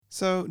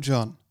So,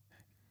 John,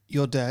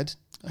 you're dead.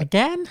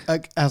 Again?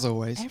 As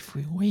always.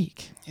 Every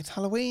week. It's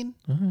Halloween.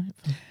 All right.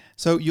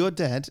 So, you're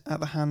dead at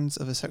the hands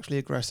of a sexually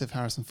aggressive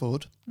Harrison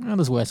Ford. Well,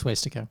 there's worse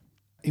ways to go.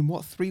 In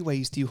what 3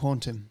 ways do you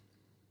haunt him?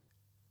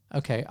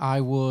 Okay, I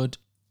would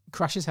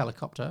crash his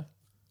helicopter.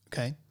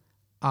 Okay.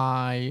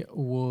 I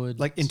would...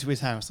 Like into his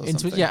house or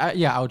something?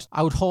 Yeah,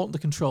 I would haunt the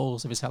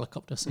controls of his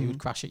helicopter so he would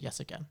crash it yet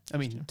again. I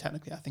mean,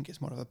 technically, I think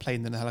it's more of a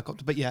plane than a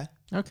helicopter, but yeah.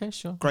 Okay,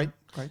 sure. Great.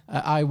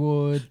 I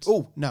would...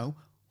 Oh, no.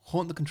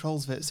 Haunt the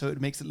controls of it so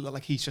it makes it look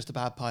like he's just a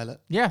bad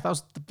pilot. Yeah, that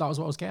was what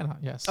I was getting at,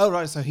 yes. Oh,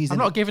 right, so he's I'm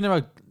not giving him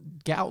a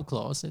get-out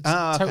clause. It's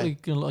okay. totally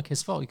going to look like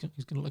his fault.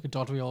 He's going to look like a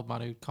doddery old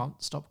man who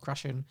can't stop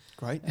crashing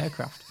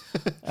aircraft.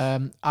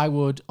 I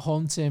would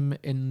haunt him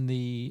in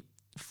the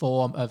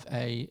form of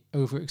a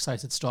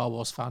overexcited Star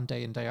Wars fan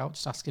day in, day out,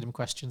 just asking him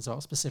questions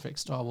about specific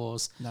Star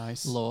Wars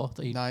lore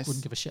that he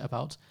wouldn't give a shit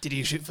about. Did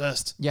he shoot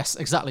first? Yes,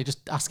 exactly.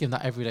 Just ask him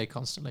that every day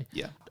constantly.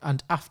 Yeah.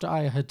 And after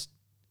I had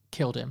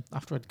killed him,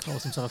 after I'd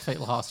caused him to have a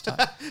fatal heart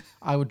attack,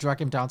 I would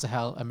drag him down to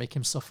hell and make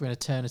him suffer an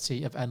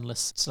eternity of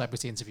endless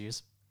celebrity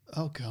interviews.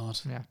 Oh, God.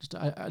 Yeah, just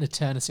an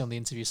eternity on the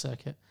interview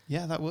circuit.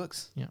 Yeah, that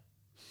works. Yeah.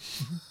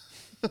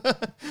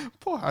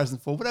 Poor Harrison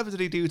Ford. Whatever did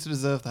he do to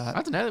deserve that?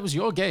 I don't know. It was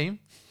your game.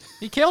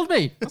 He killed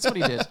me. That's what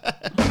he did.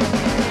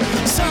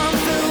 Some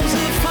films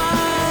are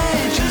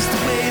fine just the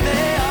way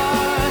they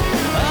are.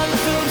 Other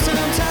films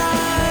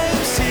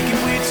sometimes take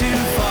it way too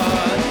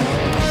far.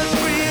 But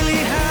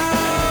really,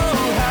 how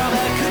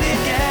hard could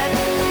it get?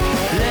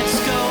 Let's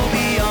go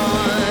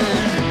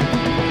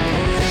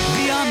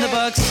beyond the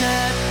box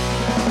set.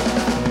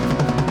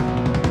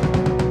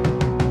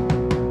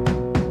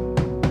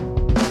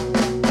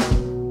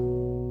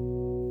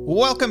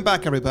 Welcome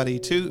back, everybody,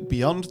 to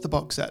Beyond the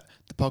Box Set,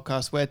 the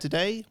podcast where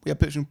today we are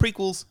pitching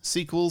prequels,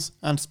 sequels,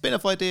 and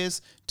spin-off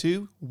ideas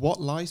to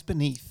What Lies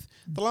Beneath,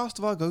 the last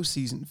of our ghost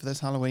season for this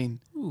Halloween.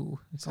 Ooh,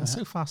 it's gone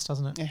so fast,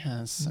 hasn't it? It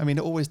has. I mean,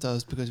 it always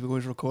does because we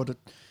always record a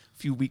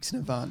few weeks in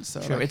advance.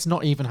 So True. It's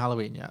not even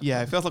Halloween yet.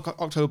 Yeah, it feels like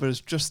October has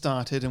just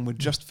started and we're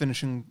just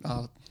finishing.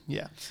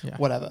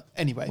 Whatever.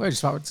 Anyway, We're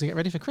just about to get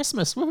ready for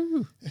Christmas.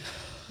 Woohoo!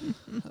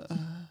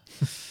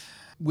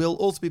 we'll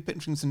also be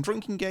pitching some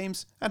drinking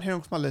games and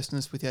hearing from our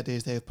listeners with the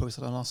ideas they have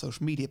posted on our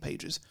social media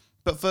pages.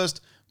 But first,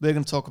 we're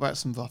going to talk about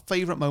some of our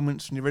favourite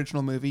moments from the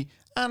original movie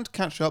and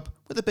catch up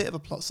with a bit of a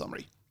plot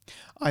summary.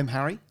 I'm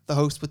Harry, the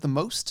host with the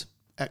most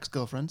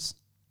ex-girlfriends.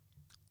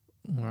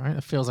 All right,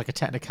 it feels like a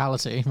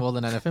technicality more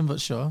than anything, but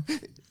sure.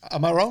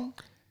 Am I wrong?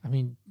 I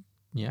mean,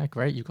 yeah,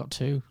 great. You've got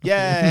 2.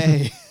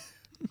 Yay!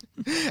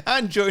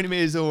 And joining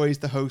me as always,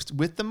 the host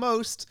with the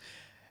most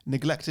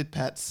neglected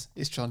pets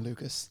is John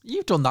Lucas.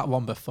 You've done that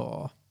one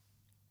before.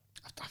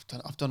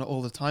 I've done it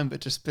all the time, but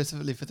just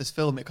specifically for this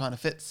film, it kind of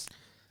fits.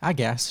 I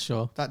guess,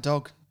 sure. That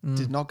dog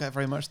did not get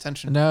very much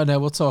attention. No,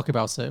 we'll talk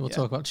about it. We'll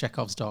talk about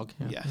Chekhov's dog.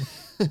 Yeah.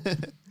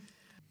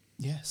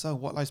 Yeah, so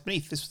What Lies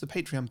Beneath? This was the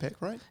Patreon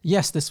pick, right?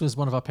 Yes, this was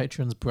one of our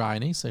patrons,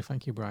 Bryony, so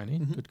thank you, Bryony.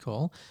 Good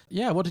call.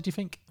 Yeah, what did you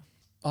think?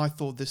 I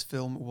thought this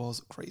film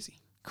was crazy.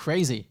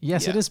 Crazy.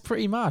 Yes, Yeah. It is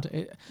pretty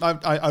mad.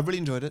 I really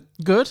enjoyed it.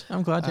 Good,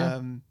 I'm glad,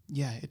 yeah.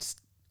 Yeah, it's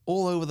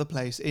all over the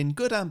place in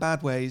good and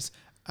bad ways,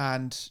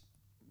 and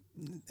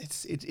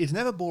it's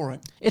never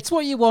boring. It's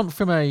what you want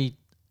from a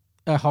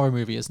horror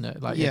movie, isn't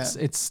it? Like, Yeah.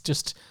 it's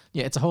just,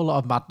 it's a whole lot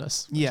of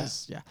madness. Yeah.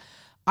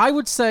 I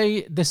would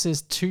say this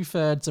is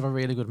 2/3 of a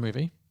really good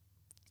movie.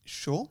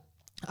 Sure.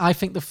 I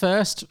think the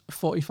first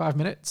 45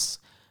 minutes,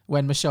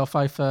 when Michelle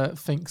Pfeiffer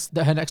thinks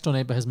that her next door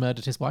neighbor has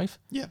murdered his wife,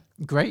 Yeah.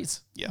 great.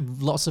 Yeah.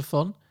 Lots of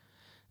fun.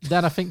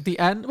 Then I think the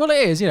end, well,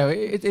 it is,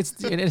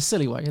 it's in a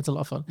silly way. It's a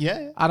lot of fun.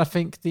 Yeah. And I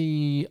think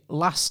the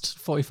last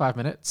 45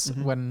 minutes,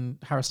 when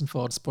Harrison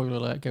Ford, spoiler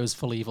alert, goes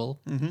full evil,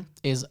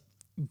 is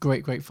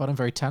great fun and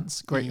very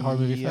tense. Great horror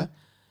movie Yeah. fare.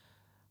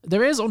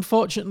 There is,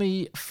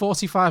 unfortunately,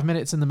 45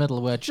 minutes in the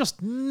middle where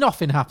just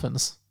nothing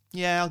happens.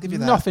 Yeah, I'll give you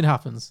that. Nothing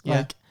happens. Yeah.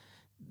 Like,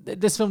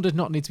 this film did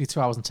not need to be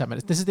 2 hours and 10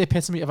 minutes. This is the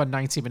epitome of a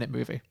 90-minute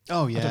movie.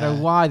 Oh, yeah. I don't know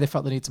why they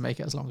felt the need to make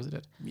it as long as it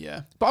did.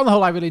 Yeah. But on the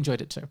whole, I really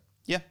enjoyed it too.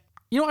 Yeah.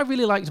 You know what I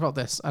really liked about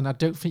this, and I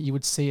don't think you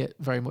would see it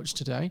very much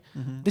today?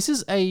 This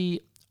is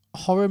a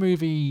horror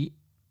movie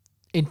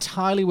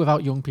entirely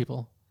without young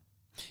people.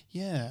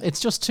 Yeah. It's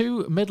just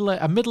a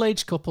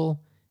middle-aged couple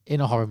in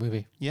a horror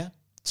movie. Yeah.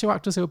 2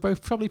 actors who are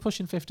both probably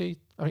pushing 50.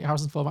 I think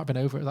Harrison Ford might have been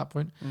over at that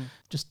point.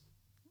 Just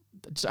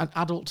an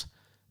adult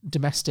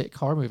domestic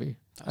horror movie.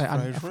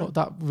 And I thought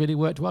that really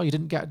worked well. You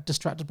didn't get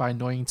distracted by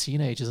annoying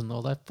teenagers and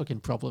all their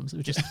fucking problems. It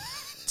was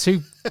just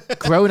 2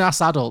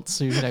 grown-ass adults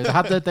who, they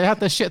had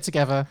their shit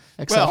together,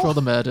 except for all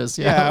the murders.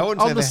 Yeah, I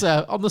wouldn't on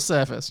the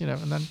surface,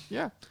 and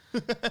then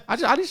I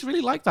just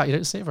really like that. You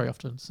don't see it very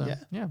often. So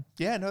yeah.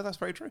 Yeah, no, that's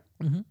very true.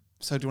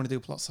 So do you want to do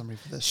a plot summary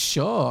for this?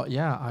 Sure,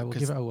 yeah, I will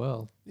give it a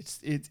whirl. It's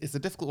a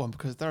difficult one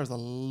because there is a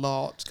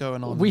lot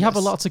going on. We have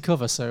a lot to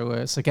cover,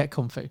 so get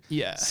comfy.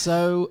 Yeah.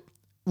 So,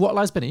 What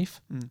Lies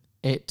Beneath?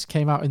 It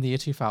came out in the year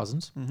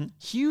 2000.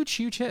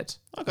 Huge hit.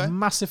 Okay.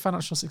 Massive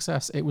financial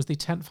success. It was the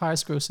 10th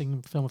highest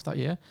grossing film of that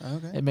year.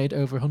 Okay. It made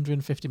over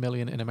 150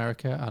 million in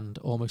America and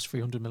almost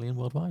 300 million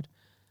worldwide.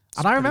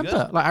 And I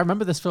pretty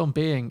remember this film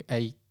being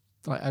a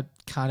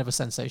kind of a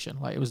sensation.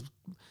 Like it was,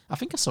 I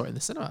think I saw it in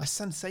the cinema. A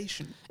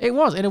sensation. It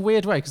was in a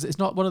weird way because it's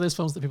not one of those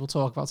films that people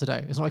talk about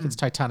today. It's not like it's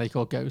Titanic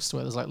or Ghost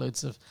where there's like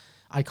loads of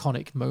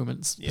iconic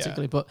moments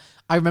particularly, but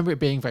I remember it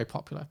being very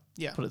popular.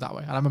 Yeah. Put it that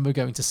way. And I remember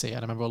going to see it, and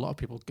I remember a lot of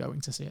people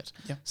going to see it.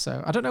 Yeah.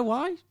 So I don't know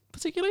why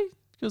particularly,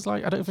 because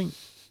like I don't think.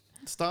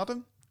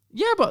 Stardom.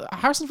 Yeah, but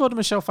Harrison Ford and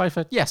Michelle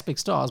Pfeiffer, yes, big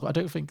stars, but I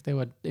don't think they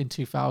were in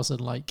 2000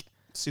 like.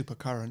 Super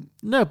current.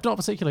 No, not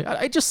particularly.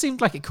 It just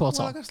seemed like it caught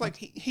Well, on. I guess like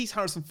he's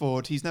Harrison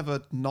Ford. He's never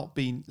not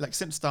been like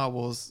since Star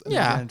Wars. And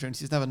Yeah. Indiana Jones,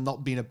 he's never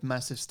not been a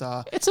massive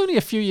star. It's only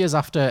a few years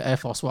after Air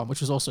Force One, which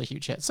was also a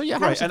huge hit. So yeah,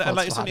 Right, Harrison and Ford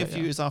like still it's only a had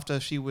few it, years after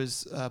she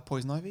was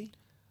Poison Ivy.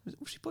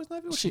 Was she Poison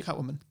Ivy or was she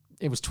Catwoman?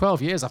 It was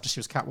 12 years after she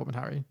was Catwoman,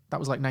 Harry. That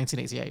was like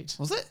 1988.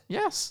 Was it?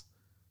 Yes.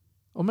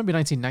 Or maybe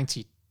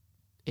 1990-ish.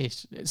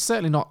 It's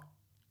certainly not.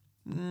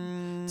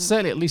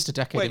 Certainly at least a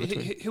decade in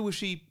between. Wait, who was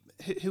she?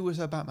 Who was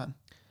her Batman?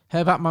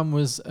 Her Batman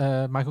was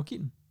Michael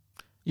Keaton.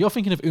 You're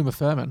thinking of Uma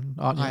Thurman,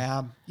 aren't you? I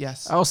am.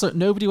 Yes. Also,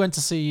 nobody went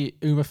to see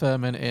Uma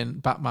Thurman in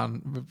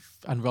Batman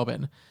and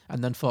Robin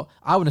and then thought,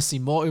 I want to see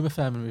more Uma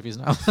Thurman movies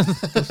now.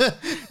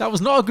 That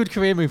was not a good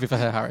career movie for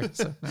her, Harry.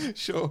 So, no.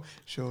 Sure.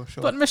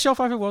 But Michelle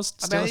Pfeiffer was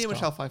still I a mean, star.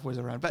 Michelle Pfeiffer was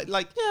around, but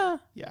like, Yeah.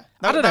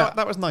 I don't know.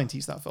 That was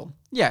 90s. That film.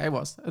 Yeah, it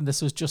was. And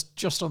this was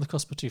just on the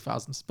cusp of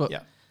 2000s. But Yeah.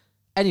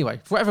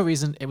 anyway, for whatever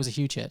reason, it was a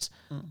huge hit.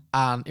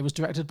 And it was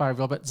directed by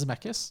Robert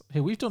Zemeckis,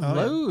 who we've done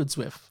loads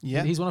with.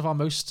 Yeah. He's one of our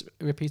most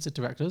repeated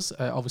directors.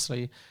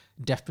 Obviously,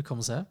 Death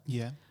Becomes Her.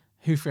 Yeah.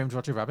 Who Framed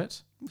Roger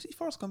Rabbit? Was he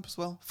Forrest Gump as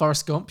well?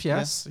 Forrest Gump,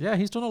 yes. Yeah,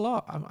 he's done a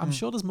lot. I'm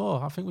sure there's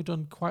more. I think we've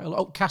done quite a lot.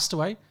 Oh,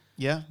 Castaway.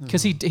 Yeah.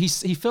 Because he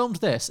filmed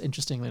this,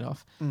 interestingly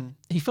enough.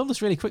 He filmed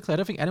this really quickly. I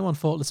don't think anyone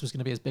thought this was going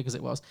to be as big as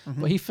it was.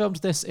 But he filmed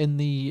this in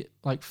the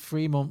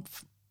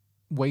 3-month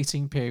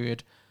waiting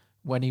period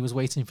when he was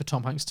waiting for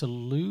Tom Hanks to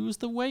lose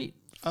the weight.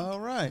 Oh,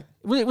 right.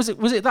 Was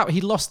it that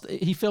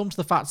he filmed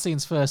the fat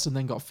scenes first and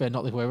then got thin,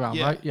 not the other way around,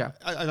 right? Yeah.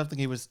 I don't think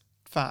he was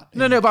fat.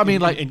 No, but I mean,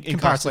 like, in comparatively.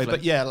 Castaway,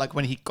 but yeah, like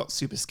when he got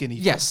super skinny.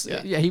 Yes,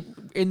 Yeah. He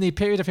in the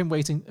period of him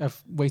waiting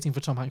for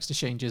Tom Hanks to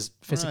change his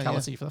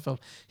physicality for the film,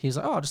 he's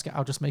like,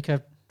 I'll just make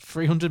a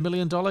 $300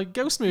 million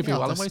ghost movie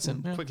while I'm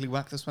waiting. Yeah. Quickly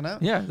whack this one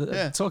out.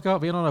 Yeah, talk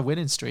about being on a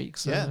winning streak.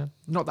 So, Yeah.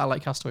 not that I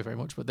like Castaway very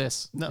much, but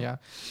this, No.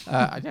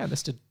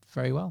 this did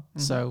very well.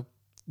 So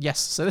yes,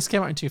 so this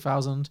came out in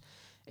 2000.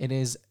 It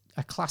is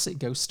a classic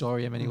ghost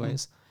story in many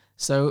ways.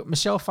 So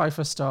Michelle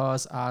Pfeiffer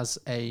stars as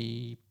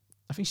I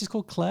think she's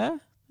called Claire.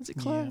 Is it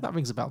Claire? Yeah. That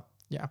rings a bell.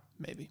 Yeah,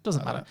 Maybe.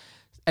 doesn't I don't matter.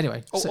 know.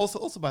 Anyway, Oh, so-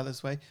 also by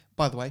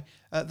the way,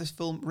 this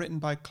film written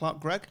by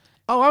Clark Gregg.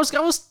 I'm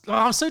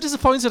so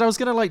disappointed. I was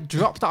gonna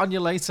drop that on you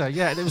later.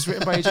 Yeah, it was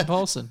written by Agent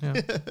Paulson. Yeah,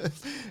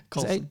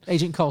 Coulson.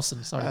 Agent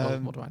Coulson. Sorry,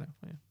 what do I know?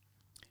 Yeah.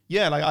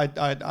 Yeah, like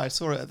I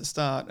saw it at the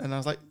start, and I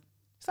was like,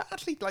 is that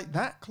actually like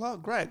that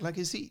Clark Gregg? Like,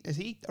 is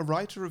he a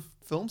writer of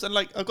films? And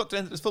like, I got to the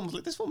end of this film, I was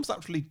like, this film's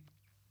actually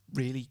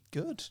really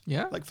good.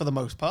 Yeah. Like for the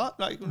most part,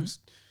 like it was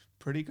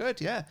pretty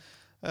good. Yeah.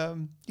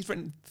 He's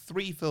written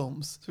 3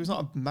 films, so he's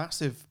not a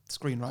massive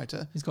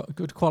screenwriter. He's got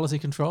good quality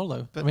control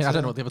though. But, I mean, I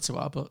don't know what the other two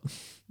are, but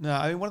No,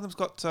 I mean one of them's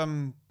got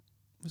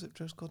was it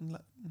Joseph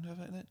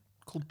Gordon-Levitt in it?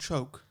 Called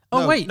Choke.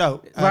 oh No, wait,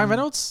 no, Ryan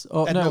Reynolds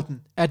or Ed no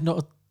Norton. Ed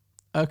Norton.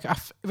 Okay,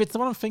 if it's the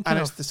one I'm thinking And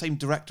of, it's the same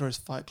director as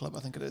Fight Club, I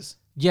think it is.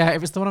 yeah,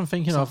 if it's the one I'm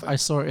thinking Something. of, I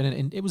saw it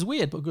in. It was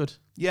weird but good.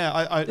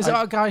 Yeah, Is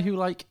that a guy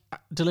who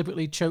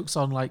deliberately chokes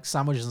on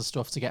sandwiches and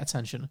stuff to get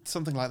attention?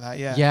 something like that.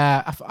 Yeah.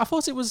 Yeah, I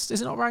thought it was.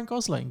 Is it not Ryan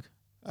Gosling?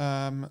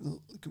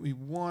 Give me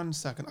 1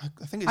 second.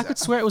 I think it's. I could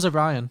swear it was a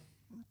Ryan.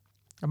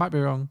 I might be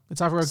wrong.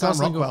 It's either a Sam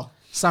Gosling Rockwell. or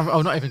Sam.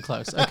 Oh, not even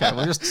close. Okay,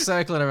 we're just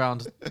circling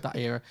around that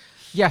era.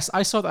 Yes,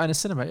 I saw that in a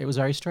cinema. It was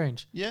very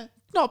strange. Yeah.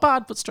 Not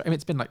bad, but strange. I mean,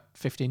 it's been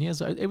 15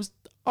 years. It was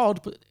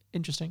odd, but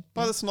interesting.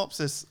 By the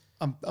synopsis,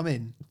 I'm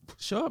in.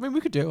 Sure. I mean,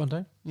 we could do it one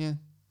day. Yeah.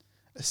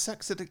 A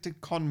sex-addicted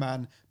con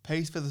man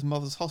pays for his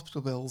mother's hospital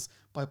bills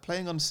by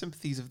playing on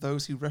sympathies of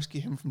those who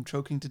rescue him from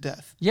choking to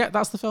death. Yeah,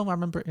 that's the film. I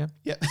remember it. Yeah.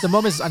 Yeah. The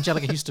mum is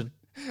Angelica Houston.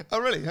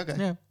 Oh, really? Okay.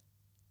 Yeah.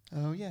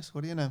 Oh, yes.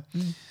 What do you know?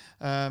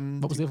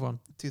 What was the other one?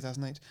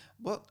 2008.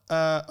 What?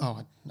 I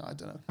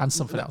don't know. And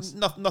something else.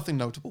 Nothing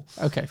notable.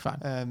 Okay,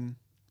 fine.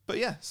 But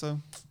yeah, so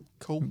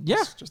cool. Yeah.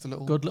 Just a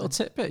little Good little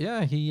tidbit.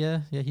 Yeah,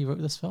 he wrote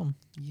this film.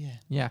 Yeah.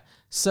 Yeah.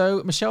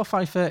 So Michelle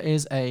Pfeiffer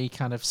is a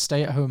kind of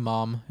stay-at-home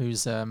mom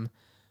whose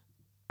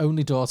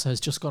only daughter has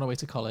just gone away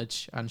to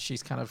college, and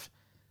she's kind of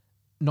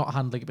not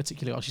handling it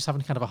particularly well. She's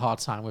having kind of a hard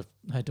time with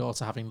her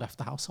daughter having left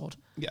the household.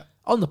 Yeah.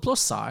 On the plus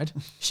side,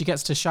 she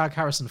gets to shag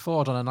Harrison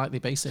Ford on a nightly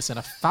basis in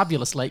a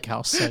fabulous lake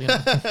house. So,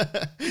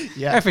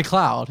 Yeah. every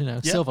cloud,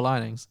 silver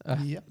linings.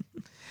 Yeah.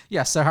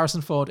 Yeah, so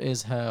Harrison Ford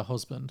is her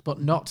husband,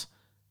 but not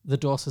the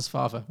daughter's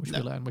father, which we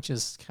learn, which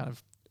is kind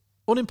of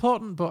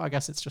unimportant, but I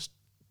guess it's just,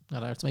 I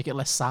don't know, to make it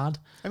less sad.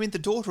 I mean, the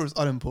daughter is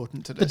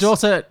unimportant to this. The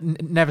daughter,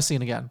 never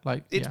seen again.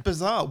 It's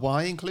bizarre.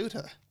 Why include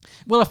her?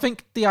 Well, I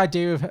think the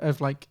idea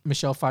of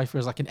Michelle Pfeiffer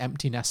as an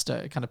empty nester,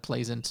 it kind of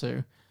plays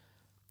into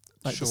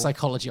the Sure.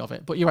 psychology of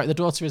it. But you're right, the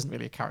daughter isn't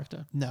really a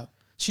character. No.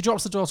 She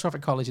drops the daughter off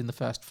at college in the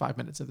first 5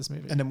 minutes of this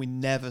movie. And then we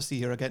never see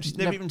her again. She's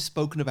never even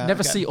spoken about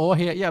Never again. see or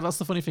hear. Yeah, that's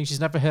the funny thing.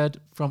 She's never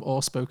heard from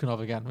or spoken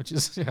of again, which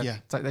is,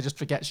 it's like they just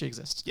forget she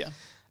exists. Yeah.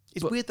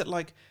 It's weird that,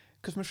 like,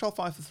 because Michelle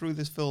Pfeiffer through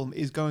this film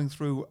is going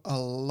through a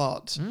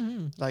lot.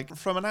 Like,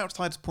 from an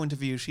outsider's point of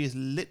view, she is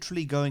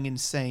literally going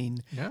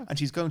insane. Yeah. And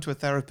she's going to a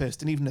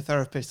therapist, and even the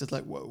therapist is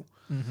like, whoa.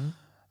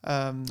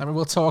 I mean,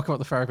 we'll talk about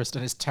the therapist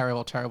and his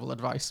terrible, terrible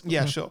advice.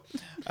 Yeah, sure.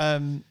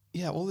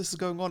 All this is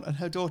going on, and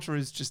her daughter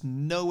is just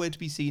nowhere to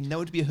be seen,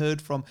 nowhere to be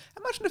heard from.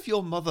 Imagine if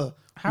your mother...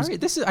 Harry,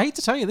 I hate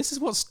to tell you, this is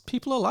what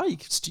people are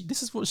like.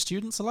 This is what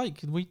students are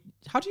like.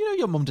 How do you know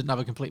your mum didn't have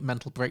a complete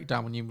mental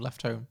breakdown when you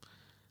left home?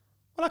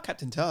 Well, I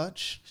kept in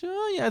touch.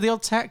 Sure, yeah, the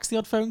odd text, the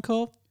odd phone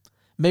call.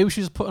 Maybe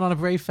she was putting on a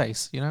brave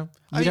face, you know?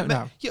 You don't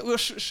know. Yeah, well,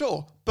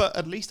 sure. But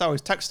at least I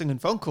was texting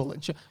and phone calling.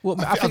 Sure. Well,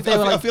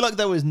 I feel like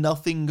there was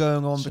nothing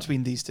going on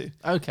between these two.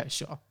 Okay,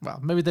 sure. Well,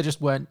 maybe they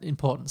just weren't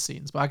important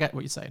scenes, but I get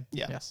what you're saying.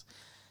 Yeah. Yes.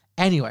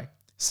 Anyway,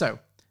 so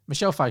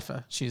Michelle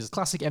Pfeiffer, she's a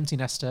classic empty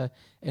nester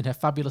in her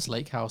fabulous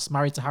lake house,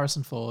 married to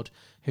Harrison Ford,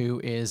 who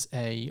is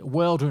a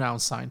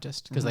world-renowned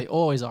scientist, because they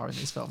always are in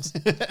these films.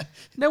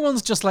 No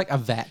one's just like a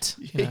vet,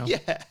 you know?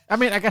 Yeah. I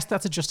mean, I guess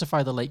that's to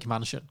justify the lake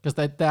mansion, because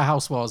their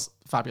house was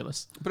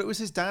fabulous. But it was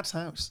his dad's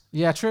house.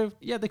 Yeah, true.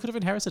 Yeah, they could have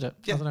inherited it.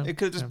 I don't know. It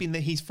could have just been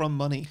that he's from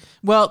money.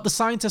 Well, the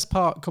scientist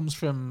part comes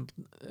from,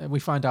 we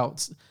find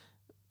out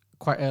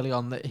quite early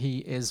on that he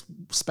is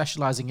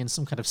specializing in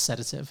some kind of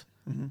sedative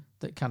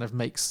that kind of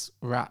makes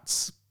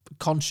rats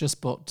conscious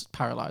but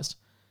paralyzed.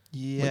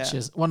 Yeah. Which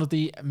is one of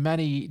the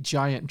many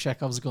giant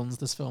Chekhov's guns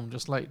this film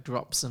just like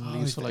drops and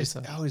leaves for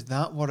later. Is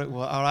that what it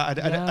was? All right,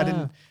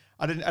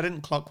 I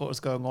didn't clock what was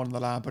going on in the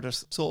lab. I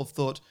just sort of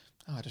thought,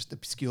 just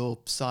obscure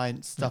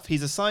science stuff.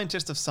 He's a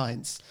scientist of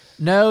science.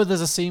 No,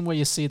 there's a scene where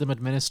you see them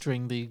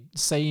administering the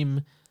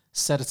same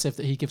sedative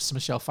that he gives to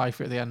Michelle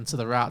Pfeiffer at the end to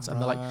the rats, and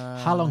they're like,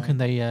 how long can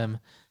they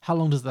how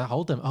long does that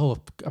hold them? Oh,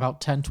 about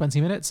 10,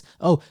 20 minutes.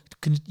 Oh,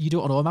 can you do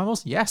it on all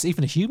mammals? Yes,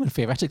 even a human,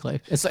 theoretically.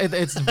 It's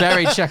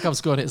very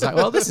Chekhov's gun. It's like,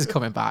 well, this is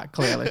coming back,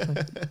 clearly.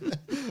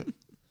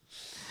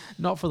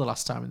 Not for the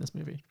last time in this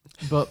movie.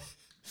 But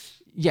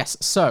yes,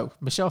 so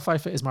Michelle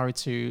Pfeiffer is married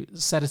to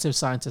sedative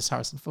scientist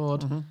Harrison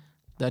Ford.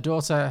 Her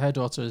daughter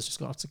has just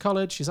gone off to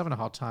college. She's having a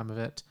hard time of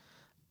it.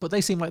 But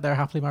they seem like they're a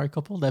happily married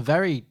couple. They're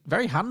very,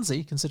 very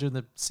handsy, considering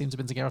they seem to have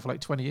been together for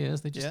like 20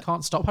 years. They just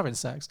can't stop having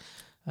sex.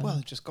 Well,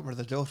 they just got rid of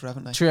the daughter,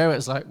 haven't they? True,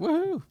 it's like,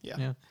 woohoo.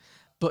 Yeah.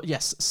 But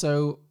yes,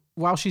 so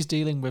while she's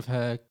dealing with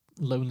her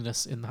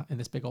loneliness in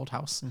this big old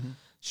house,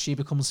 she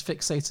becomes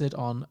fixated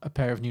on a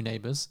pair of new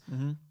neighbours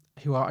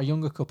who are a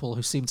younger couple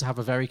who seem to have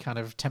a very kind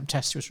of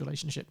tempestuous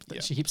relationship.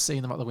 She keeps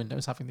seeing them out the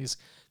windows having these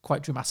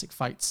quite dramatic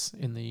fights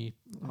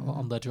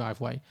on their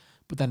driveway.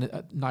 But then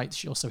at night,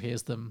 she also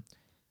hears them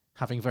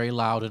having very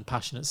loud and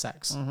passionate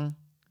sex,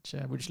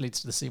 which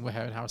leads to the scene where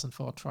her and Harrison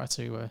Ford try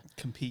to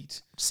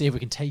compete, see if we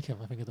can take him.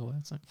 I think are the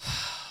words.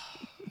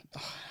 I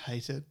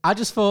hate it. I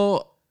just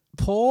thought,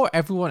 poor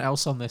everyone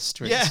else on this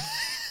street. Yeah.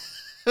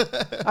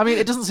 I mean,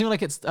 it doesn't seem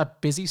like it's a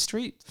busy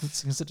street,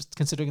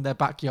 considering their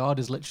backyard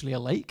is literally a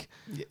lake.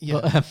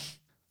 Yeah.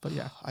 But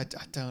yeah, I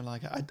don't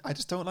like it. I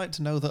just don't like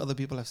to know that other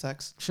people have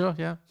sex. Sure,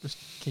 yeah, just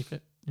keep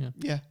it.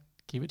 Yeah.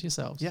 Keep it to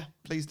yourselves. Yeah,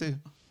 please do.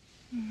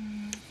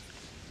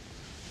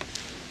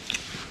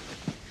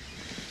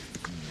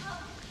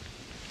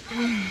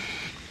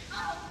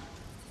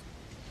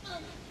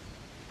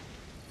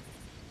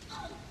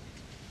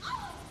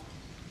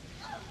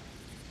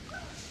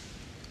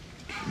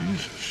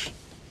 Jesus.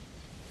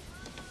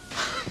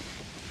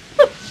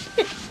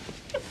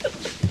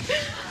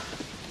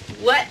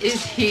 What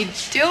is he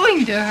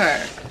doing to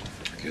her?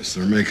 I guess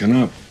they're making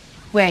up.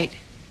 Wait.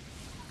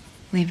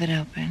 Leave it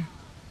open.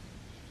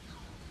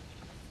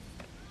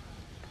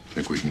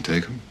 Think we can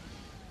take them?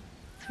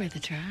 It's worth a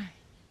try.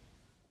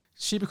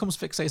 She becomes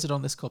fixated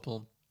on this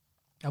couple,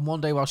 and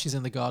one day while she's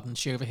in the garden,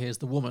 she overhears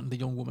the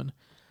young woman,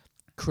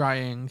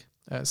 crying,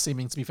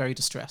 seeming to be very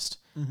distressed.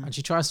 And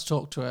she tries to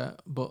talk to her,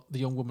 but the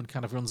young woman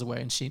kind of runs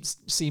away, and she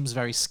seems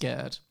very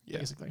scared,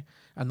 basically.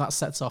 And that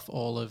sets off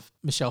all of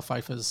Michelle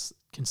Pfeiffer's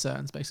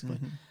concerns, basically.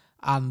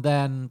 And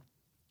then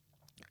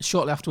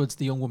shortly afterwards,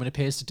 the young woman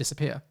appears to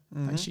disappear.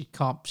 Like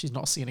she's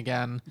not seen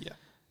again. Yeah.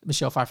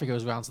 Michelle Pfeiffer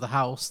goes around to the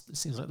house. It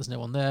seems like there's no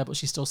one there, but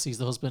she still sees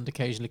the husband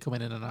occasionally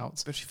coming in and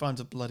out. But she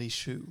finds a bloody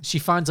shoe. She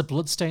finds a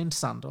blood-stained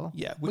sandal.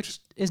 Yeah, which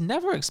is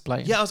never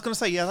explained. Yeah, I was going to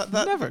say, that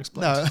never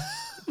explained.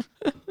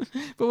 No.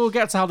 But we'll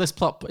get to how this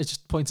plot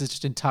point is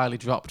just entirely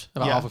dropped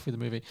about halfway through the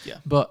movie. Yeah.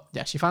 But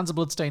yeah, she finds a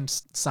blood-stained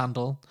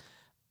sandal,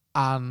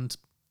 and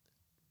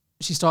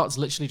she starts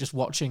literally just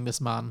watching this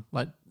man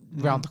like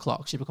round the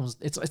clock. She becomes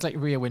it's like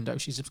Rear Window.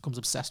 She just becomes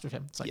obsessed with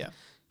him. It's like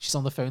she's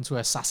on the phone to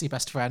her sassy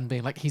best friend,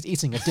 being like, he's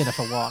eating a dinner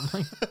for one.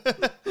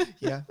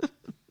 Yeah.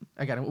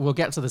 Again, we'll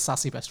get to the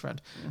sassy best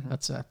friend.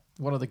 That's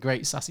one of the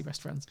great sassy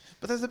best friends.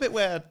 But there's a bit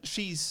where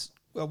she's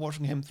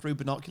watching him through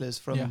binoculars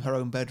from her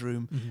own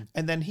bedroom,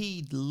 and then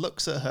he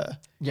looks at her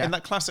in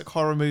that classic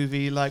horror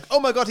movie, like, oh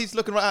my God, he's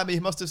looking right at me. He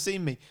must have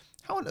seen me.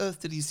 How on earth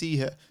did he see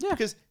her? Yeah.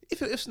 Because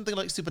if it was something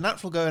like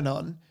supernatural going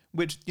on,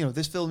 which, you know,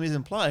 this film is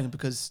implying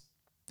because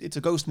it's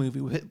a ghost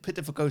movie. We've hit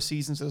it for ghost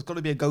season, so there's got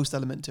to be a ghost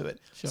element to it.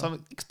 Sure. So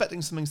I'm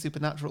expecting something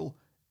supernatural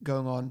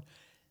going on.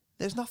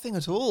 There's nothing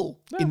at all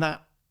in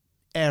that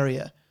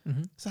area.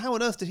 Mm-hmm. So how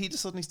on earth did he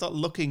just suddenly start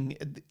looking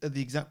at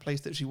the exact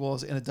place that she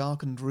was in a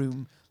darkened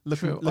room?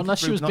 Looking Unless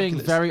she through was being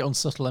binoculars? very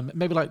unsubtle and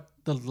maybe like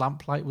the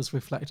lamplight was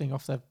reflecting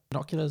off their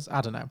binoculars.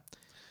 I don't know.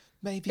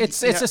 Maybe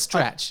It's a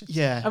stretch.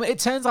 yeah. I mean, it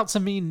turns out to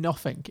mean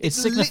nothing. It It's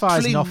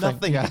signifies literally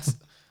nothing. Yeah.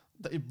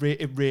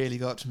 It really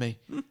got to me.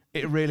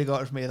 It really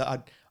got to me that I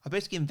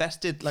basically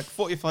invested like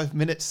 45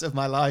 minutes of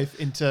my life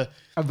into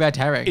A red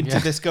herring.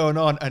 this going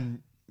on,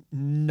 and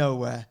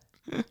nowhere.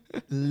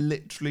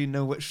 Literally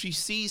nowhere. She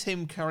sees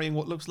him carrying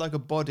what looks like a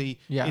body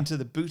into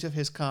the boot of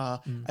his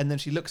car, and then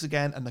she looks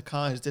again and the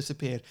car has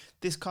disappeared.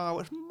 This car,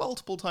 which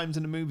multiple times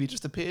in the movie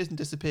just appears and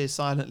disappears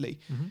silently,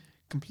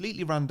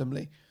 completely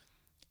randomly.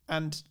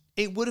 And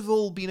it would have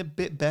all been a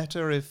bit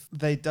better if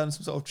they'd done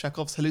some sort of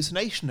Chekhov's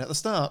hallucination at the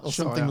start or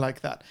something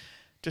like that.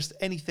 Just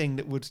anything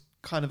that would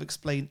kind of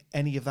explain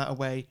any of that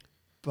away,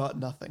 but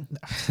nothing.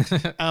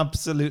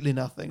 Absolutely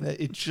nothing.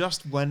 It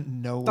just went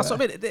nowhere. That's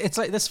what I mean. It's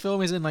like this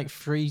film is in like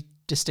 3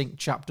 distinct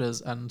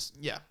chapters, and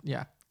yeah.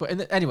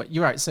 But anyway,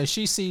 you're right. So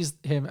she sees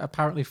him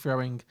apparently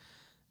throwing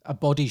a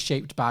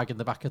body-shaped bag in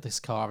the back of this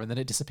car, and then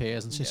it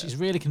disappears, and so she's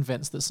really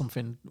convinced that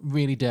something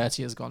really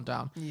dirty has gone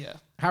down. Yeah.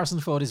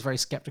 Harrison Ford is very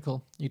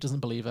skeptical. He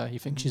doesn't believe her. He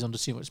thinks she's under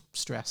too much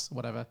stress,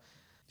 whatever.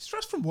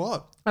 Stress from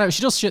what? I know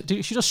she does shit.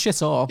 She does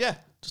shit all. Yeah.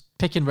 Just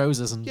picking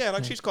roses and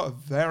She's got a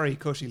very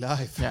cushy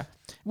life. Yeah.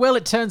 Well,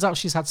 it turns out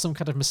she's had some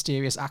kind of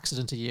mysterious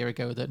accident a year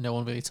ago that no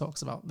one really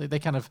talks about. They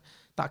kind of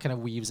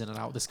weaves in and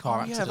out, this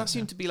car accident. Yeah, that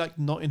seemed to be like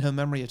not in her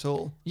memory at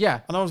all.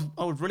 Yeah. And I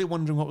was really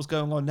wondering what was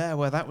going on there,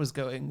 where that was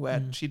going,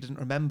 where she didn't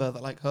remember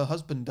that like her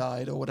husband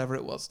died or whatever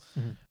it was.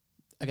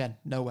 Again,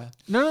 nowhere.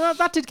 No,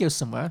 that did go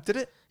somewhere. Did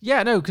it?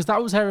 Yeah, no, because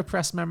that was her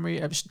repressed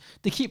memory.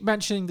 They keep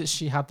mentioning that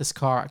she had this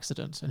car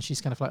accident, and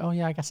she's kind of like, oh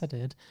yeah, I guess I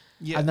did.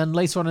 Yeah. And then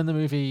later on in the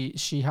movie,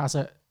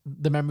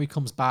 the memory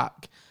comes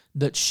back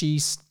that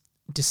she's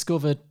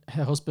discovered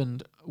her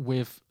husband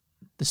with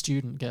the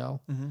student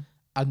girl,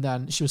 and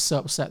then she was so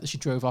upset that she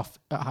drove off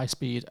at high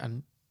speed,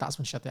 and that's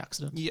when she had the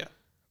accident. Yeah.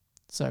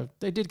 So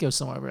they did go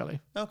somewhere,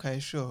 really. Okay,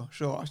 sure.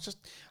 I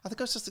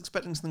think I was just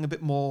expecting something a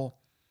bit more,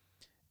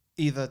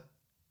 either,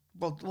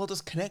 well,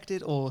 just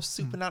connected or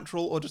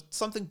supernatural, or just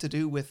something to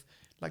do with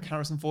like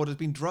Harrison Ford has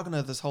been drugging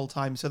her this whole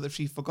time, so that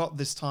she forgot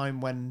this time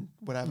when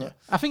whatever. Yeah.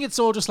 I think it's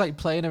all just like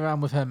playing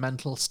around with her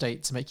mental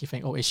state to make you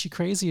think, oh, is she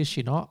crazy? Is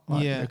she not?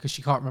 Like, because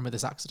she can't remember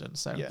this accident.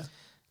 So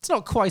it's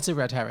not quite a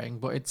red herring,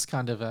 but it's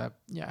kind of a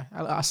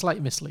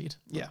slight mislead.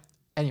 Yeah.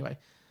 Anyway,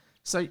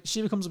 so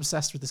she becomes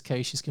obsessed with this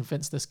case. She's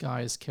convinced this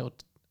guy has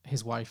killed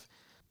his wife.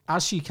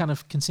 As she kind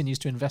of continues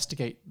to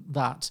investigate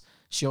that,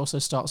 she also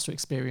starts to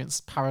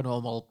experience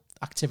paranormal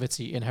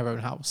activity in her own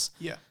house.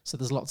 Yeah. So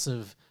there's lots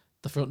of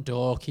the front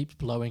door keeps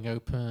blowing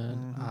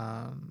open,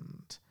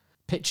 and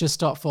pictures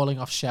start falling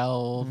off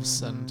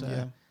shelves,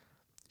 and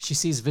she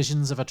sees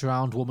visions of a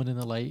drowned woman in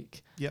the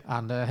lake. Yep.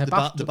 And the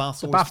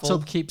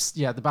bathtub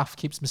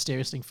keeps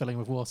mysteriously filling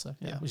with water.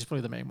 Yeah, which is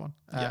probably the main one.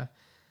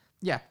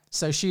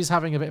 So she's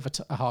having a bit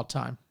of a hard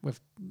time with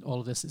all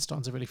of this. It's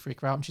starting to really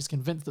freak her out, and she's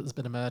convinced that there's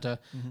been a murder.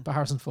 But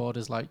Harrison Ford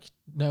is like,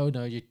 no,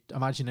 you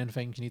imagine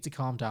anything. You need to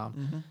calm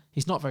down.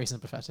 He's not very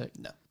sympathetic.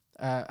 No.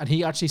 And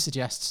he actually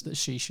suggests that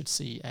she should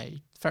see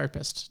a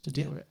therapist to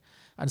deal with it.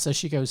 And so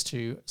she goes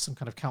to some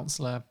kind of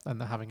counselor, and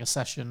they're having a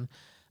session.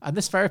 And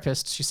this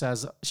therapist,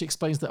 she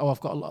explains that, I've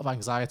got a lot of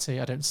anxiety.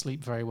 I don't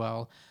sleep very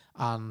well.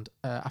 And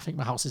I think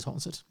my house is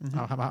haunted.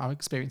 I'm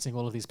experiencing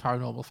all of these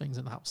paranormal things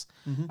in the house.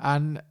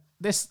 And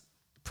this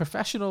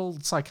professional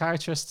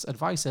psychiatrist's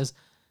advice is,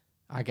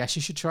 I guess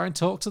you should try and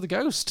talk to the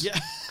ghost. Yeah.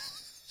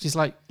 She's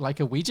like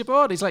a Ouija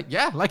board? He's like,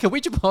 yeah, like a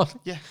Ouija board.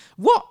 Yeah.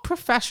 What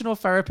professional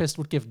therapist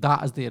would give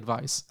that as the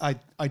advice? I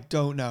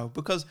don't know,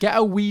 because get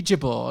a Ouija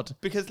board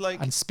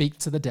and speak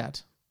to the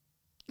dead.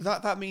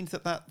 That means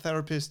that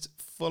therapist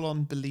full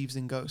on believes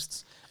in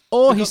ghosts.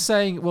 Or he's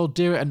saying, well,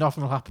 do it and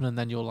nothing will happen, and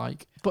then you're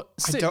like, but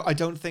I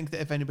don't think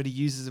that if anybody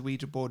uses a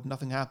Ouija board,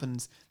 nothing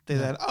happens. They're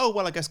then, oh,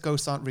 well, I guess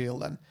ghosts aren't real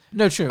then.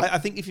 No, true. I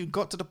think if you've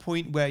got to the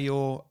point where I'm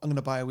going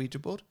to buy a Ouija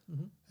board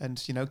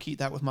and, keep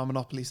that with my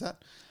Monopoly set.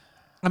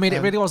 I mean,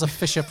 it really was a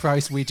Fisher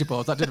Price Ouija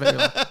board. That did make me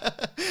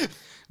laugh.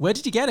 Where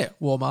did you get it?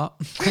 Walmart.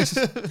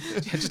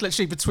 just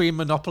literally between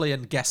Monopoly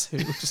and Guess Who.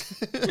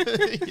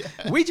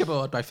 Ouija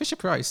board by Fisher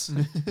Price.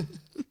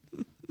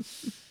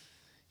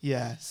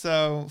 Yeah,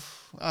 so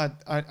I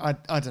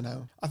don't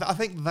know. I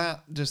think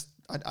that just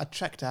I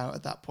checked out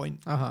at that point.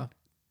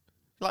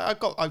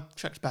 Like I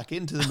checked back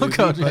into the movie. Oh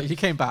god, but, you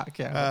came back.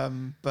 Yeah.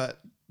 But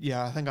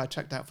yeah, I think I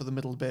checked out for the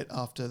middle bit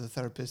after the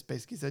therapist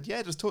basically said,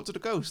 "Yeah, just talk to the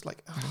ghost."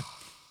 Like,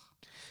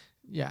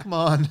 yeah, come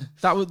on.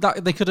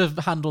 That they could have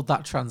handled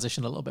that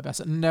transition a little bit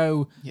better.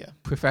 No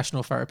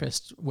professional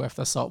therapist worth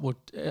their salt would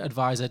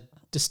advise a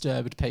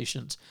disturbed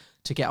patient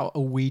to get out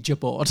a Ouija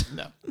board.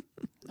 No.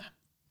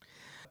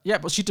 Yeah,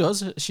 but she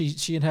does.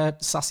 She and her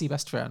sassy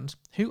best friend,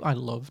 who I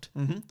loved,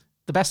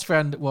 The Best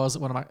Friend was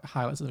one of my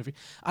highlights of the movie.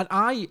 And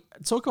I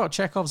talk about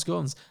Chekhov's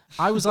guns.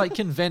 I was like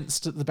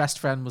convinced that The Best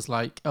Friend was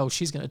like, oh,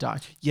 she's going to die.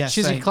 Yeah,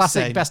 she's same, your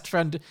classic same. best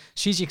friend.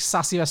 She's your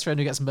sassy best friend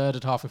who gets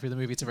murdered halfway through the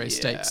movie to raise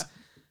stakes.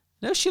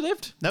 No, she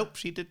lived. Nope,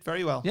 she did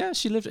very well. Yeah,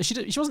 she lived.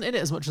 She wasn't in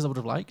it as much as I would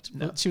have liked,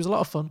 but she was a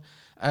lot of fun.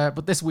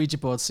 But this Ouija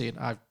board scene,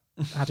 I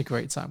had a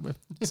great time with.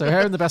 So her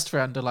and the best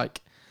friend are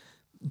like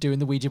doing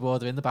the Ouija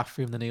board. They're in the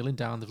bathroom. They're kneeling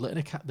down. They've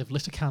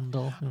lit a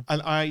candle.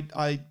 And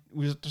I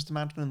was just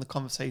imagining the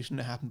conversation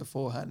that happened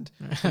beforehand.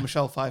 When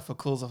Michelle Pfeiffer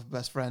calls up her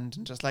best friend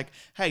and just like,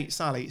 "Hey,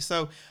 Sally,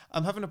 so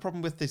I'm having a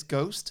problem with this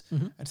ghost."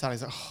 And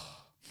Sally's like,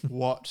 oh,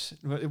 "What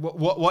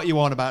are you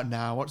on about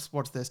now?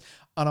 What's this?"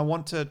 And I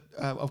want to.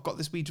 I've got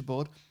this Ouija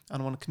board,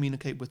 and I want to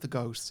communicate with the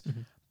ghost,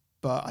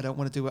 but I don't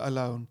want to do it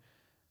alone.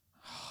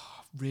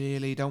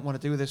 Really don't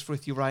want to do this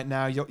with you right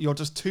now. You're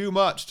just too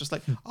much. Just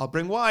like, I'll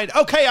bring wine.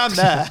 Okay, I'm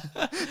there.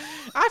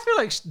 I feel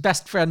like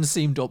best friend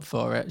seemed up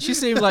for it. She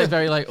seemed like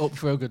very like up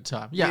for a good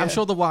time. Yeah, I'm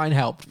sure the wine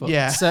helped,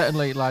 but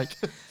certainly like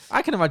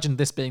I can imagine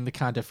this being the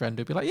kind of friend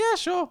who'd be like, yeah,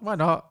 sure, why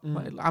not?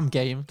 Like, I'm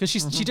game because she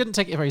didn't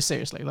take it very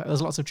seriously. Like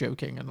there's lots of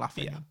joking and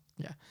laughing.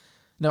 Yeah.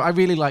 No, I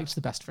really liked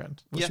the best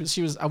friend.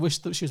 She was. I wish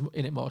that she was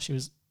in it more. She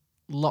was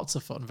lots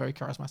of fun, very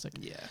charismatic.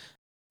 Yeah.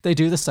 They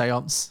do the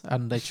seance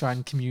and they try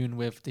and commune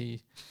with the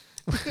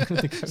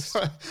ghost.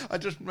 Sorry, I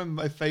just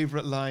remember my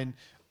favourite line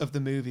of the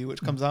movie,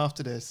 which comes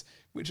after this,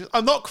 which is,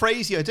 "I'm not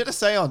crazy, I did a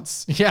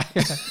seance." Yeah.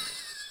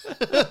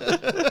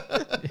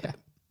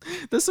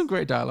 There's some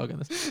great dialogue in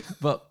this.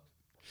 But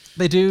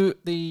they do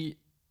the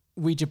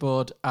Ouija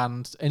board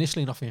and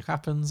initially nothing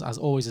happens, as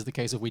always is the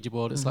case with Ouija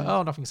board. It's like,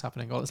 oh, nothing's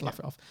happening. Oh, let's laugh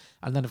it off.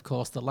 And then, of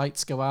course, the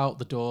lights go out,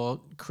 the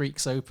door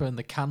creaks open,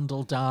 the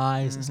candle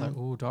dies. It's like,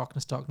 ooh,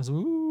 darkness,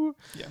 ooh.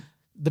 Yeah.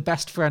 The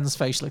best friend's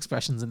facial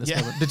expressions in this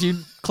moment. Did you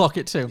clock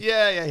it too?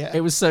 Yeah.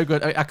 It was so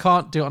good. I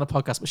can't do it on a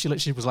podcast, but she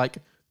literally was like...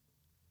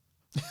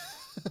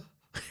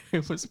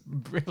 It was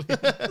brilliant.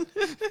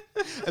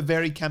 A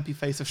very campy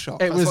face of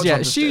shock. It was,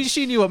 yeah.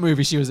 She knew what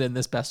movie she was in,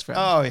 this best friend.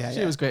 Oh, yeah.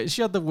 She was great.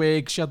 She had the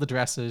wig, she had the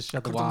dresses, she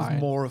had the wine.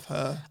 More of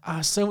her.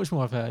 So much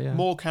more of her, yeah.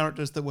 More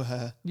characters that were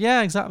her.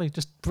 Yeah, exactly.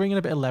 Just bringing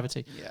a bit of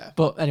levity. Yeah.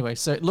 But anyway,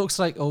 so it looks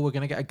like, we're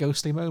going to get a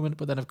ghostly moment,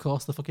 but then, of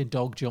course, the fucking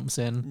dog jumps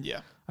in.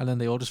 Yeah. And then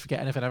they all just forget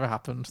anything ever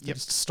happened. They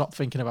just stop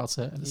thinking about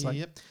it. And it's like...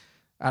 Yep.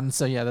 And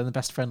so, yeah, then the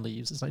best friend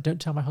leaves. It's like,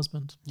 don't tell my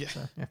husband. Yeah.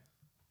 So, yeah.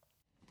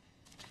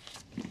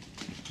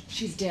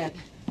 She's dead.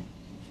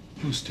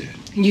 Who's dead?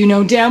 You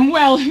know damn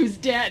well who's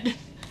dead.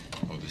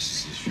 Oh,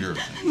 this is your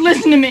thing.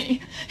 Listen to me.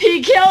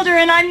 He killed her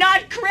and I'm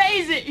not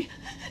crazy.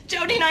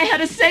 Jody and I had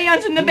a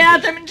seance in the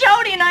bathroom and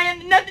Jody and I,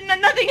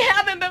 nothing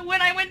happened, but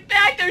when I went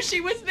back there, she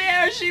was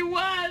there. She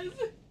was.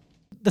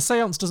 The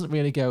seance doesn't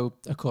really go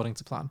according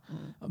to plan,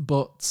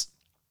 but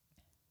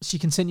she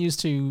continues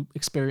to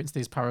experience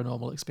these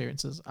paranormal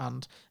experiences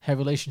and her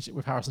relationship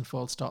with Harrison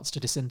Ford starts to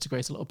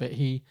disintegrate a little bit.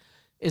 He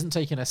isn't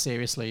taking her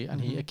seriously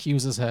and he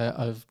accuses her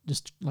of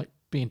just like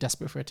being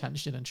desperate for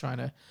attention and trying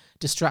to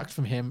distract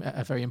from him at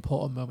a very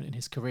important moment in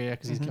his career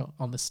because he's got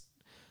on this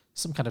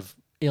some kind of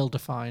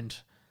ill-defined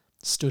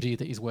study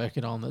that he's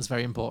working on that's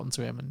very important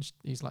to him, and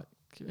he's like,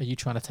 are you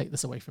trying to take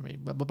this away from me?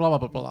 Blah, blah, blah,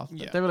 blah, blah.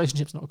 Yeah. Their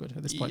relationship's not good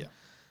at this point.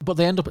 But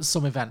they end up at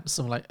some event,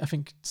 I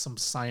think some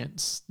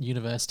science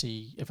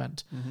university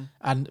event.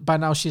 And by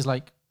now she's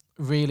like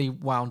really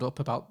wound up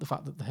about the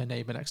fact that her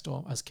neighbor next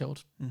door has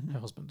killed her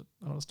husband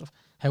and all that stuff.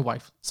 Her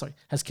wife,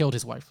 has killed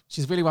his wife.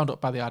 She's really wound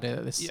up by the idea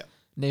that this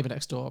neighbor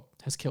next door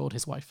has killed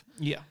his wife.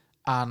 Yeah.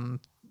 And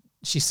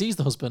she sees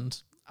the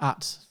husband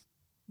at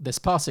this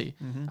party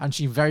and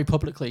she very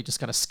publicly just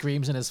kind of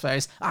screams in his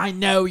face, "I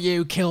know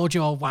you killed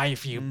your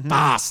wife, you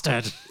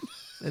bastard."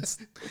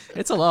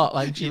 It's a lot.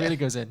 Like she really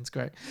goes in. It's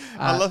great.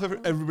 I love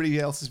everybody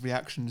else's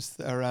reactions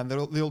that are around.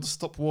 They all just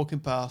stop walking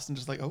past and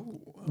just like, oh,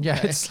 okay. Yeah,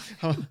 it's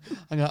I'm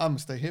gonna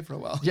stay here for a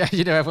while. yeah.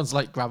 Everyone's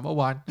like, grab more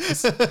wine.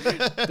 This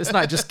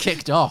night just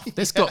kicked off.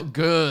 This got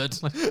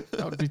good. Like,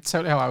 that would be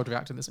totally how I would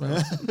react in this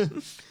moment.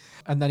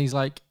 And then he's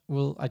like,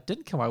 well, I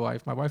didn't kill my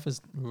wife. My wife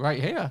is right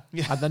here.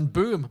 Yeah. And then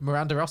boom,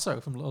 Miranda Rosso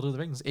from Lord of the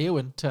Rings.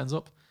 Eowyn turns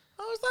up.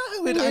 Oh, is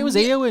that who It was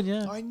Eowyn,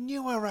 yeah. I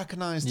knew I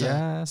recognised her.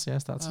 Yes,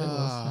 that's who it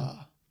was.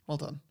 Yeah. Well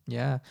done.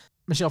 Yeah.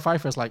 Michelle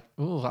Pfeiffer is like,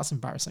 oh, that's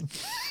embarrassing.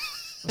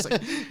 I was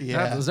like,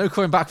 Yeah. there's no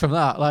coming back from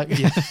that. Like,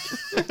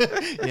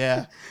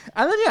 Yeah.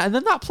 And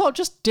then that plot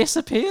just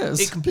disappears.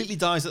 It completely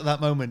dies at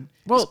that moment.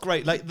 Well- It's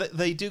great. Like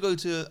they do go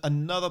to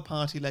another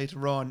party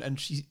later on, and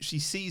she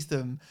sees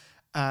them,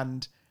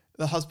 and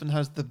the husband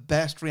has the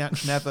best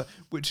reaction ever,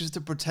 which is to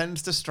pretend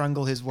to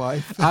strangle his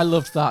wife. I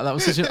loved that. That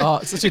was such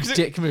a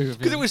dick move.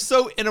 Because it was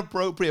so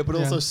inappropriate, but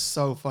also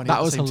so funny. That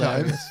at was the same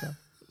hilarious. Time.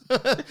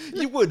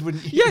 You would,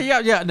 wouldn't you?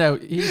 Yeah. No,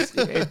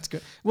 it's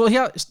good.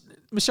 Well,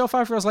 Michelle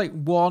Pfeiffer has like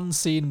one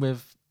scene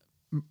with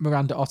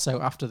Miranda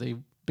Otto after the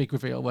big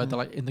reveal where they're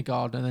like in the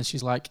garden, and then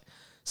she's like,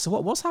 "So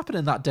what was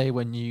happening that day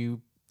when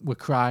you were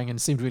crying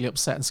and seemed really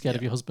upset and scared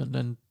of your husband?"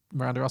 And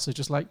Miranda Otto's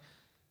just like,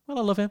 "Well,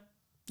 I love him."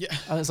 Yeah.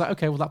 And it's like,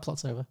 okay, well that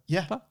plot's over.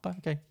 Yeah. Bye,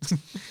 okay.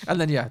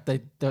 And then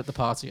they're at the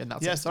party, and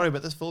that's Yeah, it. sorry,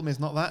 but this film is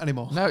not that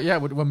anymore. No, yeah,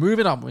 we're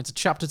moving on. We're into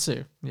chapter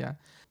 2. Yeah.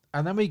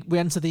 And then we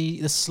enter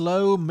the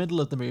slow middle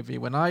of the movie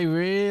when I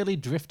really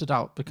drifted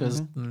out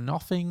because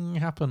nothing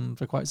happened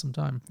for quite some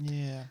time.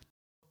 Yeah.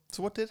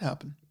 So what did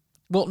happen?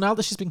 Well, now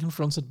that she's been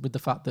confronted with the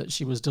fact that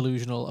she was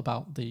delusional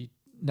about the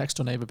next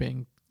door neighbor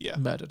being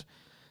murdered,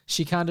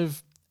 she kind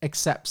of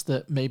accepts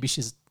that maybe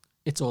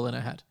it's all in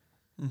her head.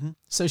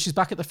 So she's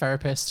back at the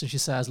therapist and she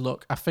says,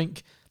 look, I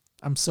think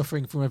I'm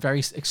suffering from a very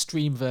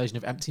extreme version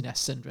of empty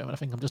nest syndrome. And I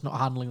think I'm just not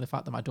handling the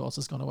fact that my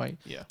daughter's gone away.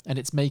 Yeah. And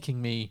it's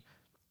making me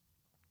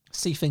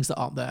see things that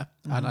aren't there.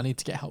 And I need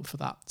to get help for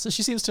that. So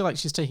she seems to like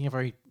she's taking a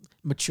very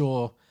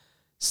mature,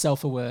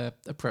 self-aware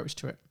approach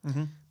to it.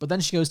 But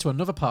then she goes to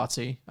another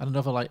party and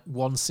another like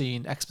one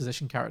scene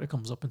exposition character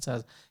comes up and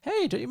says,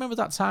 hey, don't you remember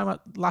that time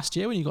last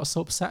year when you got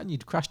so upset and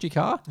you'd crashed your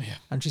car? Yeah.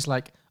 And she's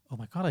like, oh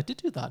my God, I did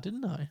do that,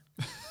 didn't I?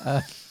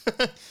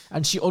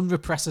 And she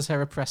unrepresses her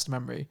repressed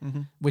memory,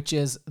 which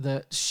is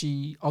that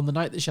she, on the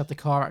night that she had the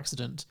car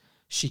accident,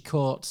 she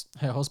caught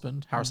her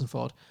husband, Harrison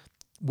Ford,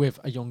 with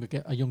a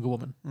younger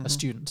woman, a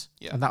student.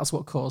 Yeah. And that's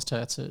what caused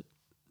her to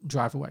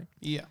drive away.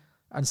 Yeah.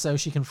 And so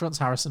she confronts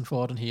Harrison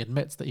Ford and he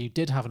admits that he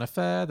did have an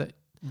affair that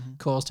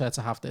caused her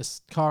to have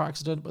this car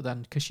accident, but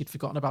then because she'd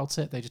forgotten about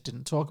it, they just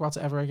didn't talk about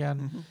it ever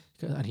again.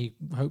 And he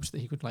hopes that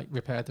he could like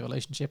repair the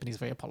relationship and he's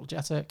very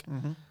apologetic.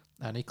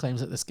 And he claims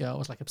that this girl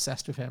was like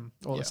obsessed with him,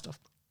 all this stuff.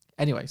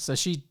 Anyway, so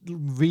she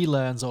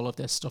relearns all of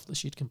this stuff that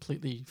she'd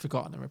completely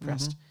forgotten and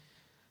repressed.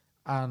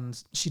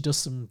 And she does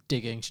some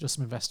digging, she does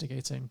some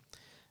investigating.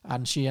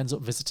 And she ends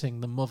up visiting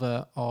the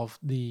mother of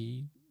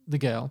the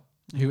girl,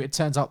 who it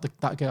turns out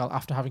that girl,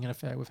 after having an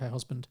affair with her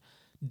husband,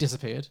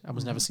 disappeared and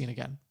was never seen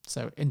again.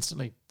 So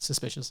instantly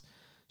suspicious.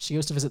 She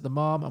goes to visit the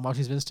mom, and while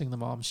she's visiting the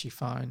mom, she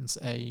finds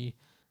a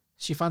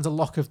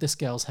lock of this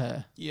girl's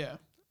hair. Yeah.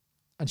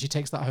 And she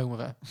takes that home with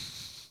her.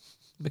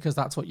 Because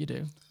that's what you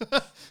do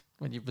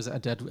when you visit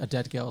a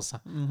dead girl's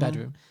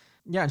bedroom.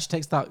 Yeah, and she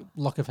takes that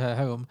lock of hair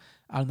home,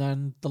 and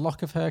then the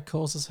lock of hair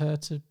causes her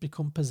to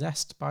become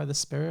possessed by the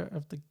spirit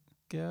of the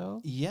girl.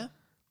 Yeah.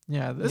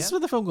 Yeah, this is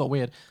where the film got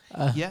weird.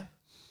 Yeah.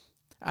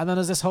 And then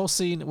there's this whole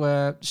scene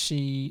where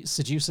she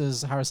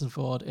seduces Harrison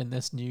Ford in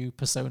this new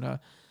persona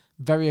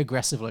very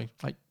aggressively.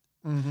 Like,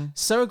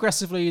 so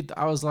aggressively that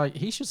I was like,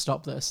 he should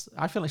stop this.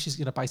 I feel like she's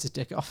going to bite his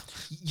dick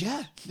off.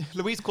 Yeah.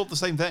 Louise called the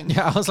same thing.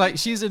 Yeah, I was like,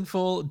 she's in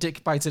full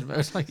dick biting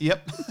mode. Like,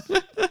 Yep.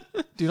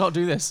 do not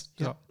do this.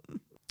 Yep.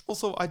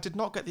 Also, I did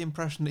not get the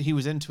impression that he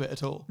was into it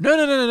at all.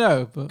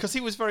 No. Because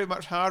he was very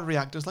much hard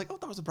reactor. It's like, oh,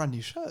 that was a brand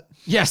new shirt.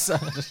 Yes.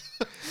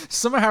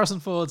 Some of Harrison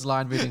Ford's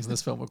line readings in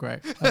this film were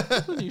great.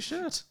 A new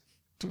shirt.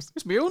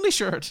 It's my only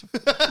shirt.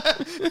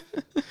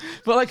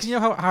 But like, you know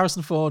how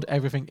Harrison Ford,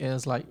 everything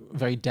is like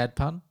very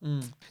deadpan?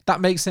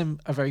 That makes him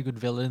a very good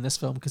villain in this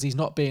film because he's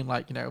not being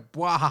like,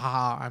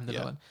 blah, I'm the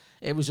villain.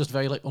 It was just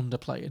very like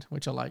underplayed,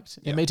 which I liked.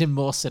 It made him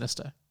more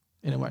sinister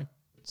in a way.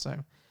 So,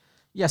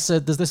 yeah, so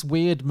there's this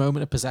weird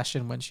moment of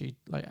possession when she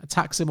like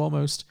attacks him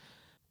almost,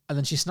 and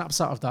then she snaps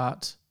out of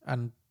that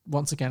and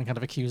once again kind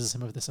of accuses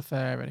him of this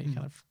affair, and he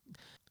kind of...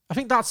 I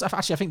think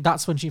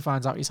that's when she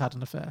finds out he's had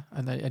an affair,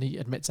 and he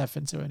admits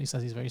everything to her, and he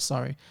says he's very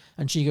sorry.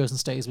 And she goes and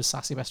stays with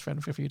sassy best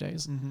friend for a few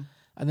days, and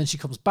then she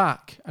comes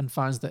back and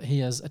finds that he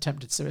has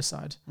attempted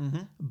suicide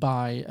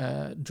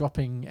by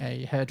dropping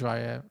a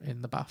hairdryer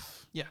in the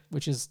bath. Yeah,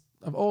 which is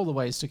of all the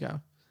ways to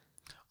go.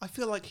 I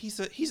feel like he's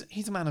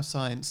a man of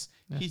science.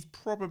 Yeah. He's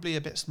probably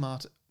a bit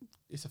smart.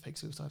 It's a fake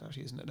suicide,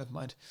 actually, isn't it? Never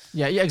mind.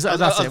 Yeah,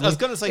 exactly. I was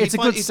going to say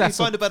he'd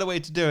find a better way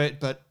to do it,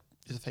 but.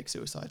 It's a fake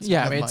suicide. So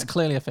yeah, I mean, it's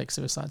clearly a fake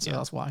suicide, so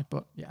that's why.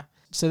 But yeah,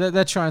 so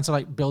they're trying to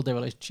like build their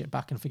relationship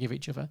back and forgive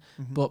each other.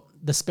 But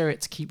the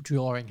spirits keep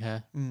drawing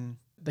her.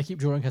 They keep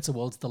drawing her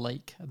towards the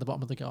lake at the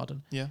bottom of the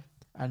garden. Yeah.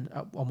 And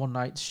on one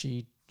night,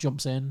 she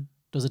jumps in,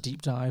 does a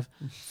deep dive,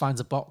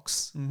 finds a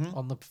box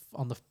on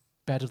the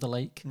bed of the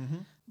lake,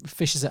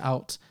 fishes it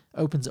out,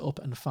 opens it up,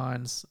 and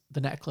finds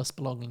the necklace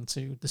belonging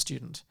to the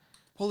student.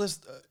 Well, there's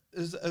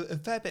a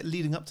fair bit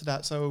leading up to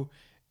that. So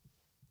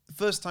the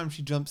first time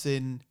she jumps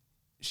in,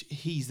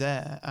 he's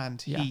there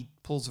and he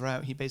pulls her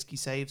out. He basically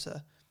saves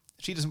her.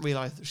 She doesn't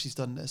realize that she's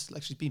done this.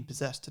 Like, she's been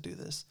possessed to do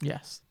this.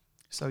 Yes.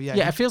 So yeah.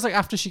 Yeah, it feels like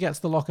after she gets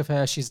the lock of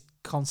hair, she's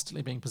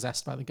constantly being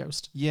possessed by the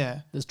ghost.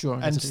 Yeah. That's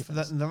drawing her to do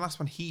things. And the last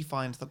one, he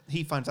finds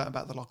out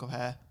about the lock of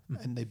hair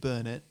and they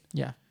burn it.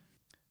 Yeah.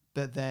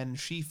 But then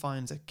she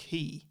finds a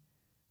key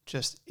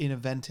just in a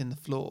vent in the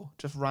floor,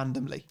 just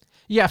randomly.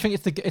 Yeah, I think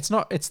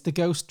it's the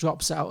ghost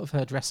drops it out of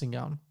her dressing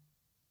gown.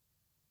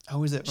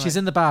 Oh, is it? Right. She's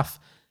in the bath.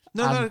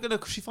 No,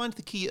 she finds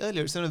the key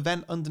earlier. It's in a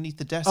vent underneath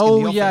the desk in the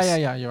office.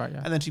 Yeah, you're right,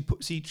 yeah. And then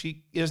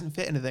it doesn't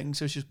fit anything,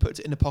 so she just puts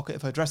it in the pocket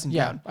of her dressing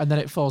gown. And then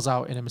it falls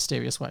out in a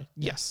mysterious way.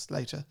 Yes,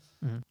 later.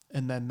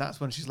 And then that's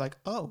when she's like,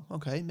 oh,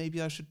 okay,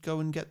 maybe I should go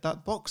and get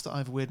that box that I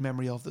have a weird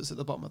memory of that's at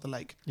the bottom of the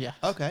lake. Yeah.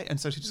 Okay, and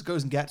so she just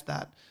goes and gets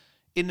that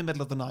in the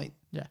middle of the night.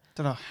 Yeah.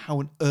 Don't know how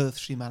on earth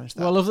she managed that.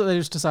 Well, I love that they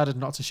just decided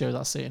not to show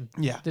that scene.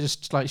 Yeah. They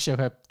just like show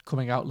her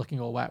coming out looking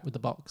all wet with the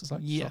box. It's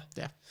like, yeah. Sure.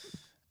 Yeah.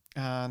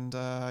 And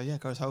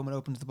goes home and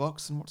opens the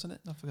box, and what's in it?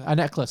 I forgot. A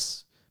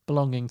necklace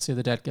belonging to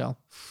the dead girl,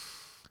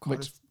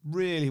 which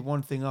really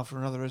one thing after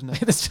another, isn't it?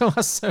 This film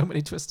has so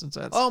many twists and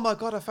turns. Oh my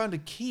god, I found a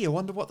key. I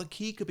wonder what the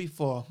key could be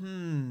for.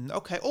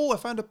 Okay. Oh, I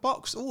found a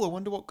box. Oh, I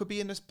wonder what could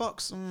be in this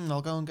box.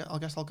 I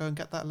guess I'll go and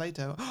get that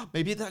later.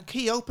 Maybe that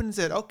key opens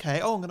it.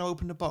 Okay. Oh, I'm gonna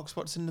open the box.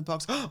 What's in the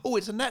box? Oh,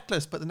 it's a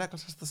necklace, but the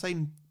necklace has the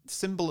same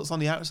symbol that's on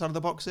the outside of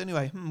the box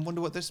anyway.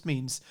 Wonder what this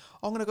means.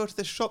 Oh, I'm gonna go to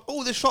this shop.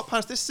 Oh, this shop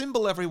has this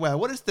symbol everywhere.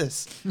 What is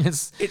this?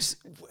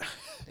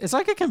 It's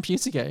like a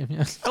computer game, yeah.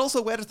 And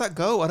also, where does that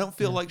go? I don't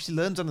feel like she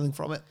learns anything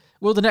from it.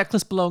 Well, the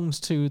necklace belongs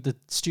to the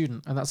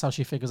student, and that's how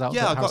she figures out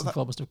Yeah, I that got Harrison that.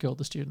 Ford must have killed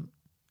the student.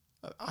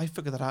 I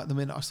figured that out the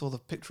minute I saw the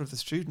picture of the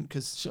student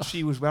because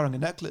she was wearing a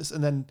necklace,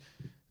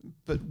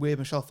 but where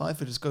Michelle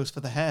Pfeiffer just goes for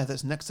the hair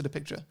that's next to the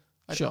picture.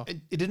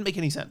 It didn't make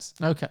any sense.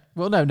 Okay.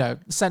 Well, no,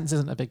 sense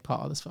isn't a big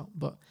part of this film,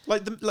 but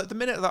Like the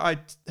minute that I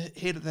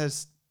hear that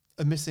there's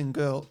a missing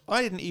girl,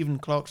 I didn't even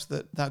clock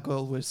that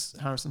girl was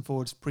Harrison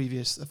Ford's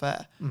previous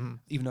affair,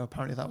 even though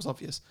apparently that was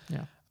obvious.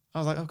 yeah. I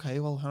was like, okay,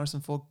 well,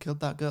 Harrison Ford killed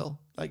that girl.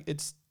 Like,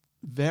 it's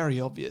very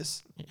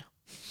obvious.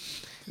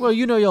 Well,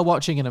 you're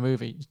watching in a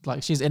movie.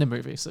 Like, she's in a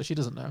movie, so she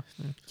doesn't know.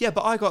 Yeah. Yeah,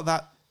 but I got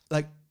that,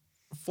 like,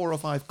 4 or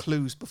 5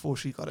 clues before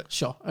she got it.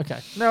 Sure. Okay.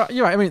 No,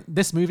 you're right. I mean,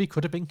 this movie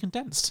could have been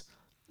condensed.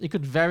 It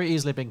could very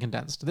easily have been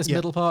condensed. This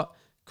middle part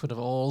could have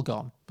all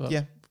gone, but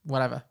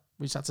whatever.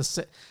 We just had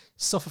to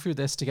suffer through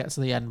this to get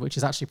to the end, which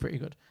is actually pretty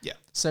good. Yeah.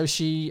 So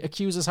she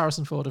accuses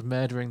Harrison Ford of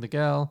murdering the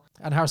girl,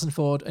 and Harrison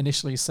Ford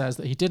initially says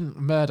that he didn't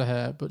murder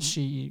her, but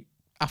she,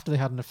 after they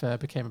had an affair,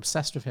 became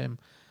obsessed with him.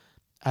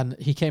 And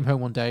he came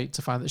home one day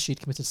to find that she'd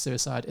committed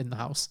suicide in the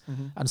house.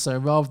 And so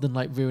rather than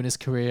like ruin his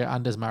career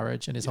and his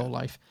marriage and his whole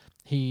life,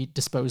 he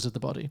disposed of the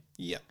body.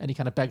 Yeah. And he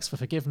kind of begs for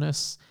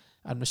forgiveness.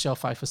 And Michelle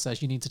Pfeiffer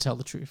says, you need to tell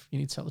the truth. You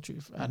need to tell the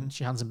truth. And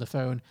she hands him the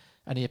phone.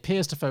 And he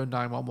appears to phone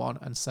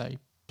 911 and say,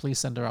 please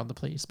send around the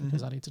police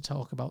because I need to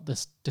talk about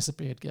this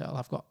disappeared girl.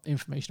 I've got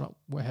information about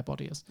where her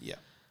body is. Yeah.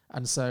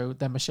 And so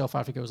then Michelle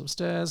Pfeiffer goes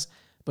upstairs.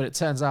 But it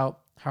turns out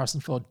Harrison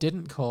Ford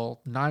didn't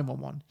call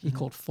 911. He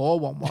called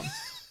 411.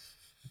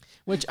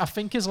 Which I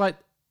think is like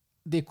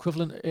the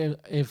equivalent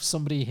if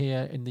somebody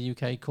here in the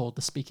UK called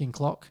the speaking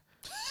clock.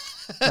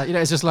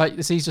 It's just like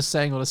he's just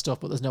saying all this stuff,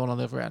 but there's no one on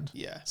the other end.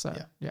 Yeah. So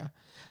yeah,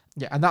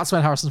 and that's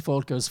when Harrison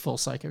Ford goes full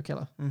psycho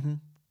killer.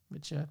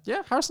 Which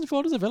Harrison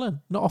Ford is a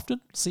villain, not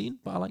often seen,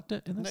 but I liked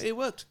it in this. No, it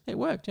worked. It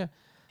worked. Yeah,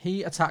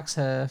 he attacks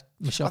her.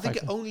 Michelle I think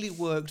Pfeiffer. it only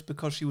worked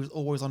because she was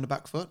always on the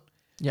back foot.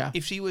 Yeah,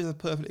 If she was a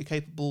perfectly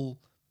capable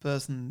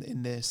person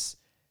in this,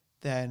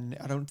 then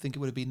I don't think it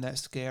would have been that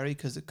scary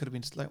because it could have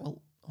been just like,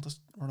 well, I'll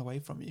just run away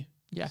from you.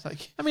 yeah. It's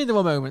like, I mean, there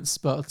were moments,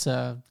 but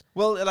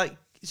well, like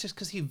it's just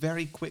because he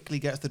very quickly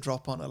gets the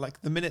drop on her.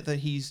 Like the minute that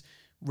he's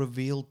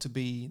revealed to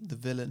be the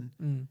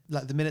villain,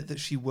 like the minute that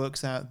she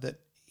works out that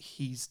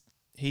he's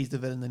the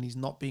villain and he's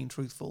not being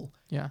truthful,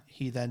 yeah,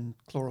 he then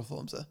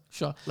chloroforms her.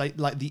 sure. Like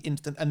the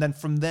instant, and then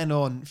from then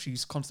on,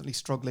 she's constantly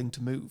struggling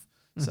to move.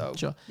 So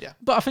Sure. yeah,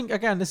 But I think,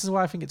 again, this is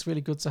why I think it's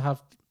really good to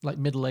have like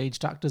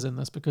middle-aged actors in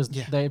this because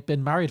they've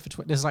been married for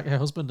this is like her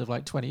husband of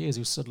like 20 years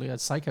who's suddenly a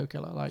psycho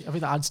killer. Like, I think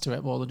that adds to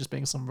it more than just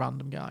being some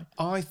random guy.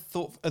 I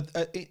thought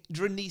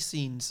during these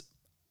scenes,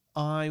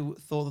 I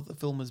thought that the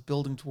film was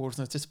building towards,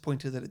 and I was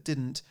disappointed that it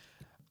didn't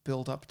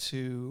build up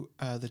to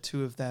the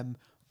two of them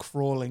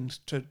crawling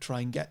to try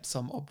and get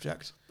some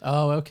object,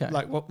 Oh, okay.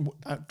 like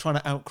trying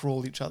to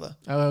outcrawl each other.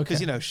 Oh, okay.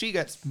 Because she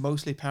gets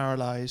mostly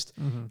paralyzed.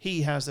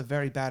 He has a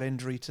very bad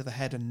injury to the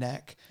head and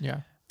neck,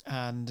 Yeah.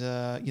 and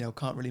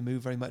can't really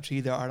move very much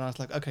either. And I was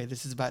like, okay,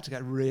 this is about to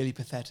get really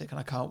pathetic, and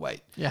I can't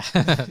wait. Yeah.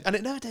 And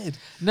it never did.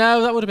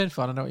 No, that would have been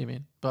fun. I know what you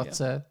mean. But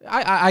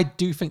I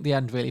do think the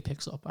end really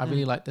picks up. I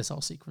really like this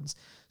whole sequence.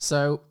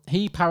 So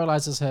he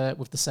paralyzes her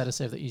with the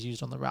sedative that he's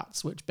used on the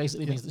rats, which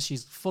basically means that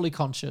she's fully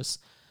conscious,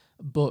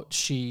 but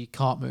she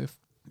can't move.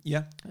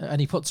 Yeah. And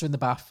he puts her in the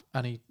bath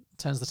and he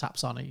turns the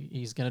taps on.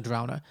 He's going to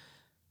drown her.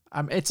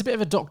 It's a bit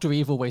of a Dr.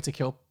 Evil way to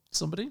kill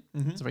somebody.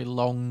 It's a very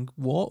long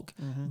walk.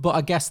 But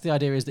I guess the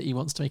idea is that he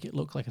wants to make it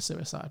look like a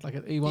suicide.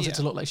 Like he wants it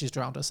to look like she's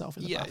drowned herself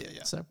in the bath.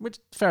 Yeah. So, which,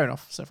 fair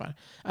enough. So fine.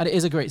 And it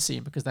is a great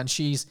scene because then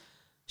she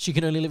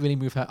can only really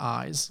move her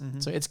eyes.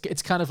 So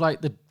it's kind of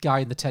like the guy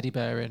in the teddy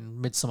bear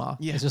in Midsommar.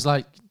 Yeah. It's just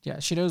like,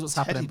 she knows what's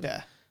Teddy happening.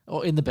 bear.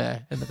 Or in the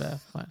bear.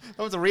 Fine.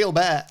 That was a real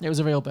bear. It was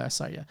a real bear,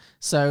 so yeah.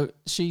 So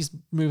she's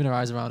moving her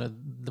eyes around and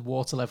the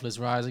water level is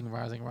rising.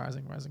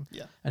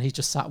 Yeah. And he's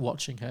just sat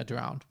watching her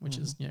drown, which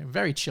is,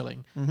 very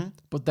chilling.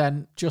 But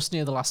then just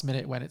near the last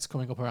minute when it's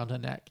coming up around her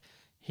neck,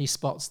 he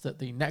spots that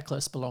the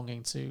necklace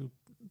belonging to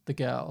the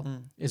girl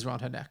is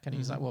around her neck. And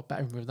he's like, well,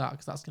 better remove that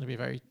because that's going to be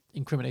very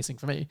incriminating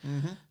for me.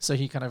 So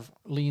he kind of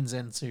leans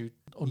in to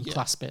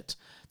unclasp it.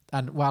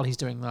 And while he's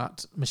doing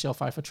that, Michelle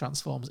Pfeiffer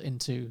transforms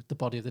into the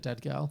body of the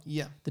dead girl.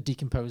 Yeah. The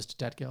decomposed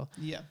dead girl.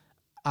 Yeah.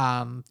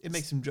 And It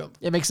makes him jump.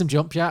 it makes him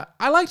jump, yeah.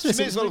 I liked this.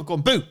 She may as well have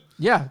gone boo.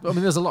 Yeah, I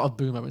mean, there's a lot of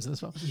boo moments in this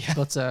film. Yeah.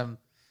 But, and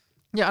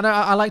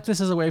I liked this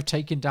as a way of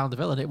taking down the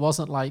villain. It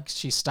wasn't like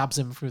she stabs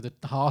him through the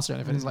heart or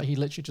anything. It's like he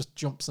literally just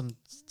jumps and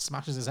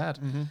smashes his head.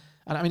 And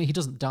I mean, he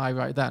doesn't die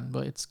right then,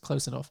 but it's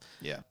close enough.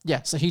 Yeah.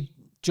 Yeah, so he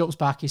jumps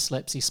back, he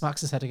slips, he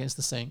smacks his head against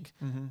the sink,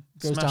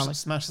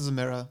 Smashes a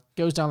mirror.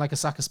 goes down like a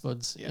sack of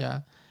spuds.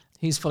 Yeah.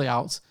 He's fully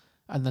out.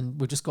 And then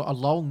we've just got a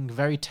long,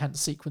 very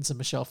tense sequence of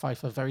Michelle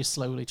Pfeiffer very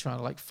slowly trying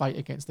to like fight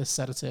against this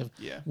sedative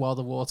while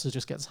the water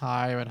just gets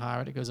higher and higher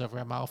and it goes over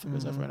her mouth, it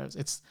goes over her nose.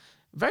 It's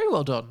very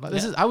well done. Like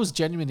this is, I was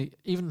genuinely,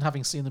 even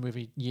having seen the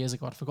movie years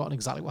ago, I'd forgotten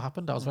exactly what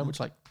happened. I was very much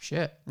like,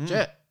 shit.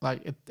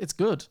 Like it's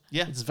good.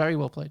 Yeah. It's very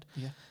well played.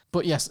 Yeah.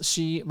 But yes,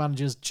 she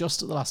manages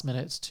just at the last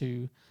minute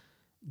to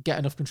get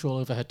enough control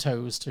over her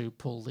toes to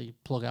pull the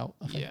plug out,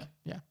 I think.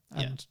 Yeah.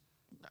 And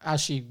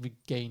as she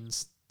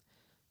regains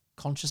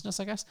consciousness,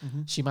 I guess,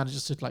 she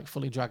manages to like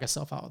fully drag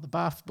herself out of the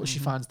bath, but she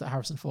finds that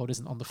Harrison Ford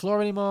isn't on the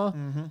floor anymore.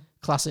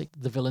 Classic,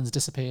 the villain's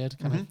disappeared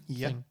kind of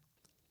thing.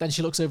 Then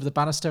she looks over the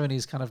banister and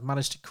he's kind of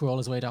managed to crawl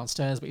his way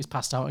downstairs, but he's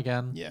passed out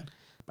again. Yeah.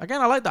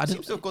 Again, I like that. He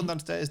seems to have gone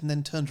downstairs and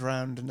then turned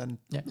around and then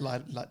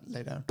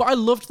lay down. But I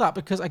loved that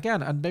because,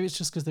 again, and maybe it's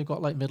just because they've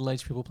got like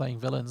middle-aged people playing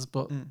villains,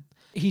 but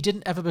he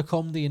didn't ever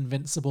become the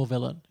invincible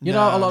villain. You know,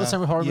 a lot of the time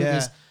with horror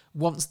movies,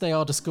 once they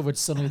are discovered,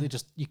 suddenly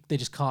they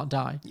just can't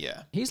die.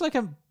 Yeah. He's like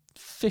a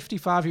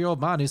 55-year-old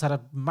man who's had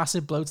a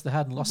massive blow to the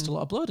head and lost a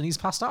lot of blood, and he's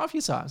passed out a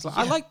few times.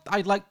 Like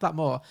I liked that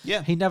more.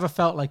 Yeah. He never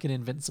felt like an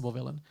invincible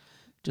villain.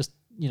 Just,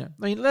 you know,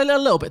 I mean, a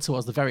little bit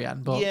towards the very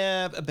end, but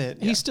yeah, a bit.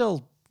 Yeah. He's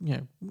still, you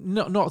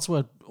know, not to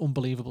an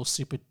unbelievable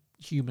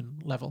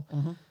superhuman level.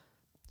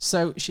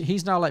 So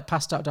he's now like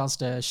passed out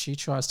downstairs. She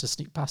tries to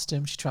sneak past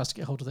him. She tries to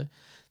get hold of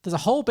There's a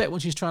whole bit when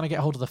she's trying to get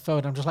hold of the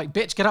phone. I'm just like,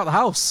 bitch, get out of the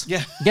house.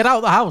 Yeah. Get out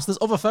of the house. There's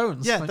other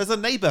phones. Yeah, like, there's a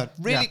neighbour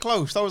really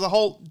close. That was a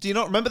whole... Do you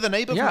not remember the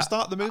neighbour from the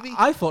start of the movie?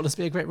 I thought this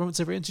would be a great moment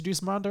to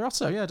reintroduce Miranda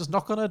Otto. Yeah, just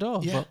knock on her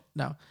door. Yeah. But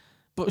no.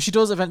 But she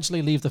does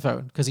eventually leave the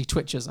phone because he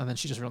twitches and then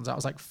she just runs out. I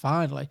was like,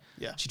 finally.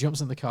 Yeah. She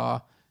jumps in the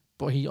car,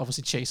 but he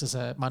obviously chases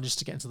her, manages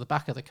to get into the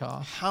back of the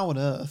car. How on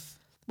earth?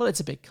 Well,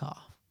 it's a big car.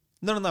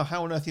 No.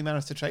 How on earth he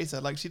managed to chase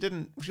her? Like she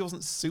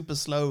wasn't super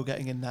slow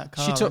getting in that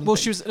car. She got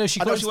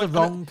to the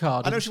wrong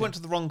car. I know she went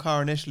to the wrong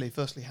car initially.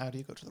 Firstly, how do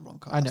you go to the wrong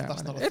car? I know.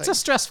 That's not it's a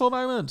stressful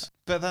moment.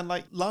 But then,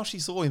 like last she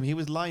saw him, he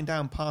was lying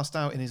down, passed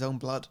out in his own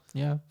blood.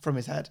 Yeah, from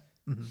his head.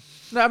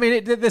 No, I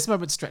mean this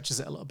moment stretches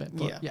it a little bit.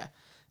 But yeah.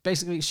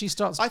 Basically, she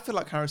starts. I feel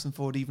like Harrison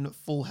Ford, even at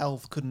full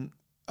health, couldn't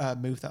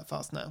move that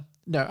fast now.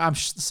 No, I'm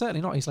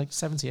certainly not. He's like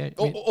 78.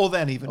 Or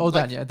then even. Or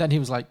then, yeah. Then he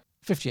was like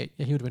 58.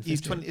 Yeah, he would have been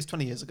 58. It's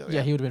 20 years ago.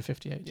 Yeah, he would have been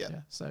 58. Yeah.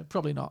 So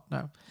probably not,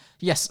 no.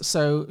 Yes,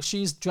 so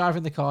she's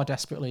driving the car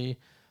desperately.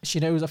 I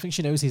think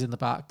she knows he's in the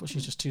back, but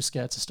she's just too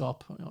scared to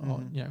stop.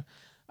 Or, you know.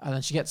 And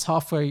then she gets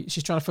halfway.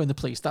 She's trying to phone the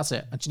police. That's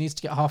it. And she needs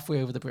to get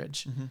halfway over the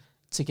bridge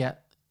to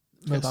get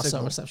mobile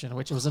cell reception,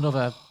 which was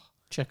another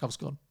Chekhov's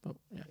gun. But,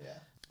 yeah.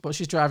 But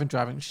she's driving.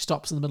 She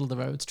stops in the middle of the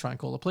road to try and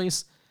call the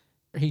police.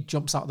 He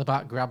jumps out the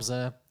back, grabs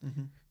her.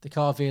 The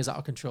car veers out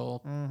of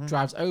control,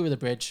 drives over the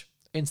bridge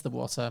into the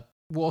water.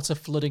 Water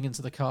flooding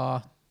into the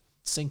car,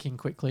 sinking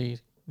quickly.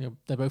 You know,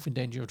 they're both in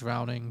danger of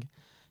drowning.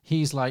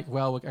 He's like,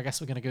 well, I guess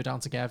we're going to go down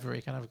together.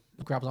 He kind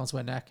of grabs onto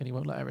her neck and he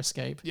won't let her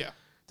escape. Yeah.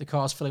 The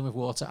car's filling with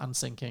water and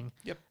sinking.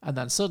 Yep. And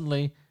then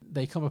suddenly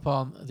they come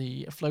upon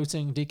the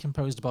floating,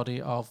 decomposed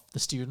body of the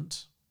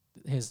student.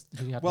 It's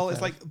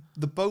like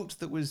the boat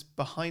that was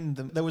behind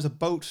them. There was a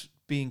boat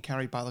being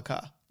carried by the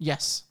car.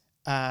 Yes.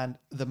 And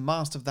the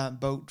mast of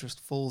that boat just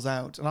falls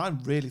out. And I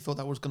really thought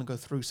that was going to go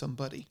through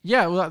somebody.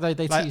 Yeah, well, they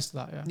teased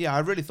that, yeah. Yeah, I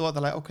really thought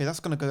that, like, okay,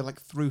 that's going to go,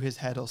 like, through his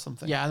head or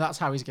something. Yeah, and that's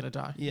how he's going to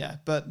die. Yeah,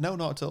 but no,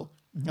 not at all.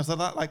 And so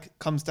that, like,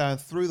 comes down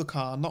through the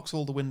car, knocks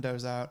all the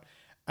windows out,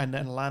 and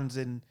then lands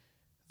in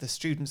the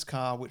student's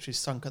car, which is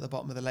sunk at the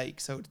bottom of the lake.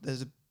 So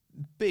there's a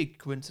big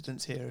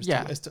coincidence here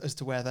as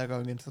to where they're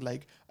going into the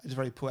lake. It's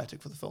very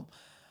poetic for the film.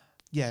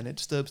 Yeah, and it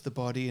disturbs the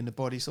body, and the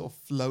body sort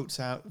of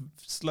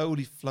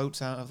slowly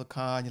floats out of the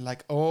car, and you're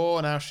like, oh,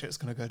 now shit's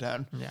going to go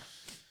down. Yeah.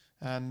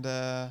 And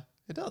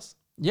it does.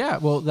 Yeah,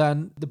 well,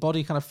 then the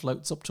body kind of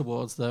floats up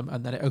towards them,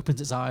 and then it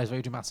opens its eyes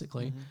very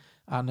dramatically.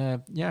 And,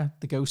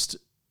 the ghost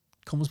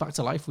comes back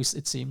to life,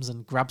 it seems,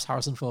 and grabs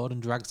Harrison Ford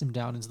and drags him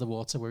down into the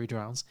water where he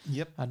drowns.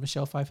 Yep. And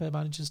Michelle Pfeiffer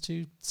manages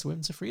to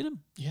swim to freedom.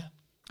 Yeah.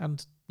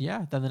 And,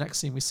 then the next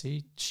scene we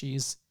see,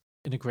 she's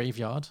in a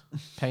graveyard,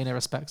 paying her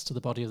respects to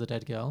the body of the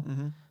dead girl.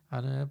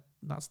 And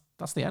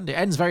that's the end. It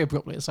ends very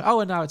abruptly. It's like,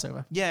 oh, and now it's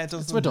over. Yeah, it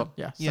does. We're done.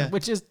 Yeah. So,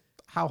 which is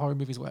how horror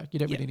movies work. You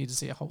don't really need to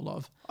see a whole lot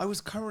of. I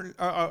was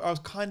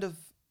kind of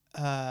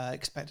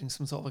expecting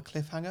some sort of a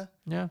cliffhanger.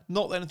 Yeah.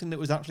 Not anything that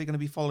was actually going to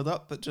be followed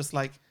up, but just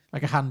like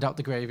a hand out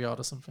the graveyard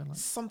or something.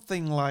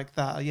 Something like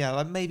that. Yeah,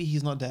 like maybe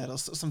he's not dead or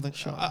something.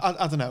 Sure.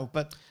 I don't know,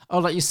 but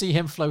like you see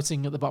him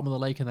floating at the bottom of the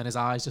lake, and then his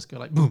eyes just go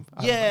like boom.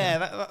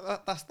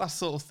 That's that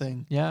sort of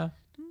thing. Yeah.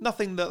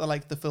 Nothing that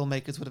like the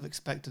filmmakers would have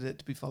expected it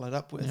to be followed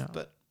up with,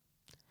 but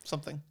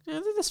something.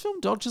 Yeah, this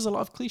film dodges a lot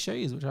of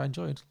cliches, which I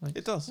enjoyed. Like,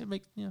 it does. I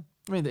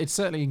mean, it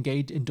certainly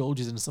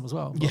indulges in some as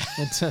well.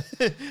 But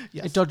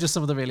it dodges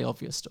some of the really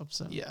obvious stuff.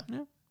 So yeah,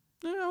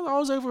 I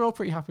was overall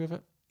pretty happy with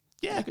it.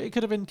 Yeah, it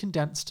could have been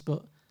condensed,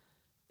 but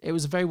it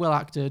was very well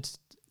acted.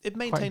 It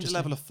maintained a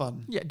level of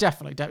fun. Yeah,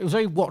 definitely. It was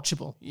very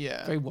watchable.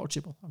 Yeah, very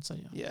watchable. I'd say.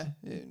 Yeah.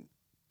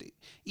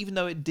 Even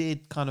though it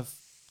did kind of.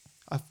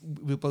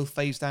 we were both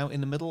phased out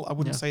in the middle. I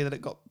wouldn't Yeah. say that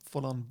it got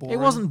full on boring. It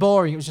wasn't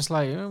boring. It was just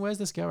like, oh, where's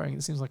this going?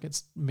 It seems like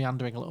it's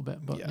meandering a little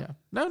bit, but Yeah. yeah.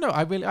 No,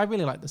 I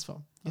really like this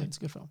film. I Yeah. think it's a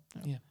good film.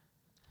 Yeah.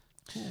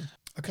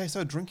 Okay,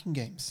 so drinking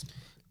games.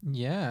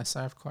 Yes,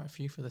 I have quite a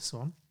few for this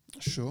one.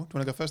 Sure. Do you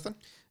want to go first then?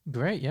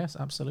 Great, yes,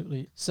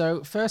 absolutely.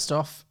 So first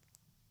off,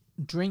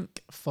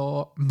 drink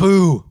for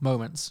boo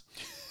moments.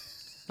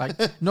 Like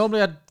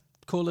normally I'd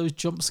call those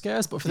jump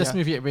scares, but for this Yeah.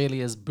 movie it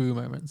really is boo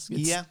moments.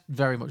 It's Yeah.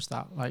 very much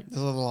that. Like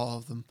There's a lot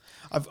of them.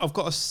 I've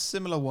got a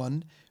similar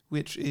one,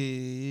 which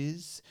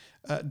is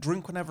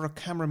drink whenever a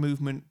camera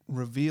movement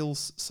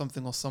reveals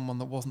something or someone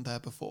that wasn't there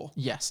before.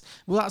 yes.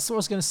 Well, that's what I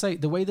was going to say.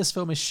 The way this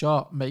film is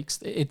shot makes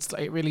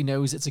it really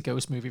knows it's a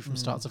ghost movie from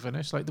start to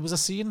finish. Like there was a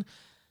scene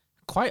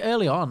quite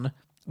early on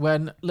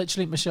when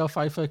literally Michelle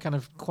Pfeiffer kind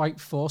of quite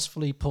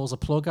forcefully pulls a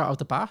plug out of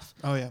the bath.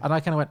 Oh, yeah. And I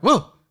kind of went,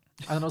 whoa!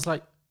 And then I was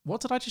like,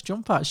 what did I just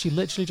jump at? She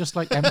literally just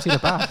like emptied a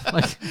bath.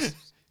 Like,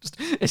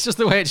 it's just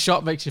the way it's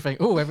shot makes you think,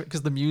 oh,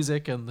 because the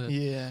music and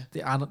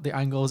the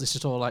angles, it's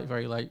just all like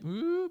very like,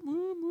 whoop,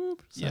 whoop,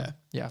 whoop. So, Yeah.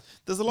 yeah,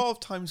 There's a lot of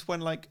times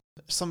when like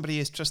somebody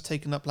is just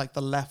taken up like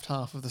the left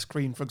half of the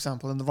screen, for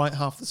example, and the right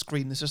half of the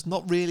screen, there's just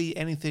not really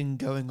anything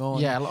going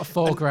on. yeah, a lot of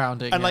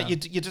foregrounding. And yeah. like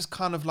you're just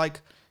kind of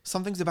like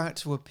something's about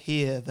to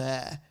appear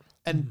there,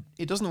 and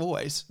it doesn't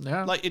always.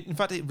 Yeah. Like in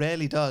fact, it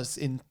rarely does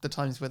in the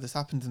times where this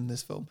happens in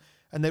this film,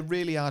 and they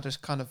really are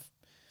just kind of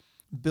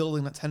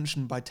building that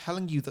tension by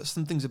telling you that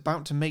something's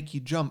about to make you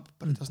jump,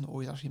 but it doesn't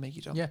always actually make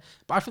you jump. Yeah,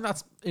 but I think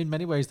that's in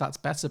many ways that's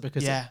better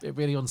because Yeah. it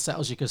really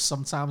unsettles you because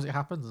sometimes it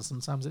happens and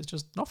sometimes it's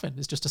just nothing.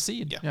 It's just a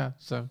scene. Yeah.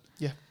 So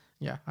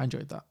Yeah. I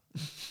enjoyed that.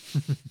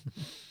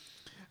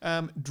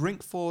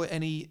 Drink for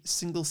any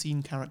single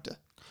scene character.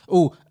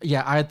 Oh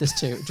yeah, I had this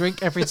too.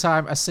 Drink every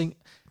time a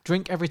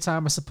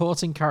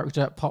supporting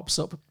character pops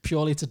up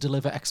purely to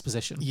deliver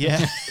exposition.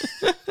 Yeah.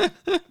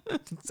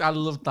 I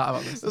loved that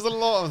about this. There's a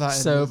lot of that.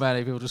 in So this.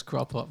 many people just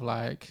crop up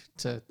like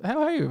to,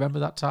 oh, hey, remember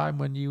that time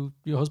when your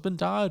husband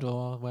died,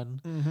 or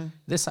when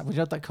this happened, when you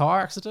had that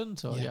car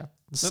accident, or Yeah.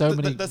 so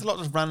many. There's a lot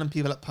of random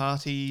people at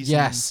parties.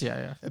 Yes, and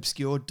yeah,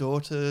 obscure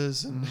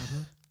daughters and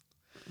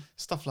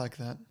stuff like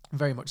that.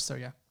 very much so.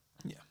 Yeah.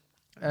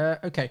 Yeah.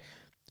 Okay.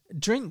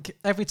 Drink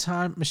every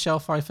time Michelle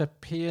Pfeiffer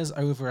peers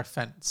over a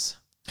fence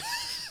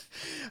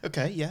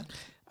Okay, yeah.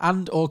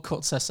 and or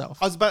cuts herself.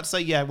 I was about to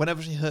say, yeah,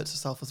 whenever she hurts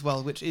herself as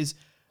well, which is,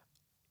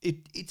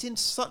 it's in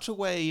such a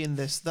way in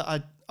this that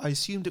I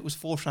assumed it was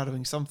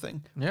foreshadowing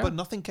something, Yeah. but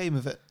nothing came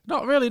of it.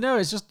 Not really. No,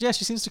 it's just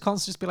she seems to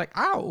constantly just be like,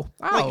 ow,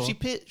 ow.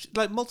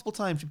 Like multiple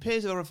times, she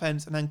peers over a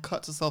fence and then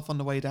cuts herself on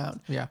the way down.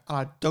 Yeah. And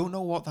I don't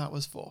know what that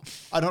was for.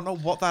 I don't know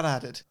what that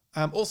added.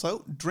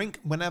 Also, drink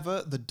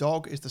whenever the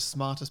dog is the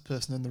smartest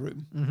person in the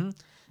room.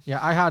 Yeah,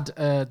 I had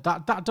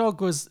that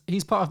dog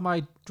he's part of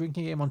my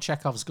drinking game on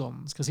Chekhov's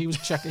guns because he was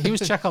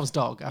Chekhov's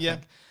dog. I Yeah.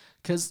 think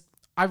because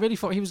I really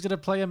thought he was going to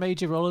play a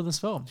major role in this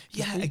film.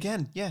 Yeah,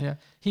 again, yeah. Yeah,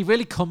 he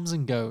really comes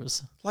and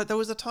goes. Like there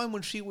was a time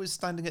when she was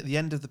standing at the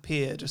end of the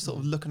pier, just sort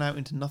of looking out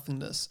into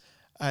nothingness,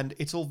 and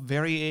it's all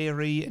very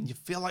eerie, and you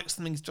feel like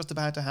something's just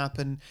about to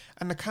happen,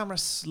 and the camera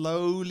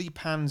slowly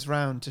pans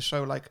round to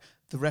show like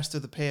the rest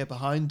of the pier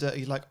behind her.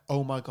 You're like,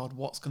 oh my god,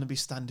 what's going to be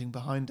standing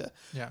behind her?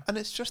 Yeah. And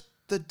it's just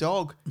the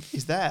dog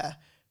is there,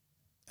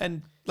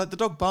 and like the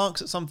dog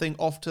barks at something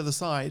off to the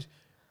side.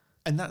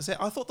 And that's it.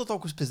 I thought the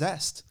dog was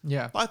possessed.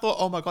 Yeah. I thought,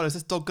 oh my god, is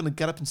this dog going to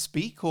get up and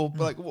speak, or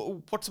like,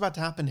 what's about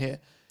to happen here?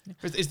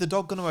 Is the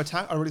dog going to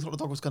attack? I really thought the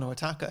dog was going to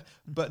attack her,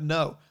 but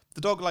no.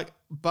 The dog like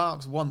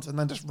barks once and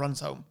then just runs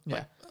home. Yeah.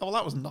 Like, oh, well,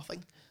 that was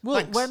nothing. Well,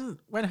 Thanks.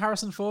 when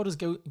Harrison Ford is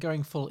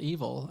going full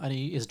evil and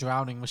he is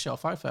drowning Michelle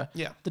Pfeiffer,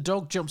 Yeah. the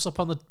dog jumps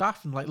up on the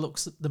bath and like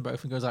looks at them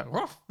both and goes like,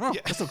 ruff, ruff,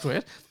 Yeah. this looks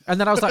weird. And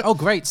then I was like, oh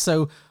great,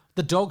 so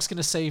the dog's going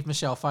to save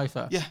Michelle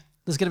Pfeiffer. Yeah.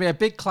 There's going to be a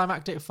big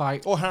climactic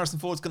fight. Or Harrison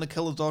Ford's going to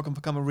kill the dog and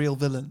become a real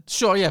villain.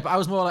 Sure, yeah, but I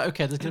was more like,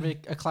 okay, there's going to be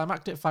a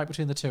climactic fight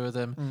between the two of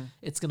them.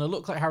 It's going to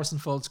look like Harrison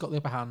Ford's got the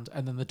upper hand,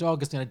 and then the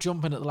dog is going to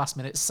jump in at the last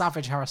minute,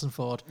 savage Harrison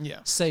Ford, Yeah.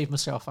 save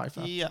Michelle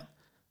Pfeiffer. Yeah.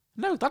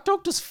 No, that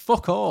dog does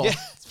fuck all. Yeah.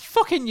 It's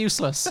fucking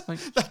useless. Like,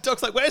 That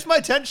dog's like, where's my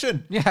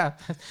attention? yeah,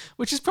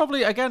 which is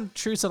probably, again,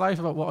 true to life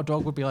about what a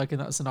dog would be like in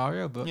that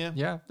scenario, but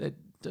Yeah. it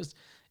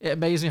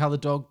amazed me how the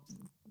dog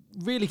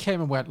really came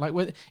and went. Like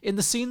in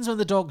the scenes when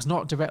the dog's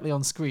not directly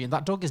on screen,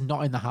 that dog is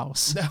not in the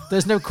house. No.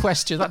 There's no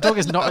question. That dog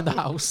is not in the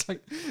house.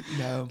 Like,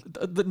 No.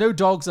 no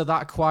dogs are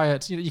that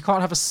quiet. You know, you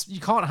can't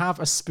have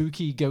a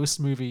spooky ghost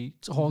movie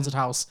haunted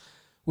house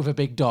with a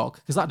big dog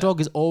because that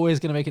dog is always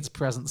going to make its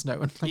presence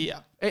known. Like,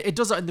 Yeah. it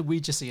does that in the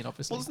Ouija scene,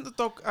 obviously. Well, doesn't the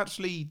dog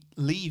actually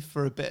leave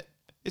for a bit?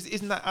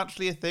 Isn't that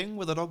actually a thing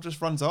where the dog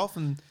just runs off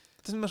and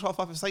doesn't Michelle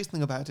Pfeiffer say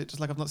something about it?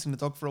 Just like, I've not seen the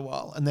dog for a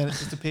while, and then it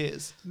just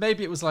appears.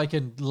 Maybe it was like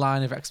a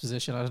line of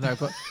exposition. I don't know,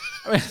 but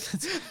I mean,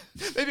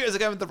 Maybe it was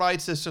again with the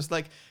writers, just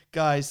like,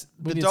 guys,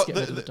 We the need to dog, get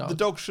rid of the dog. the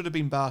dog should have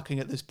been barking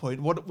at this point.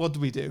 What do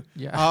we do?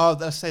 Yeah. Oh,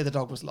 let's say the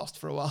dog was lost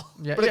for a while.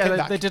 yeah, But it came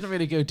back. they didn't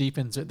really go deep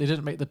into it. They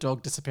didn't make the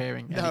dog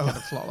disappearing any No. kind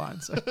of plot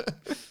line. So.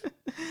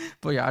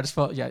 But yeah, I just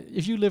thought,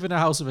 if you live in a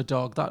house with a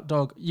dog, that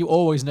dog, you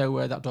always know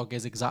where that dog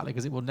is exactly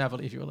because it will never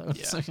leave you alone.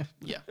 Yeah. So,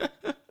 Yeah.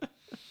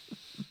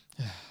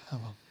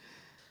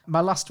 My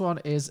last one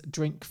is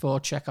drink for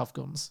Chekhov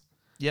guns.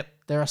 Yep.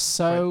 There are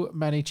so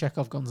many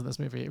Chekhov guns in this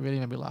movie. It really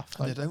made me laugh.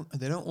 Like,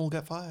 they don't all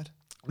get fired.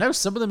 No,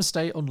 some of them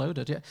stay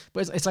unloaded. Yeah,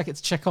 but it's like it's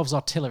Chekhov's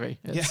artillery.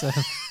 It's,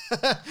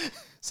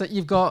 so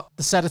you've got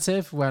the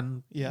sedative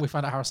when we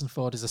find out Harrison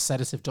Ford is a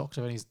sedative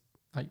doctor and he's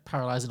like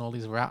paralyzing all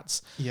these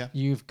rats. Yeah.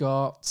 You've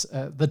got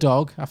the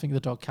dog. I think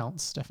the dog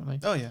counts definitely.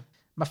 Oh yeah.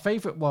 My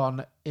favourite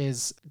one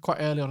is quite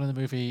early on in the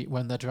movie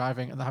when they're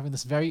driving and they're having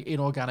this very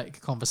inorganic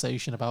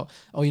conversation about,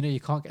 you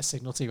can't get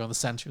signal to you on the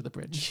centre of the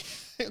bridge.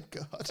 Oh,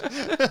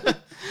 God.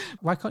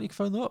 Why can't you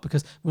phone them up?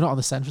 Because we're not on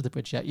the centre of the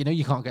bridge yet.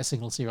 You can't get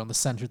signal to you on the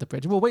centre of the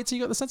bridge. Well, wait till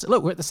you get the centre.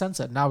 Look, we're at the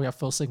centre. Now we have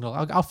full signal.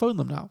 I'll phone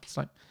them now. It's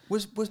like...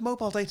 Was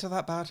mobile data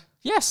that bad?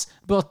 Yes,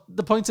 but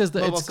the point is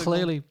that Mobile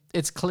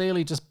it's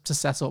clearly just to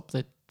set up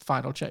the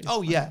final chase.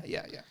 Oh, yeah.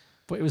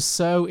 But it was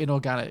so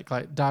inorganic,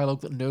 like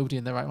dialogue that nobody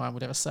in their right mind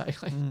would ever say.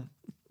 Like,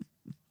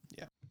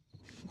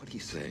 What are you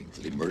saying?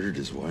 That he murdered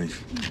his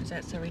wife? Is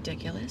that so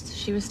ridiculous?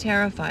 She was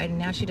terrified, and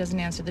now she doesn't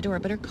answer the door,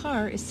 but her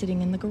car is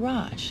sitting in the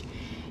garage.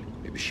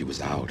 Maybe she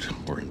was out,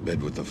 or in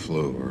bed with the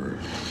flu, or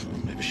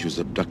maybe she was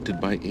abducted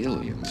by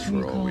aliens,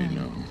 for all we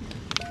know.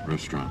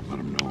 Restaurant, let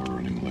them know we're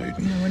running late.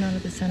 No, we're not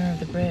at the center of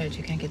the bridge.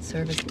 You can't get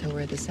service until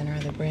we're at the center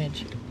of the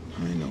bridge.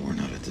 I know we're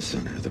not at the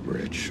center of the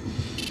bridge.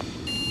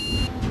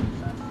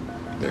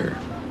 There.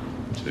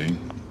 See?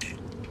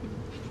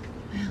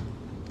 Well,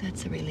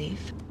 that's a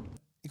relief.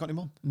 You got any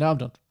more? no, I'm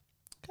done.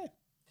 Okay.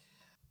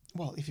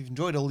 Well, if you've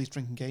enjoyed all these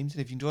drinking games,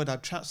 and if you enjoyed our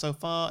chat so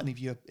far, and if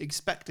you're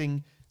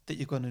expecting that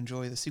you're going to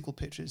enjoy the sequel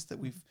pitches that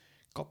we've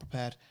got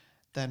prepared,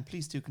 then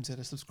please do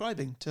consider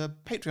subscribing to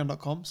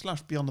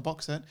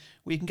patreon.com/beyondtheboxset,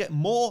 where you can get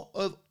more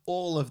of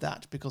all of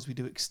that because we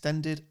do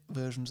extended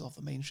versions of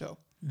the main show.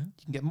 You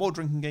can get more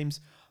drinking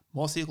games,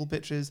 more sequel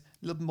pitches,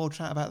 a little bit more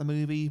chat about the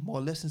movie, more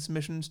listener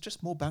submissions,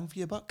 just more bang for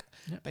your buck,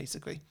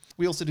 basically.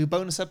 We also do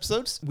bonus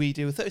episodes. We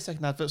do a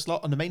 30-second advert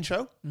slot on the main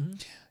show.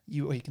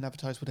 You can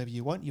advertise whatever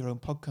you want, your own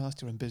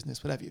podcast, your own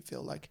business, whatever you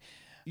feel like.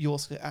 You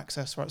also get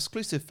access to our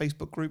exclusive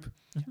Facebook group.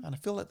 And I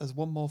feel like there's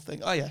one more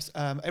thing. Oh, yes.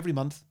 Every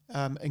month,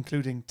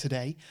 including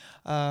today,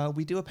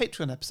 we do a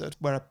Patreon episode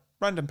where a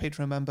random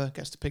Patreon member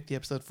gets to pick the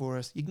episode for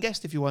us. You can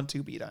guess if you want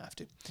to, but you don't have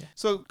to. Yeah.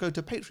 So go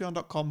to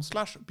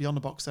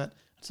patreon.com/beyondtheboxset and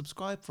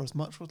subscribe for as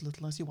much or as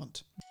little as you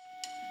want.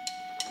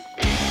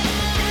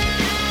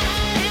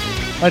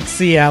 Let's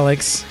see,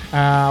 Alex.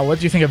 What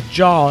do you think of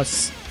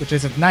Jaws, which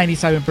is at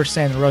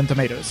 97% Rotten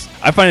Tomatoes?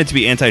 I find it to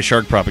be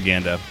anti-shark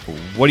propaganda.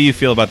 What do you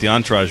feel about the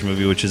Entourage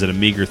movie, which is at a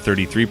meager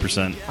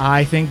 33%?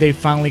 I think they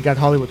finally got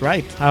Hollywood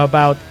right. How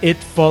about It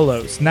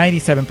Follows,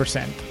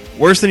 97%?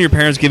 Worse than your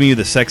parents giving you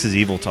the sex is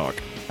evil talk.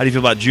 How do you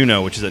feel about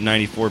Juno, which is at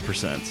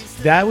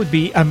 94%? That would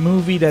be a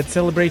movie that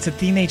celebrates a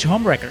teenage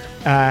homewrecker.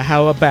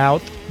 How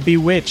about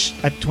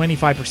Bewitched at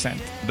 25%?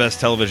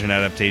 Best television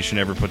adaptation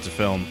ever put to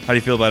film. How do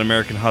you feel about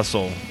American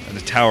Hustle at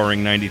a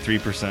towering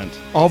 93%?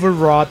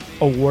 Overwrought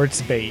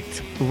awards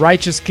bait.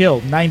 Righteous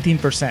Kill,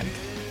 19%.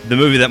 The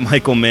movie that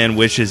Michael Mann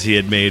wishes he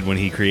had made when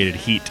he created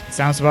Heat.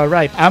 Sounds about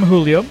right. I'm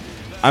Julio.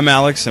 I'm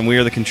Alex, and we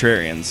are the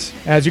Contrarians.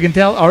 As you can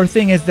tell, our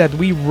thing is that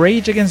we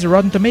rage against the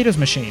Rotten Tomatoes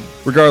machine.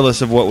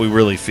 Regardless of what we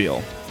really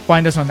feel.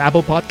 Find us on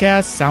Apple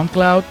Podcasts,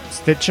 SoundCloud,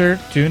 Stitcher,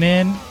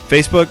 TuneIn,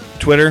 Facebook,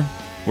 Twitter,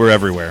 we're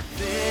everywhere.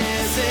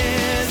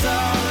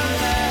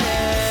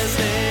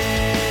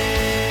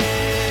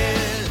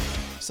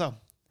 So,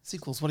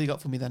 sequels, what do you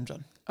got for me then,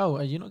 John? Oh,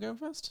 are you not going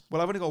first?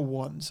 Well, I've only got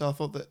one, so I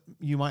thought that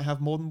you might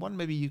have more than one.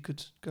 Maybe you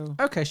could go.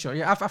 Okay, sure.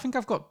 Yeah, I think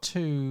I've got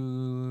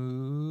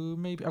two.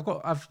 Maybe I've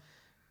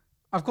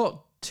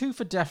got two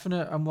for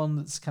definite and one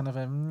that's kind of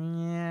a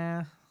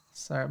meh.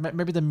 So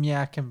maybe the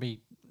meh can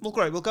be. Well,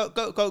 great. We'll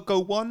go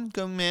one,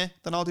 go meh,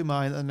 then I'll do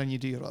mine, and then you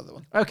do your other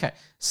one. Okay,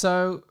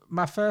 so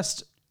my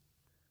first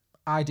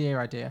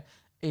idea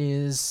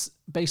is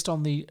based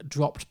on the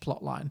dropped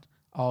plot line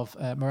of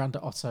Miranda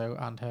Otto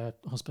and her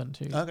husband,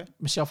 who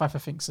Michelle Pfeiffer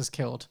thinks has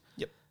killed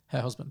her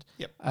husband.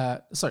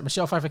 Sorry,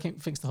 Michelle Pfeiffer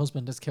thinks the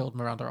husband has killed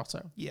Miranda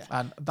Otto. Yeah.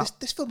 And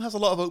this film has a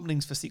lot of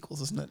openings for sequels,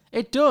 doesn't it?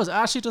 It does. It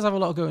actually does have a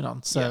lot going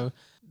on. So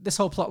this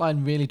whole plot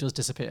line really does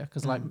disappear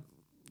because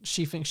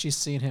she thinks she's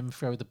seen him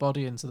throw the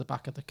body into the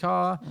back of the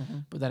car,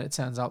 but then it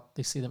turns out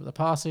they see them at the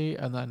party,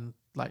 and then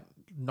like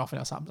nothing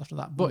else happens after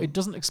that. But it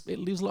doesn't. It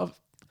leaves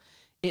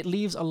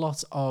a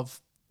lot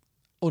of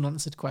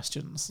unanswered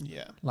questions.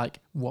 Yeah, like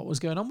what was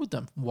going on with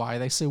them? Why are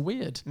they so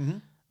weird?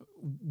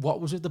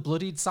 What was with the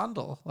bloodied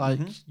sandal? Like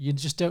you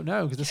just don't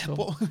know because this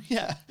film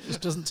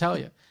just doesn't tell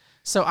you.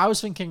 So I was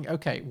thinking,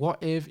 okay,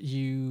 what if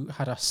you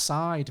had a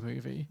side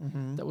movie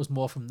that was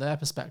more from their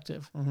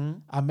perspective?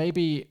 And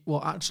maybe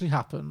what actually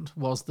happened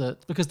was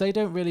that because they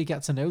don't really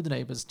get to know the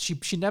neighbors,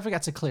 she never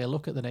gets a clear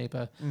look at the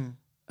neighbor,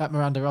 at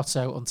Miranda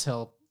Otto,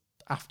 until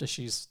after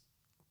sees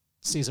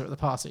her at the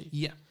party.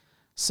 Yeah.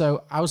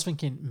 So I was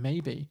thinking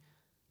maybe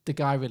the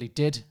guy really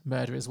did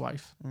murder his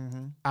wife,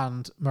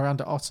 and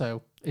Miranda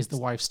Otto is the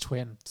wife's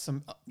twin.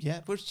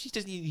 Well, she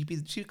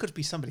doesn't. She could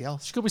be somebody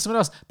else. She could be someone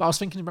else. But I was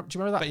thinking, do you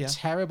remember that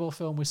terrible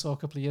film we saw a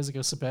couple of years ago,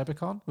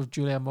 Suburbicon, with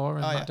Julianne Moore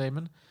and Matt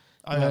Damon?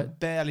 I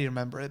barely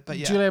remember it, but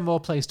yeah. Julianne Moore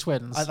plays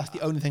twins. That's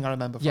the only thing I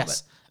remember from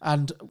Yes. it.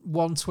 And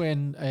one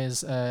twin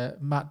is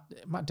Matt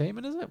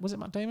Damon, is it? Was it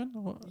Matt Damon?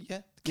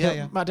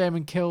 Yeah. Matt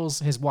Damon kills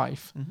his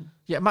wife. Mm-hmm.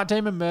 Yeah, Matt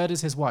Damon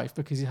murders his wife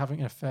because he's having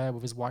an affair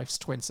with his wife's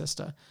twin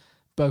sister,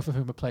 both of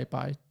whom are played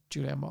by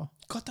Julianne Moore.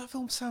 God, that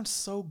film sounds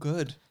so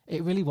good.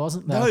 It really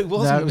wasn't, though. No, it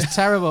wasn't. No, it was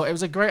terrible. It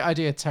was a great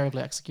idea,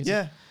 terribly executed.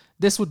 Yeah.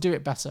 This would do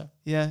it better,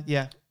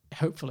 Yeah.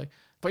 hopefully.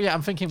 But yeah,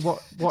 I'm thinking,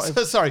 what if...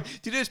 So, sorry,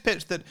 did you just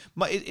pitch that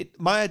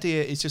my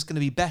idea is just going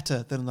to be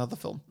better than another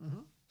film?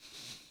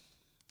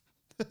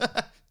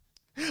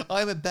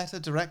 I'm a better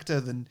director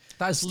than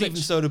Steven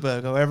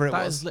Soderbergh or whoever it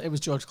was. It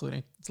was George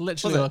Clooney. It's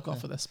literally all I've got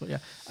for this, but yeah.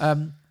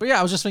 But yeah,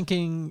 I was just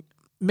thinking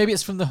maybe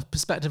it's from the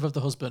perspective of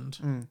the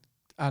husband.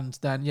 And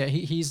then,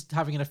 he's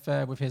having an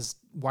affair with his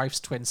wife's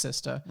twin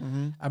sister.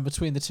 And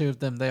between the two of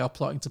them, they are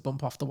plotting to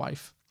bump off the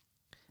wife.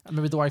 And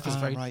maybe the wife is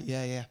very... Right,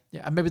 yeah.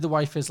 Yeah, and maybe the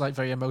wife is like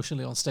very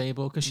emotionally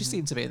unstable because she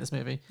seemed to be in this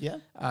movie. Yeah.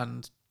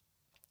 And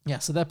yeah,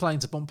 so they're planning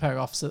to bump her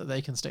off so that they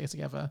can stay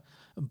together.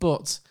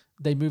 But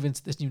they move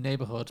into this new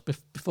neighborhood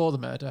before the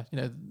murder.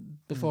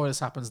 Before this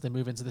happens, they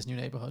move into this new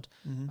neighborhood.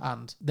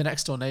 And the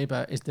next door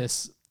neighbor is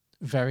this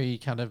very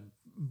kind of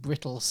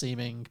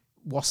brittle-seeming,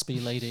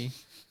 waspy lady,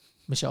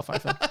 Michelle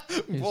Pfeiffer.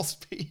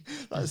 Waspy.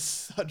 That's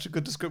such a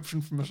good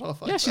description from Michelle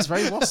Pfeiffer. Yeah, she's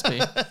very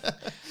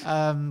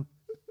waspy.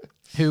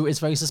 Who is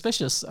very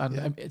suspicious,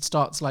 and it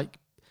starts like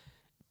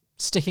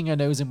sticking her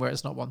nose in where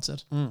it's not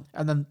wanted.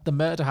 And then the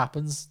murder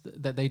happens.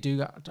 That they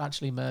do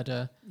actually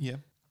murder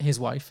his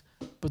wife,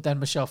 but then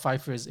Michelle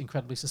Pfeiffer is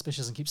incredibly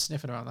suspicious and keeps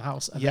sniffing around the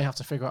house, and they have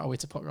to figure out a way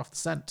to put her off the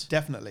scent.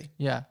 Definitely.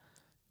 Yeah.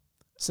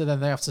 So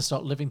then they have to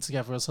start living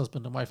together as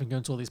husband and wife and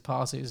going to all these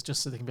parties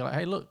just so they can be like,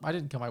 hey, look, I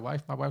didn't kill my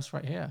wife. My wife's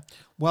right here.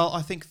 Well,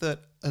 I think that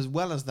as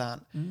well as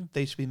that,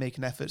 they should be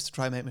making efforts to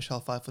try and make Michelle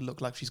Pfeiffer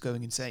look like she's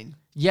going insane.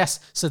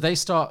 Yes. So they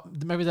start,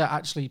 maybe they're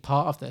actually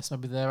part of this.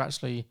 Maybe they're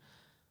actually,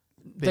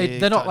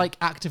 they're not like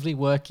actively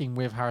working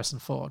with Harrison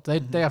Ford.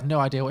 They have no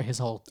idea what his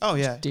whole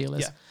deal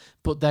is. Yeah.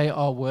 But they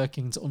are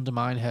working to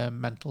undermine her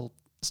mental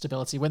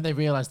stability. When they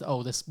realize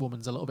that, this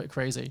woman's a little bit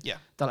crazy, they're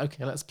like,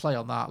 okay, let's play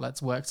on that.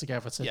 Let's work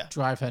together to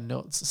drive her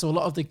nuts. So a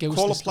lot of the ghostly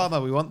Call a plumber.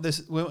 We want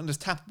this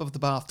tap above the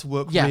bath to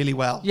work really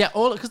well. Yeah,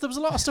 because there was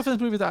a lot of stuff in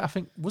this movie that I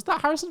think, was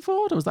that Harrison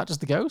Ford or was that just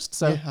the ghost?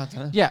 So I don't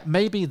know. Yeah,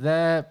 maybe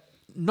they're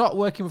not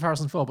working with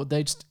Harrison Ford, but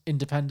they just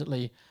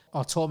independently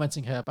are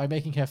tormenting her by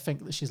making her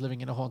think that she's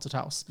living in a haunted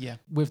house. Yeah.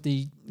 With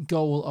the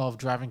goal of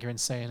driving her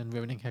insane and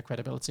ruining her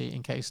credibility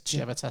in case she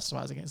ever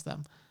testifies against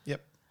them. Yep.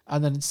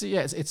 And then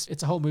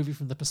it's a whole movie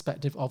from the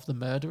perspective of the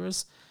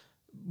murderers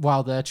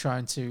while they're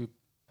trying to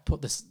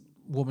put this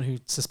woman who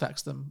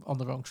suspects them on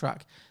the wrong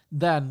track.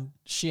 Then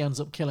she ends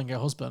up killing her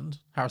husband,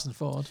 Harrison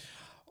Ford.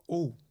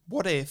 Oh,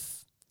 what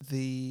if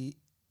the...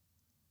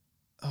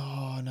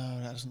 Oh, no,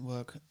 that doesn't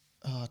work.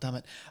 Oh, damn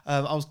it.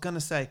 I was going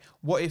to say,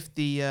 what if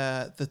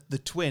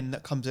the twin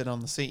that comes in on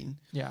the scene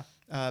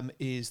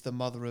is the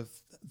mother of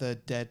the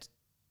dead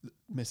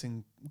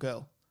missing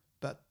girl?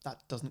 But that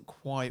doesn't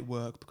quite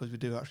work because we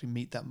do actually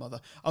meet that mother.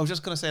 I was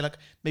just going to say, like,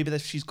 maybe that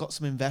she's got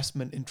some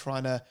investment in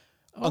trying to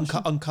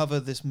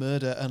uncover this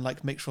murder and,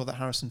 like, make sure that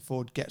Harrison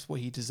Ford gets what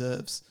he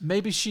deserves.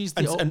 Maybe she's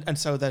and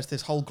so there's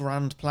this whole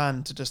grand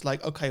plan to just,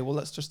 like, okay, well,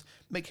 let's just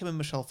make him and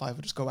Michelle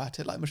Pfeiffer just go at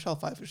it. Like, Michelle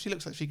Pfeiffer, she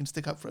looks like she can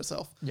stick up for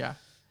herself. Yeah.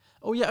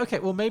 Oh, yeah, okay.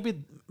 Well,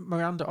 maybe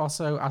Miranda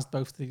also, as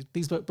both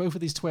of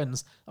these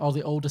twins, are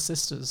the older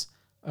sisters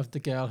of the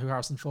girl who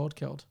Harrison Ford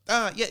killed.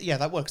 Yeah,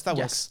 that works. That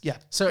works. Yeah.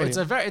 So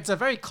brilliant. it's a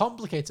very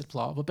complicated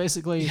plot, but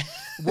basically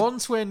one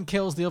twin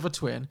kills the other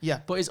twin,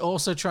 but is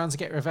also trying to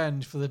get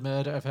revenge for the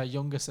murder of her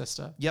younger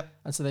sister. Yep.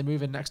 And so they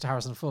move in next to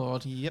Harrison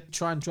Ford. Yep.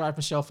 Try and drive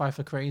Michelle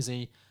Pfeiffer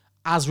crazy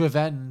as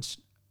revenge.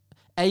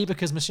 A,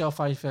 because Michelle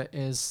Pfeiffer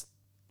is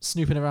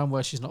snooping around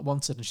where she's not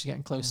wanted and she's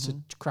getting close to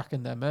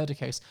cracking their murder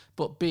case.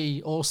 But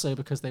B, also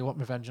because they want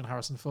revenge on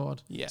Harrison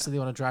Ford. Yeah. So they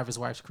want to drive his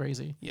wife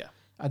crazy. Yeah.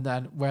 And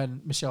then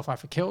when Michelle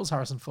Pfeiffer kills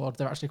Harrison Ford,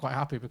 they're actually quite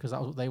happy because that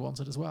was what they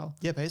wanted as well.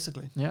 Yeah,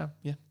 basically. Yeah.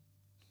 Yeah.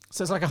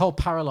 So it's like a whole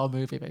parallel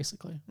movie,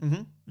 basically.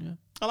 Mm-hmm. Yeah.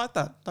 I like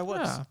that. That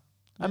works. Yeah.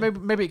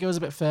 And maybe it goes a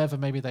bit further.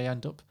 Maybe they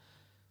end up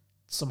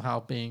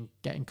somehow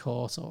getting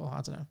caught, or I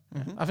don't know.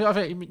 Mm-hmm. I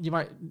think you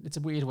might. It's a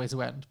weird way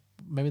to end.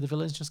 Maybe the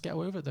villains just get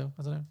away with it, though.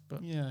 I don't know.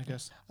 But yeah, I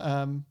guess.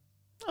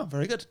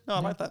 Very good. No, I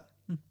like that.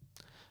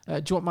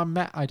 Do you want my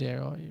Met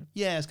idea, or you?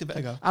 Yeah, let's give it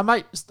a go. I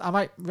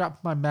might wrap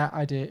my Met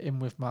idea in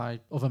with my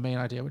other main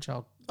idea, which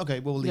I'll.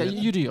 Okay, we'll leave it.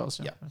 You do yours.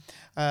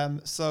 Yeah.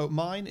 So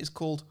mine is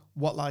called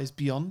What Lies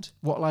Beyond.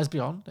 What Lies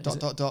Beyond?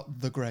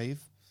 The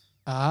grave.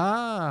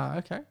 Ah,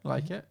 okay,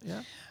 like it.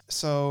 Yeah.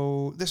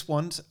 So this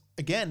one,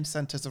 again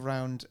centers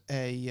around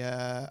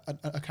a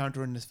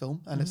character in this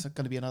film, and it's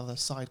going to be another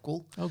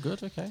sidequel. Oh,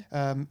 good. Okay.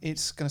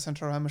 It's going to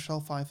center around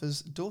Michelle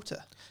Pfeiffer's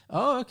daughter.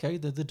 Oh, okay.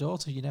 The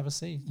daughter you never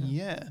see.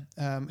 Yeah,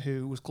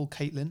 who was called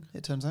Caitlin,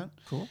 it turns out.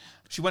 Cool.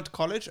 She went to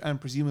college and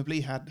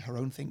presumably had her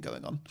own thing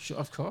going on. Sure,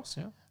 of course,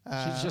 yeah.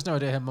 She has no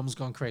idea her mum's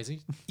gone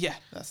crazy. Yeah,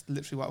 that's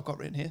literally what I've got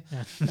written here.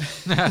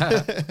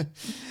 Yeah.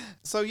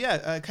 So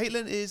yeah,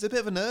 Caitlin is a bit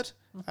of a nerd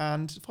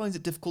and finds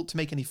it difficult to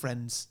make any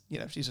friends. You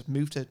know, she's just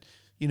moved to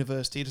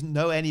university, doesn't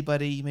know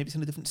anybody, maybe it's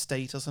in a different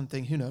state or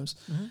something, who knows.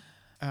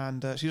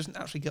 And she doesn't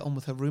actually get on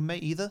with her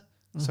roommate either.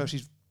 So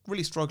she's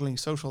really struggling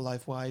social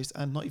life-wise,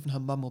 and not even her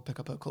mum will pick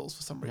up her calls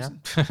for some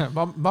reason. Yeah.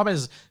 Mum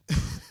is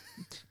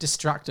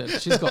distracted.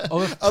 She's got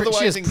Otherwise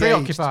she is engaged.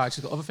 preoccupied.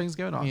 She's got other things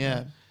going on.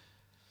 Yeah.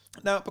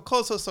 Now,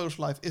 because her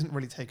social life isn't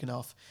really taken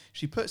off,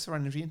 she puts her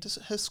energy into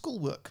her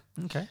schoolwork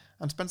Okay.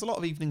 and spends a lot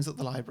of evenings at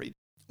the library.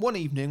 One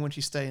evening, when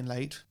she's staying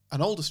late,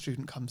 an older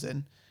student comes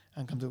in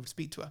and comes over to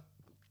speak to her.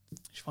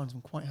 She finds him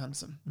quite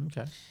handsome.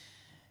 Okay.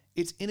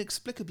 It's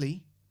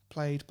inexplicably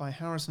played by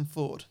Harrison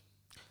Ford.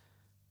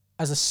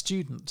 As a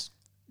student,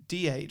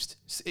 De-aged.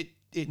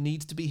 It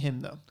needs to be him,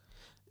 though.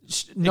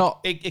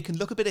 not It can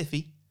look a bit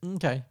iffy.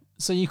 okay.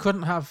 So you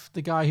couldn't have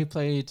the guy who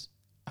played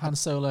Han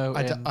Solo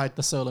in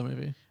the Solo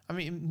movie. I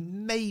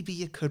mean, maybe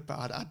you could,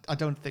 but I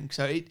don't think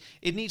so.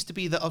 It needs to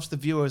be that us, the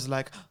viewers, are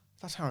like, oh,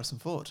 that's Harrison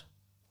Ford.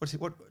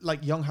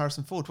 Like young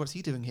Harrison Ford, what's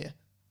he doing here?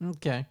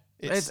 Okay.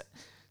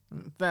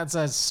 That's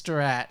a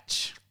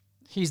stretch.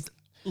 He's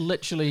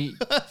literally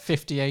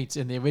 58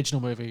 in the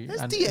original movie.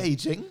 That's and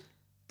de-aging.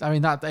 I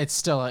mean,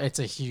 it's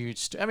a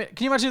huge... I mean,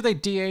 can you imagine if they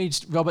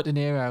de-aged Robert De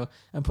Niro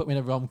and put him in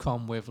a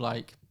rom-com with,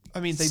 like,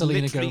 They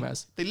Selena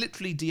Gomez? They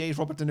literally de-aged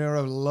Robert De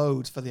Niro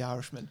loads for The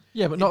Irishman.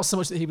 Yeah, but not so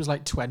much that he was,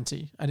 like,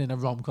 20 and in a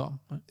rom-com.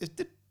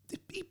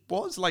 He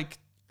was, like...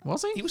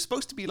 Was he? He was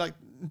supposed to be, like,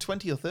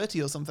 20 or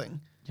 30 or something.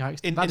 Yeah,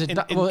 in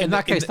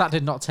that case, that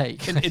did not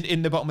take.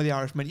 in the bottom of The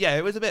Irishman. Yeah,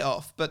 it was a bit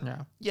off, but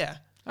yeah.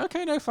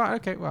 Okay, no, fine.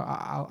 Okay, well,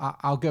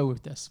 I'll go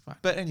with this. Fine.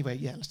 But anyway,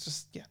 yeah, let's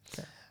just... Yeah.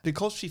 Okay.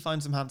 Because she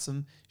finds him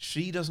handsome,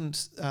 she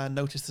doesn't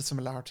notice the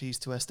similarities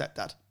to her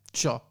stepdad.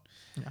 Sure.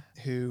 Yeah.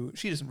 Who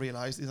she doesn't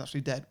realise is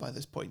actually dead by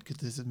this point, because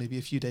this is maybe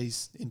a few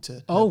days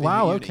into... Oh, being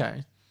wow, at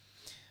uni.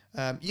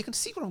 okay. You can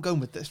see where I'm going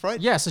with this, right?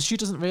 Yeah, so she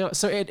doesn't realise...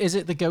 So is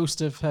it the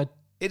ghost of her...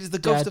 It is the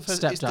ghost dead of her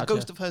stepdad, It's the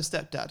ghost yeah. of her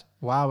stepdad.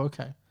 Wow,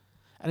 okay.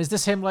 And is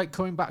this him, like,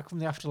 coming back from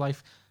the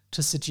afterlife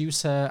to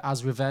seduce her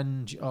as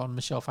revenge on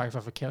Michelle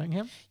Pfeiffer for killing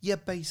him? Yeah,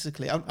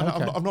 basically. I've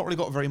not really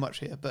got very much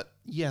here, but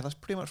yeah, that's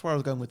pretty much where I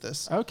was going with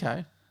this.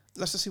 Okay.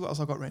 Let's just see what else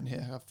I got written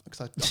here.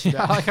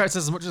 Yeah, I like how it's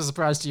as much of a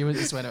surprise to you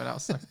as to anyone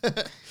else. So.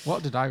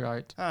 What did I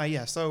write?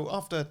 Yeah, so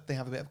after they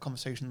have a bit of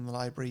conversation in the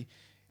library,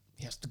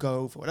 he has to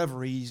go for whatever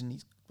reason.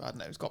 He's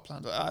got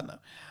plans. I don't know.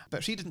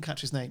 But she didn't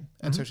catch his name.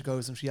 And so she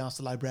goes and she asks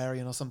the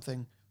librarian or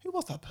something, who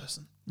was that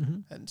person?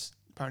 And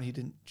apparently he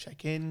didn't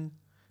check in.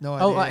 No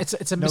idea. Oh,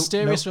 it's a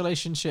mysterious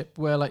relationship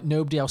where, like,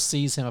 nobody else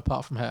sees him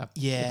apart from her.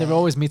 Yeah. They're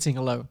always meeting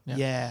alone.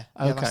 Yeah,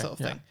 Okay, that sort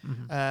of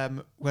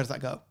thing. Where does that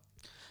go?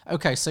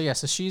 Okay, so yeah,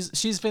 so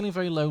she's feeling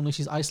very lonely.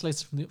 She's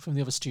isolated from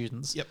the other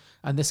students. Yep.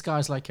 And this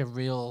guy's like a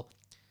real,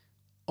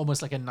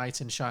 almost like a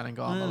knight in shining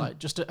armor, like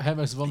just her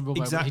most vulnerable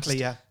moment. Exactly, He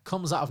just yeah.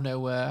 comes out of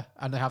nowhere,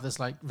 and they have this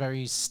like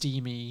very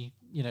steamy,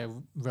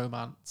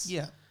 romance.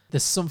 Yeah.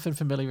 There's something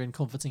familiar and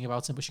comforting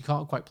about him, but she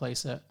can't quite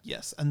place it.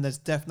 Yes, and there's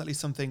definitely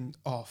something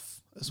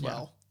off as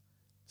well.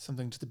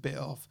 Something just a bit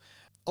off.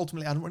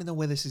 Ultimately, I don't really know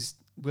where this is,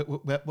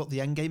 what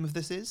the end game of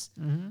this is.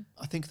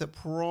 I think that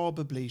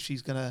probably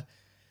she's going to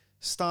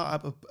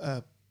start up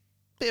a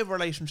bit of a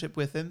relationship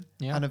with him,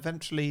 and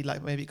eventually,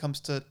 like, maybe it comes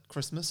to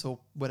Christmas or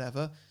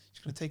whatever,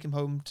 she's going to take him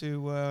home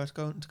to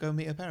go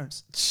meet her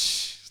parents.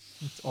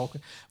 It's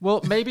awkward.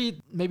 Well,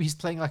 maybe he's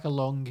playing like a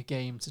long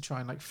game to try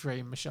and like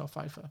frame Michelle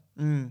Pfeiffer.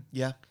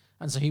 Yeah.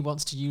 And so he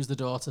wants to use the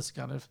daughter to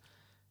kind of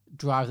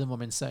drive the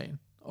mum insane,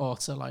 or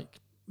to like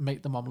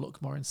make the mom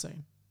look more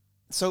insane.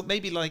 So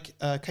maybe like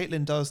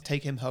Caitlin does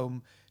take him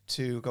home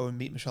to go and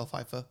meet Michelle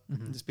Pfeiffer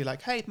and just be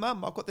like, hey,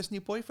 mum, I've got this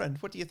new boyfriend.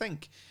 What do you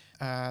think?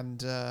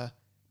 And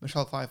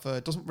Michelle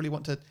Pfeiffer doesn't really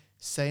want to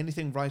say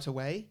anything right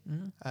away.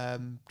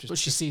 But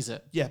she sees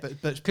it. Yeah,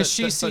 but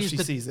she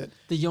sees sees it.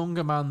 The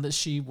younger man that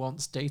she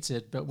once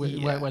dated, but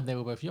when they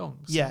were both young.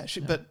 So, yeah,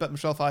 but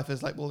Michelle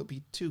Pfeiffer's like, well, it'd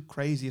be too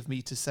crazy of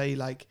me to say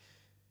like,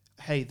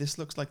 hey, this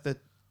looks like the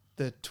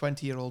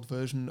 20-year-old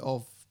version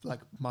of like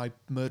my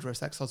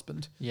murderous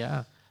ex-husband.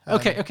 Yeah.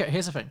 Okay.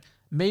 Here's the thing.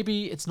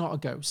 Maybe it's not a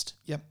ghost.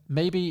 Yep.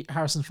 Maybe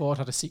Harrison Ford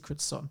had a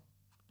secret son,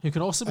 who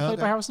can also be played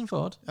by Harrison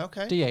Ford.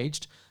 Okay.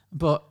 De-aged,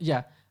 but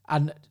yeah,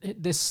 and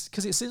this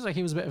because it seems like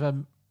he was a bit of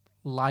a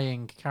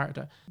lying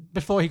character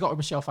before he got with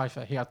Michelle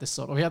Pfeiffer. He had this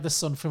son, or he had this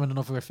son from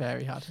another affair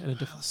he had in a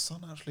different. The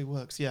son actually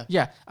works. Yeah.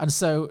 Yeah, and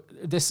so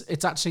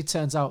it actually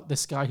turns out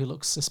this guy who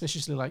looks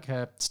suspiciously like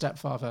her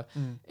stepfather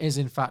is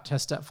in fact her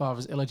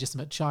stepfather's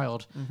illegitimate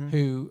child,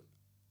 who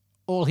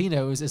all he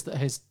knows is that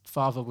his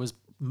father was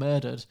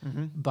murdered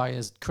by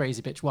his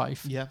crazy bitch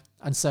wife. Yeah.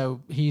 And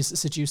so he's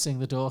seducing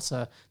the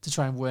daughter to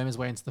try and worm his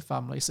way into the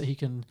family so he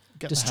can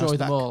Get the destroy house them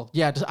back. all.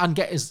 Yeah, and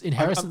get his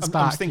inheritance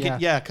back. I was thinking,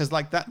 because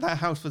like that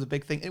house was a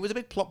big thing. It was a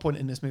big plot point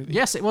in this movie.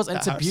 Yes, it was. And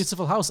That it's house. a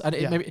beautiful house. And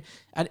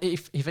Yeah.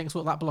 if he thinks,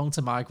 well, that belonged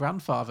to my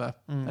grandfather.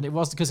 And it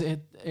was because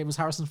it was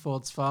Harrison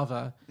Ford's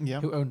father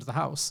Yeah. who owned the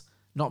house,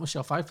 not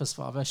Michelle Pfeiffer's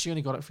father. She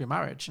only got it through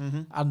marriage.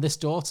 And this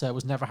daughter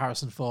was never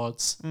Harrison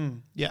Ford's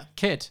Yeah.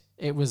 kid.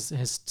 It was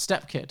his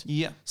stepkid.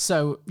 Yeah.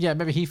 So, yeah,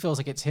 maybe he feels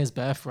like it's his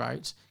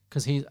birthright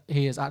because he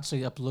is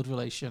actually a blood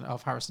relation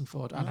of Harrison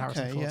Ford and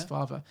Harrison Okay, Ford's yeah.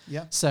 father.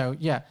 Yeah. So,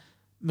 yeah,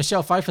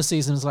 Michelle Pfeiffer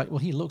sees him as like, well,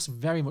 he looks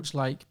very much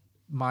like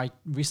my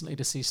recently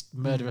deceased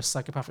murderous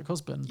psychopathic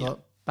husband, Yeah.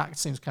 but that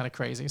seems kind of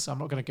crazy, so I'm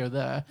not going to go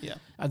there. Yeah.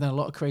 And then a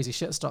lot of crazy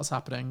shit starts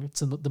happening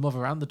to the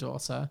mother and the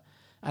daughter.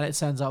 And it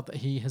turns out that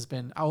he has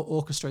been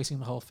orchestrating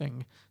the whole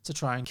thing to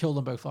try and kill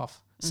them both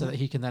off so that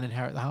he can then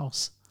inherit the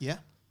house. Yeah.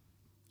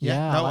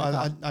 Yeah, No, I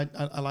like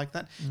I like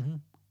that.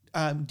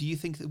 Do you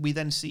think that we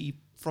then see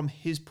from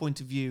his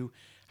point of view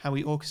how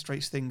he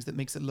orchestrates things that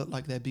makes it look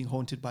like they're being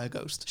haunted by a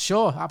ghost?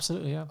 Sure,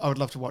 absolutely, yeah. I would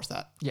love to watch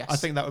that. Yes. I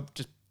think that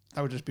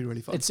would just be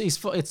really fun.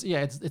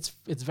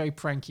 It's very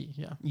pranky,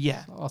 yeah.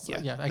 Yeah. Also,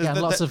 yeah. Again,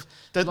 lots of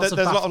there's a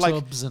lot of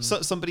bathtubs and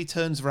somebody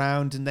turns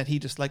around and then he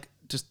just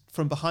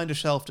from behind a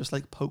shelf just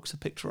like pokes a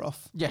picture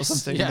off or Yes,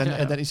 something, yeah, and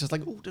yeah. then he's just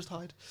like, oh, just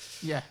hide.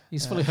 yeah,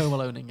 he's fully Home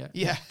Aloneing it.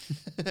 Yeah.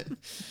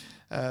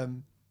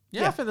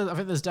 Yeah, I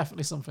think there's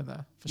definitely something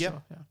there for Yep.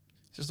 sure. Yeah.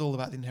 It's just all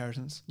about the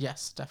inheritance.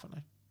 Yes,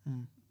 definitely.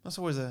 That's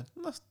always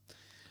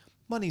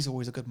money's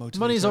always a good motivator.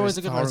 Money's always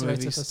a good for horror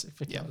motivator movies.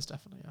 for Yeah. killers,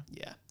 definitely.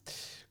 Yeah. Yeah.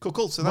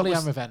 Cool. So Money that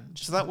and was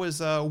revenge. so that was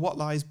What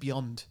Lies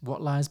Beyond.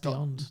 What lies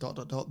beyond?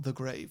 The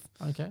grave.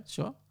 Okay,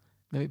 sure.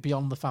 Maybe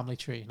beyond the family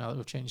tree. Now that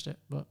we've changed it,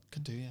 but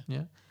Could do,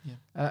 yeah.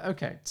 yeah.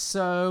 Okay,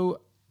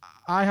 so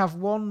I have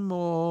one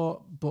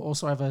more, but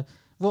also I have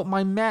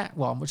my Met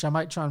one, which I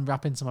might try and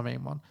wrap into my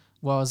main one.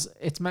 Was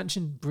it's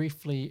mentioned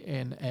briefly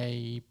in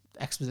a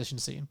exposition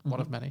scene, one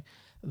of many,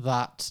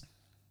 that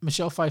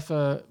Michelle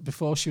Pfeiffer,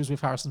 before she was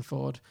with Harrison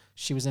Ford,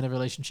 she was in a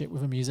relationship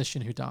with a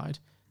musician who died,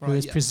 who Right,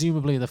 is yeah.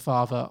 presumably the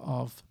father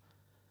of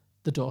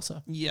the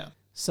daughter. Yeah.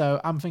 So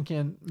I'm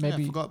thinking Yeah,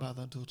 maybe I forgot about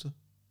that daughter.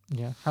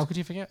 yeah. How could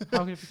you forget? How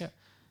could you forget?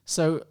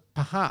 So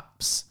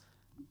perhaps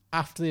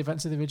after the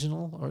events of the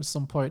original, or at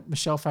some point,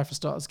 Michelle Pfeiffer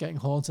starts getting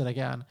haunted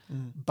again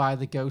by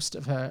the ghost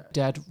of her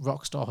dead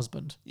rock star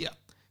husband. Yeah.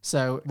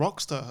 So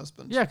Rockstar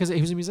husband. yeah, because he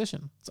was a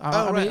musician. So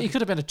I right, mean, he okay.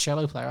 could have been a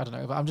cello player. I don't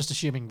know, but I'm just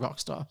assuming rock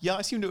star. Yeah, I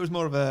assumed it was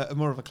more of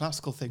a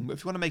classical thing, but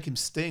if you want to make him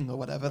Sting or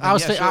whatever, then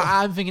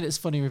I'm thinking it's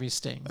funny with his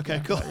Sting. Okay,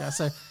 Yeah, cool. but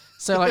yeah,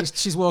 so like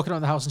she's walking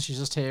around the house and she's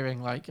just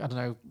hearing like I don't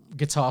know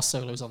guitar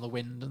solos on the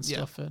wind and Yeah.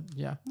 stuff. And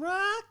yeah,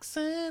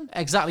 Roxanne.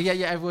 exactly. Yeah.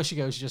 Everywhere she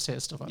goes, she just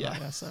hears stuff like Yeah. that.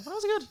 Yeah. So that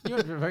was good. You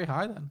went very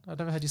high then. I've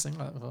never heard you sing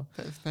like that before.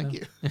 Thank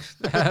you.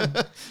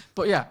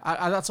 But yeah,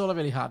 I, that's all I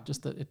really had.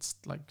 Just that it's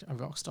like a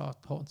rock star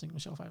haunting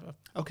Michelle Pfeiffer.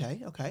 Okay.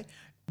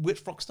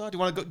 Which Rockstar? Do you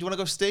want to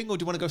go Sting, or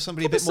do you want to go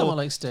somebody Could be a bit more someone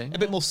like Sting. a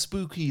bit more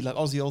spooky, like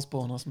Ozzy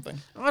Osbourne or something?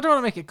 I don't want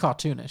to make it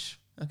cartoonish.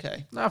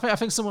 Okay. No, I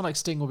think someone like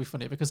Sting will be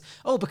funny because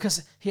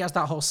he has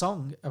that whole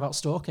song about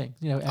stalking.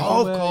 You know,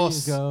 Oh, of everywhere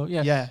course. you go.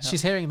 Yeah. Yeah.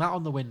 She's hearing that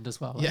on the wind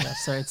as well. Yeah. Yeah.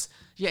 So it's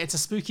a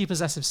spooky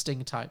possessive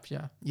Sting type.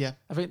 Yeah. Yeah.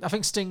 I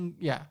think Sting.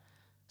 Yeah,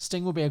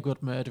 Sting will be a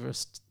good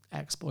murderous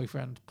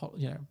ex-boyfriend.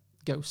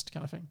 Ghost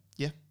kind of thing.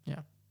 Yeah. Yeah.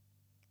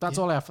 That's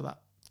Yeah. all I have for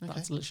that. Okay.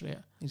 That's literally it.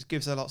 He just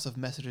gives her lots of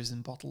messages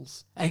in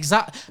bottles.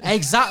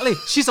 Exactly.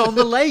 She's on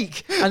the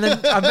lake, and then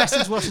a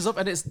message washes up,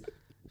 and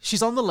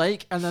she's on the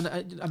lake, and then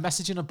a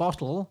message in a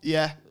bottle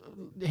Yeah.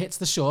 hits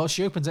the shore.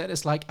 She opens it. And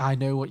it's like, I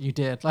know what you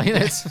did. Like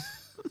it's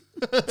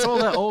all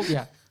that. All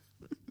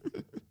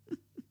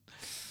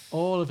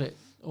of it.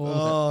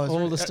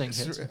 All the Sting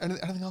hits.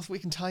 Anything else we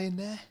can tie in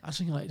there? I was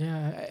thinking, like,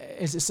 yeah,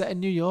 is it set in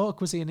New York?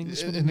 Was he an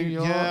Englishman in New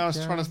York? Yeah, I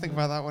was trying to think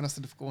about that one. That's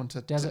a difficult one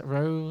to Desert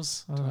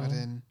Rose. I don't add know.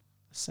 in.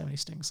 So many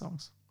Sting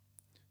songs.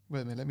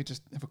 Wait a minute. Let me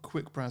just have a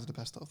quick browse of the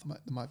best of. There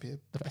might be a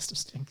The best of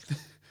Sting.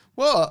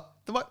 what?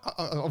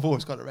 I've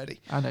always got it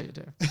ready. I know you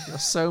do. You're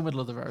so middle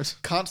of the road.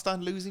 Can't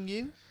stand losing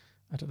you.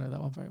 I don't know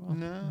that one very well.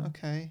 No.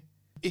 Okay.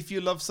 If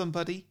you love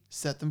somebody,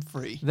 set them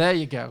free. There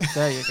you go.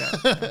 There you go.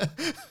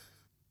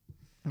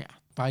 Yeah,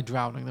 by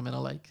drowning them in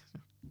a lake.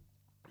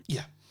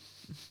 Yeah.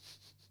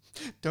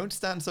 Don't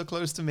stand so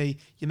close to me.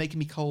 You're making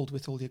me cold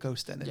with all your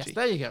ghost Yes, energy.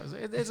 there you go.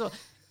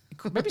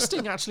 Maybe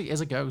Sting actually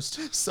is a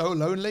ghost. So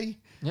lonely.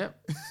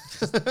 Yep.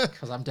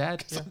 Because I'm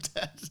dead. Yeah. I'm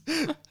dead.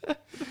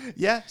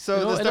 Yeah. So It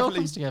all there's definitely.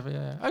 comes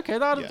together. Yeah. Okay,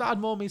 that Yeah. had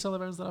more meat on the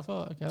bones than I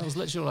thought. Okay, that was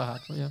literally all I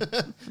had. But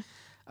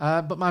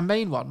yeah. But my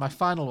main one, my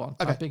final one,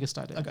 my Okay. biggest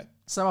idea. Okay.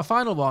 So my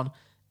final one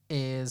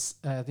is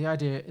the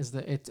idea is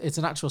that it's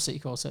an actual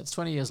sequel. So it's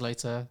 20 years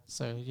later.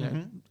 So you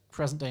know,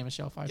 present day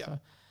Michelle Pfeiffer. Yeah.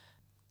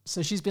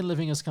 So she's been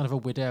living as kind of a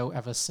widow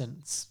ever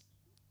since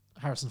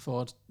Harrison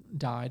Ford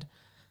died.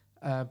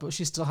 But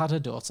she still had her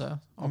daughter,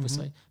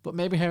 obviously. But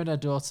maybe her and her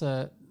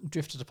daughter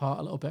drifted apart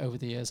a little bit over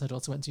the years. Her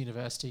daughter went to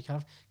university,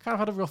 kind of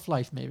had a rough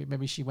life.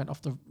 Maybe she went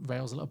off the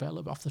rails a little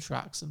bit off the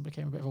tracks, and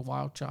became a bit of a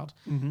wild child.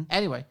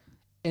 Anyway,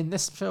 In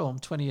this film,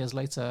 20 years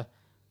later,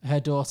 her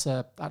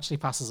daughter actually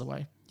passes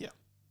away. Yeah.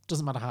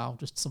 Doesn't matter how,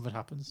 just something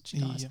happens. She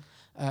dies.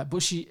 Yeah.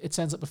 But it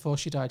turns out before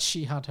she died,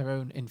 she had her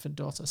own infant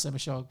daughter. So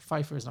Michelle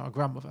Pfeiffer is now a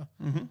grandmother.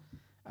 Mm-hmm.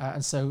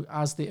 And so,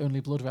 as the only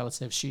blood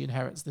relative, she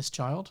inherits this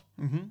child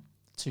Mm-hmm.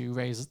 to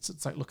raise, to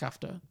like look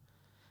after.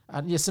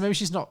 And yeah, so maybe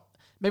she's not.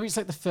 Maybe it's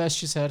like the first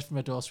she's heard from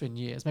her daughter in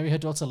years. Maybe her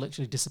daughter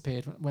literally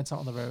disappeared, went out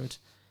on the road,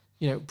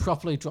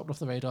 properly dropped off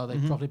the radar. They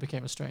properly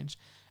became estranged,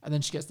 and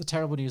then she gets the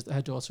terrible news that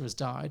her daughter has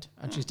died,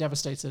 and she's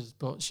devastated.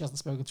 But she hasn't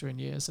spoken to her in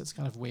years, so it's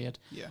kind of weird.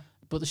 Yeah.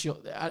 But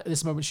at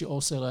this moment, she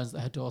also learns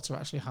that her daughter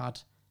actually had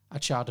a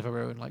child of her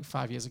own like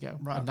 5 years ago,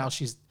 Right, and now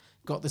she's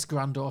got this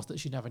granddaughter that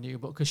she never knew,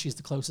 but because she's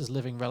the closest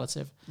living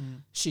relative,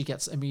 she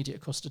gets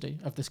immediate custody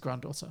of this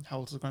granddaughter. How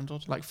old is the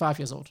granddaughter? Like 5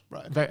 years old.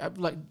 Right. Very,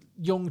 like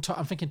young,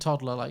 I'm thinking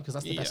toddler, like, because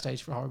that's the best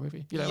age for a horror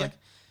movie. Like,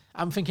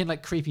 I'm thinking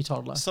like creepy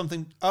toddler.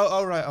 Something.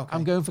 Oh, right. Okay.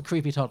 I'm going for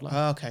creepy toddler.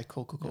 Okay.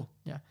 Cool.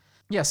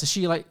 Yeah. So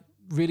she like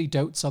really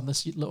dotes on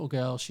this little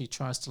girl. She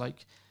tries to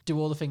like do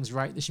all the things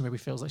right that she maybe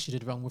feels like she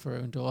did wrong with her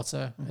own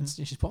daughter, and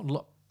she's putting a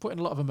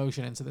lot of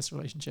emotion into this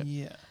relationship.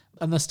 Yeah.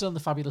 And they're still in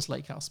the fabulous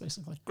lake house,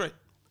 basically. Great.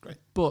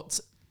 But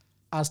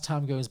as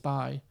time goes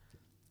by,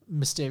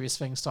 mysterious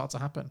things start to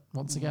happen.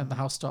 Once again, the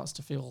house starts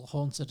to feel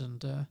haunted,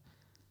 and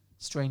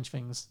strange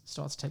things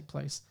start to take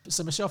place.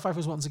 So Michelle Pfeiffer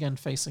is once again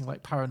facing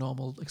like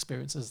paranormal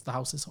experiences. The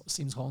house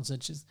seems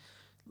haunted. She's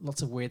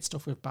lots of weird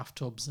stuff with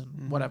bathtubs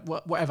and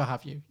whatever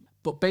have you.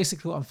 But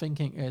basically what I'm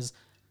thinking is,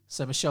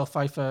 so Michelle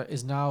Pfeiffer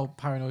is now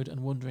paranoid and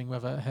wondering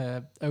whether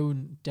her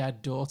own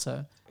dead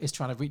daughter is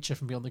trying to reach her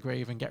from beyond the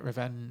grave and get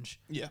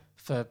revenge Yeah.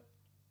 for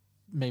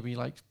maybe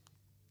like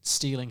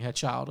stealing her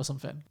child or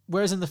something.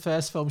 Whereas in the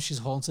first film, she's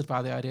haunted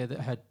by the idea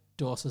that her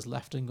daughter's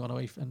left and gone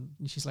away, and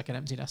she's like an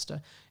empty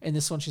nester. In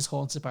this one, she's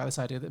haunted by this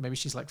idea that maybe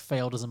she's like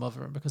failed as a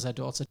mother, and because her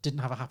daughter didn't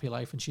have a happy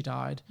life and she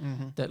died,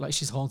 that like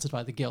she's haunted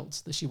by the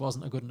guilt that she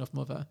wasn't a good enough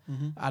mother,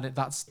 and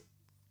that's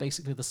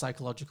basically the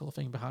psychological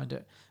thing behind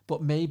it.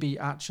 But maybe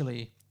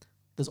actually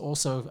there's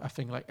also a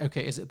thing like,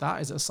 okay, is it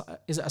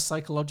a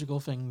psychological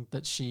thing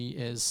that she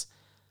is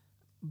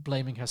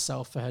blaming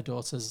herself for her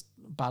daughter's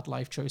bad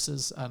life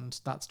choices, and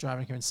that's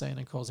driving her insane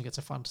and causing her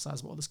to fantasize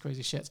about all this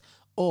crazy shit?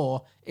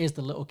 Or is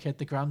the little kid,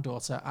 the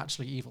granddaughter,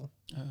 actually evil?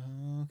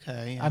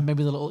 Okay. And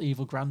maybe the little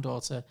evil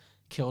granddaughter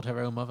killed her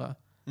own mother.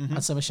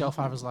 And so Michelle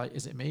Pfeiffer's like,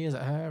 is it me? Is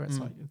it her? It's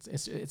like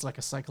it's like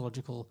a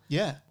psychological,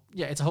 Yeah.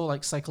 it's a whole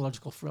like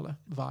psychological thriller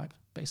vibe,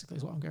 basically,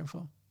 is what I'm going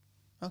for.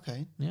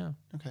 Okay. Yeah.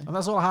 Okay. And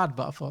that's all I had,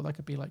 but I thought that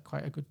could be like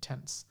quite a good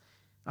tense.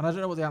 And I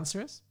don't know what the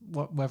answer is,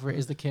 whether it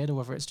is the kid or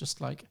whether it's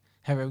just like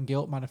her own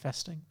guilt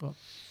manifesting. But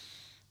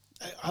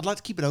I'd like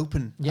to keep it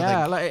open. yeah,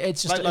 I think. like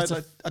it's just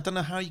like, I don't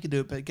know how you could do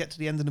it, but get to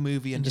the end of the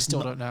movie and you just still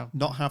not, don't know.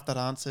 not have that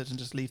answered and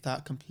just leave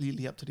that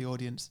completely up to the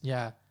audience.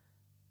 Yeah.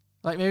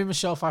 Like maybe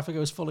Michelle Pfeiffer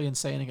goes fully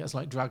insane and gets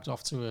like dragged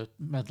off to a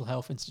mental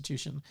health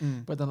institution,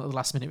 but then at the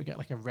last minute we get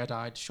like a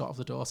red-eyed shot of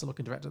the daughter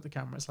looking direct at the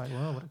camera. It's like,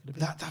 whoa, what could it be?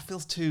 That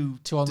feels too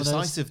On the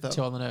decisive, nose,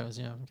 though. Too on the nose,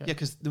 yeah. Okay. Yeah,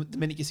 because the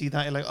minute you see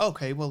that, you're like,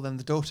 okay, well then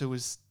the daughter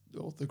was,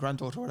 or the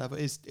granddaughter or whatever,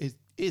 is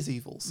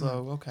evil.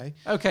 So okay.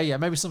 Okay, yeah,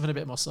 maybe something a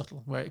bit more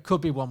subtle where it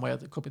could be one way or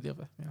it could be the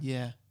other. Yeah.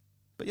 Yeah.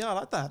 But yeah, I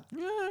like that.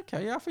 Yeah,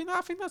 okay, yeah,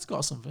 I think that's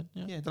got something.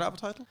 Yeah. Yeah. Did I have a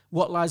title?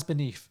 What Lies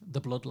Beneath the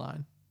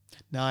Bloodline?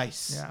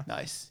 Nice. Yeah.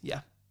 Nice.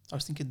 Yeah. I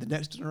was thinking The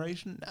Next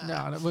Generation.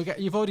 Nah. No,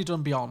 you've already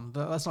done Beyond.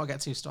 Let's not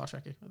get too Star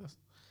Trek-y with this.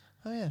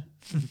 Oh yeah.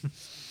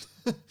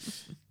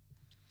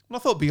 Well, I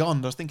thought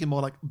Beyond. I was thinking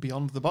more like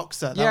Beyond the box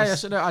set.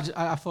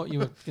 I thought you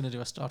were going to do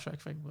a Star Trek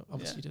thing, but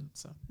obviously you didn't.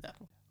 So No.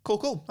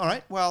 Cool. All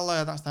right. Well,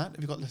 that's that. Have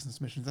you got listener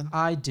submissions then?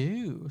 I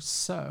do.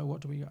 So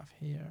what do we have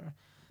here?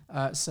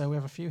 So we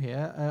have a few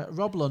here.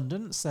 Rob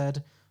London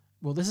said,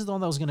 well, this is the one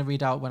that I was going to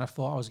read out when I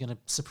thought I was going to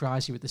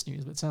surprise you with this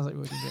news, but it sounds like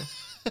we're going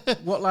to do it.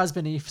 What Lies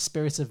Beneath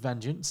Spirit of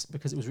Vengeance,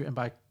 because it was written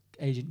by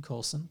Agent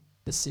Coulson.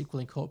 The sequel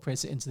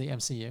incorporates it into the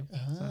MCU.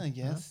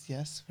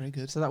 Yes. Very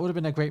good. So that would have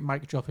been a great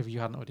mic drop if you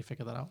hadn't already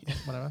figured that out.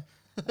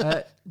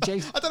 Whatever.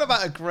 Jason, I don't know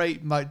about a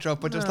great mic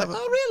drop, but just like,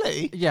 oh,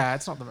 really? yeah,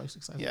 it's not the most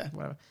exciting. Yeah.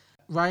 Whatever.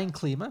 Ryan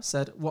Kleemer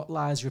said, What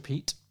Lies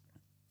Repeat?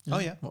 Oh,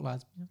 yeah. What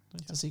Lies? Yeah,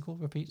 it's a sequel,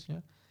 repeat, yeah.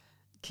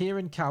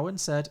 Kieran Cowan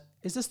said,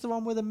 Is this the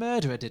one where the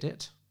murderer did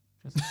it?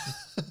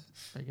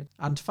 Very good.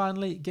 And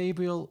finally,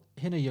 Gabriel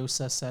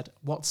Hinoyosa said,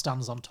 What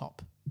stands on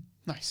top?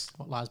 Nice.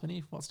 What lies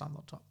beneath? What stands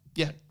on top?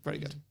 Yeah, very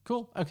good.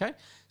 Cool. Okay.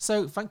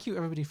 So thank you,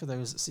 everybody, for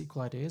those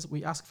sequel ideas.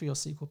 We ask for your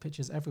sequel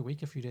pitches every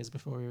week, a few days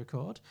before we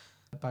record,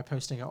 by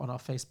posting it on our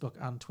Facebook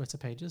and Twitter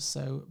pages.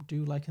 So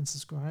do like and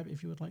subscribe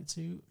if you would like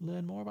to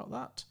learn more about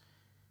that.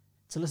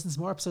 To listen to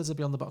more episodes of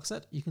Beyond the Box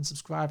Set, you can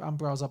subscribe and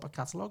browse our back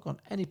catalogue on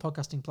any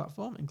podcasting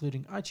platform,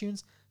 including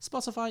iTunes,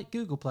 Spotify,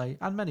 Google Play,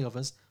 and many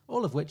others,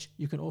 all of which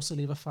you can also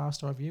leave a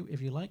 5-star review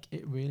if you like.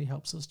 It really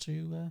helps us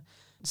to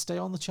stay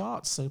on the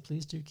charts, so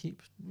please do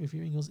keep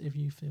reviewing us if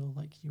you feel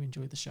like you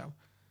enjoy the show.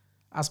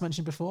 As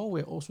mentioned before,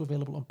 we're also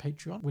available on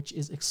Patreon, which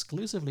is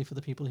exclusively for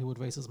the people who would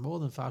rate us more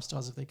than 5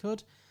 stars if they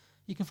could.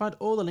 You can find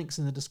all the links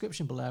in the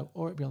description below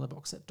or at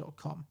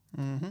beyondtheboxset.com.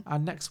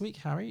 And next week,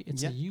 Harry,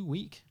 it's a you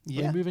week.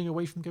 Yeah. We're moving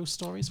away from ghost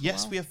stories for a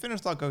Yes, while. we have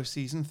finished our ghost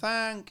season.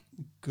 Thank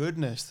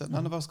goodness that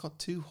none of us got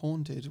too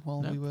haunted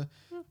while we were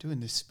doing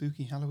this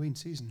spooky Halloween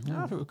season.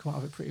 I think we've come out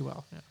of it pretty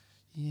well. Yeah.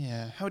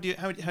 Yeah. How do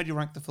you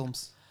rank the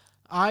films?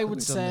 I would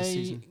we've done this say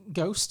season?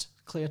 Ghost,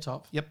 clear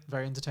top. Yep.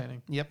 Very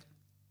entertaining. Yep.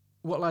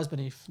 What Lies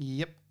Beneath,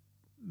 Yep.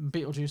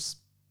 Beetlejuice,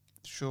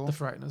 Sure. The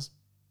Frighteners.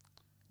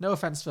 No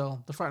offense,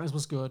 Phil. The Frighteners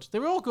was good. They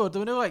were all good. There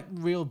were no like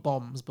real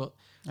bombs, but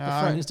The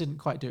Frighteners didn't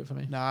quite do it for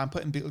me. Nah, I'm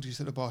putting Beetlejuice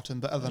at the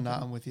bottom, but other than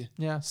that, I'm with you.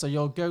 Yeah. So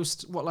your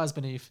Ghost, What Lies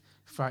Beneath,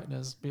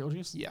 Frighteners,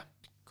 Beetlejuice. Yeah.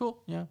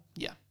 Cool. Yeah.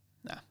 Yeah.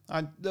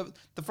 Nah. The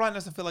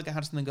Frighteners, I feel like it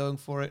had something going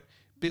for it.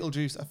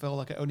 Beetlejuice, I feel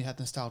like it only had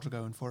nostalgia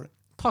going for it.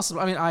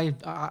 Possible. I mean,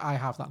 I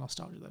have that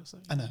nostalgia though. So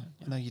I know.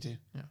 I know you do.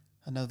 Yeah.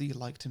 I know that you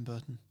liked Tim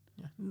Burton.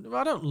 Yeah. Well,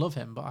 I don't love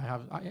him, but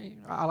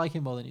I like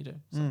him more than you do.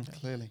 So, yeah.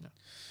 Clearly.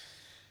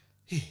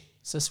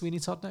 So Sweeney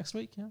Todd next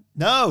week. Yeah.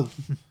 No.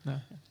 No.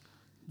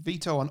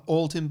 Veto on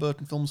all Tim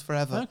Burton films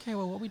forever. Okay.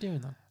 Well, what are we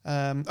doing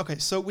then? Okay,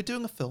 so we're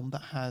doing a film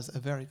that has a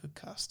very good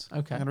cast.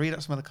 Okay. I'm going to read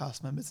out some of the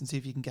cast members and see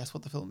if you can guess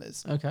what the film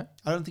is. Okay.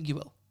 I don't think you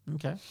will.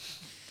 Okay.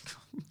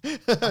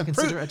 I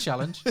consider it a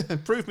challenge.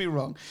 Prove me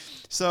wrong.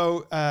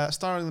 So,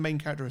 starring the main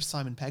character is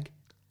Simon Pegg.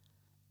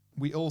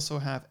 We also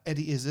have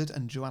Eddie Izzard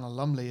and Joanna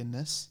Lumley in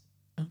this.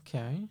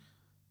 Okay.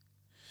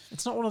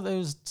 It's not one of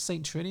those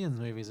Saint Trinian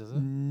movies, is it?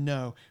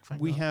 No.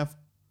 Thank We God. have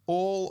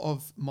all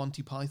of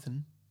Monty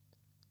Python.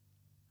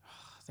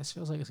 This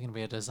feels like it's going to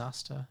be a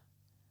disaster.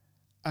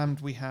 And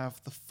we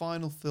have the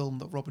final film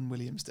that Robin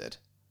Williams did.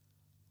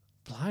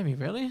 Blimey,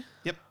 really?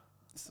 Yep.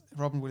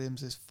 Robin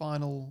Williams'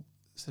 final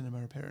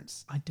cinema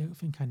appearance. I don't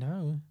think I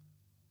know.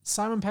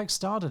 Simon Pegg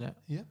starred in it.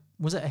 Yeah.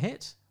 Was it a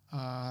hit?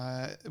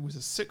 It was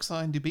a 6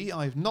 IMDb.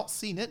 I've not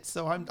seen it,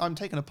 so I'm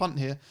taking a punt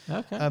here.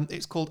 Okay.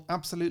 It's called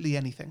Absolutely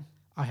Anything.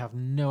 I have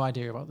no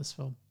idea about this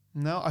film.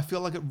 No, I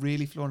feel like it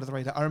really flew under the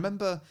radar.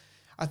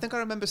 I think I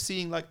remember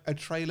seeing like a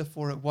trailer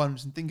for it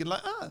once and thinking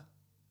like,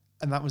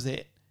 and that was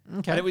it.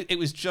 Okay. And it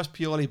was just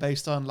purely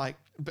based on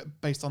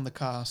the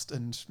cast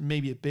and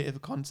maybe a bit of a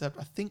concept.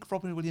 I think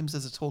Robin Williams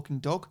is a talking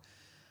dog.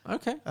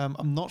 Okay.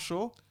 I'm not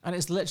sure. And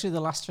it's literally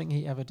the last thing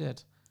he ever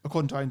did.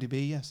 According to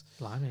IMDb, yes.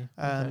 Blimey.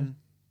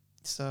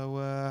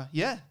 So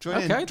yeah,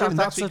 join Okay, in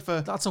next week for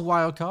that's a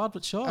wild card,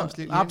 but sure.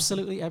 Absolutely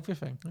Absolutely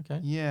everything. Okay.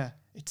 yeah.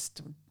 It's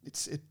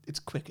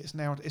quick. It's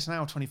now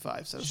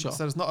 25. So Sure.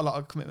 so there's not a lot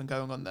of commitment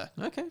going on there.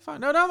 Okay,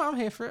 fine. No, I'm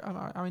here for it.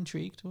 I'm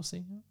intrigued. We'll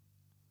see.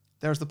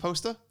 There's the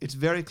poster. It's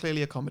very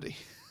clearly a comedy.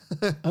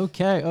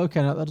 Okay.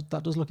 No,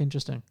 that does look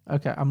interesting.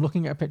 Okay, I'm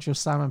looking at a picture of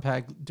Simon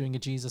Pegg doing a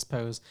Jesus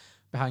pose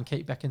behind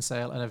Kate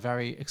Beckinsale and a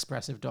very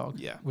expressive dog.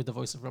 Yeah. With the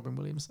voice of Robin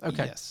Williams.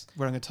 Okay. Yes,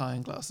 wearing a tie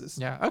and glasses.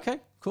 Yeah. Okay.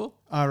 Cool.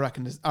 I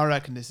reckon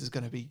this is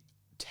going to be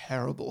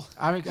terrible.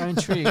 I'm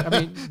intrigued. I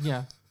mean,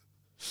 yeah.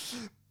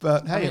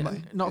 But hey, I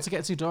mean, not to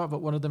get too dark,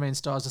 but one of the main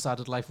stars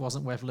decided life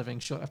wasn't worth living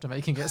short after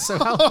making it. So,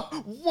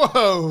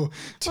 whoa,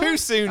 too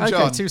soon,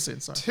 John. Okay, too soon.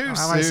 Sorry, Too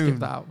I might skip soon.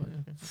 that out.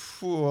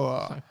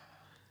 Whoa.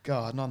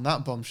 God, not on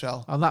that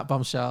bombshell. On that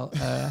bombshell,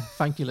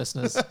 thank you,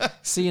 listeners.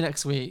 See you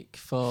next week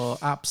for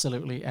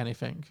absolutely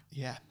anything.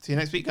 Yeah. See you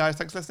next week, guys.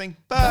 Thanks for listening.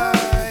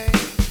 Bye.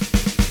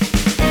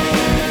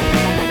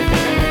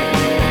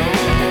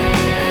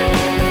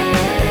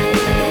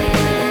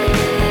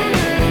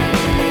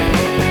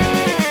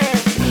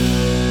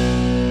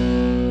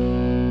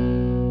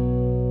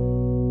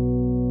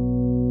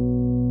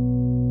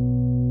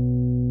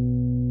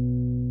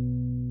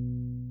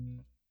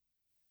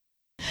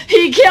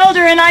 He killed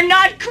her and I'm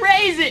not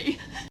crazy.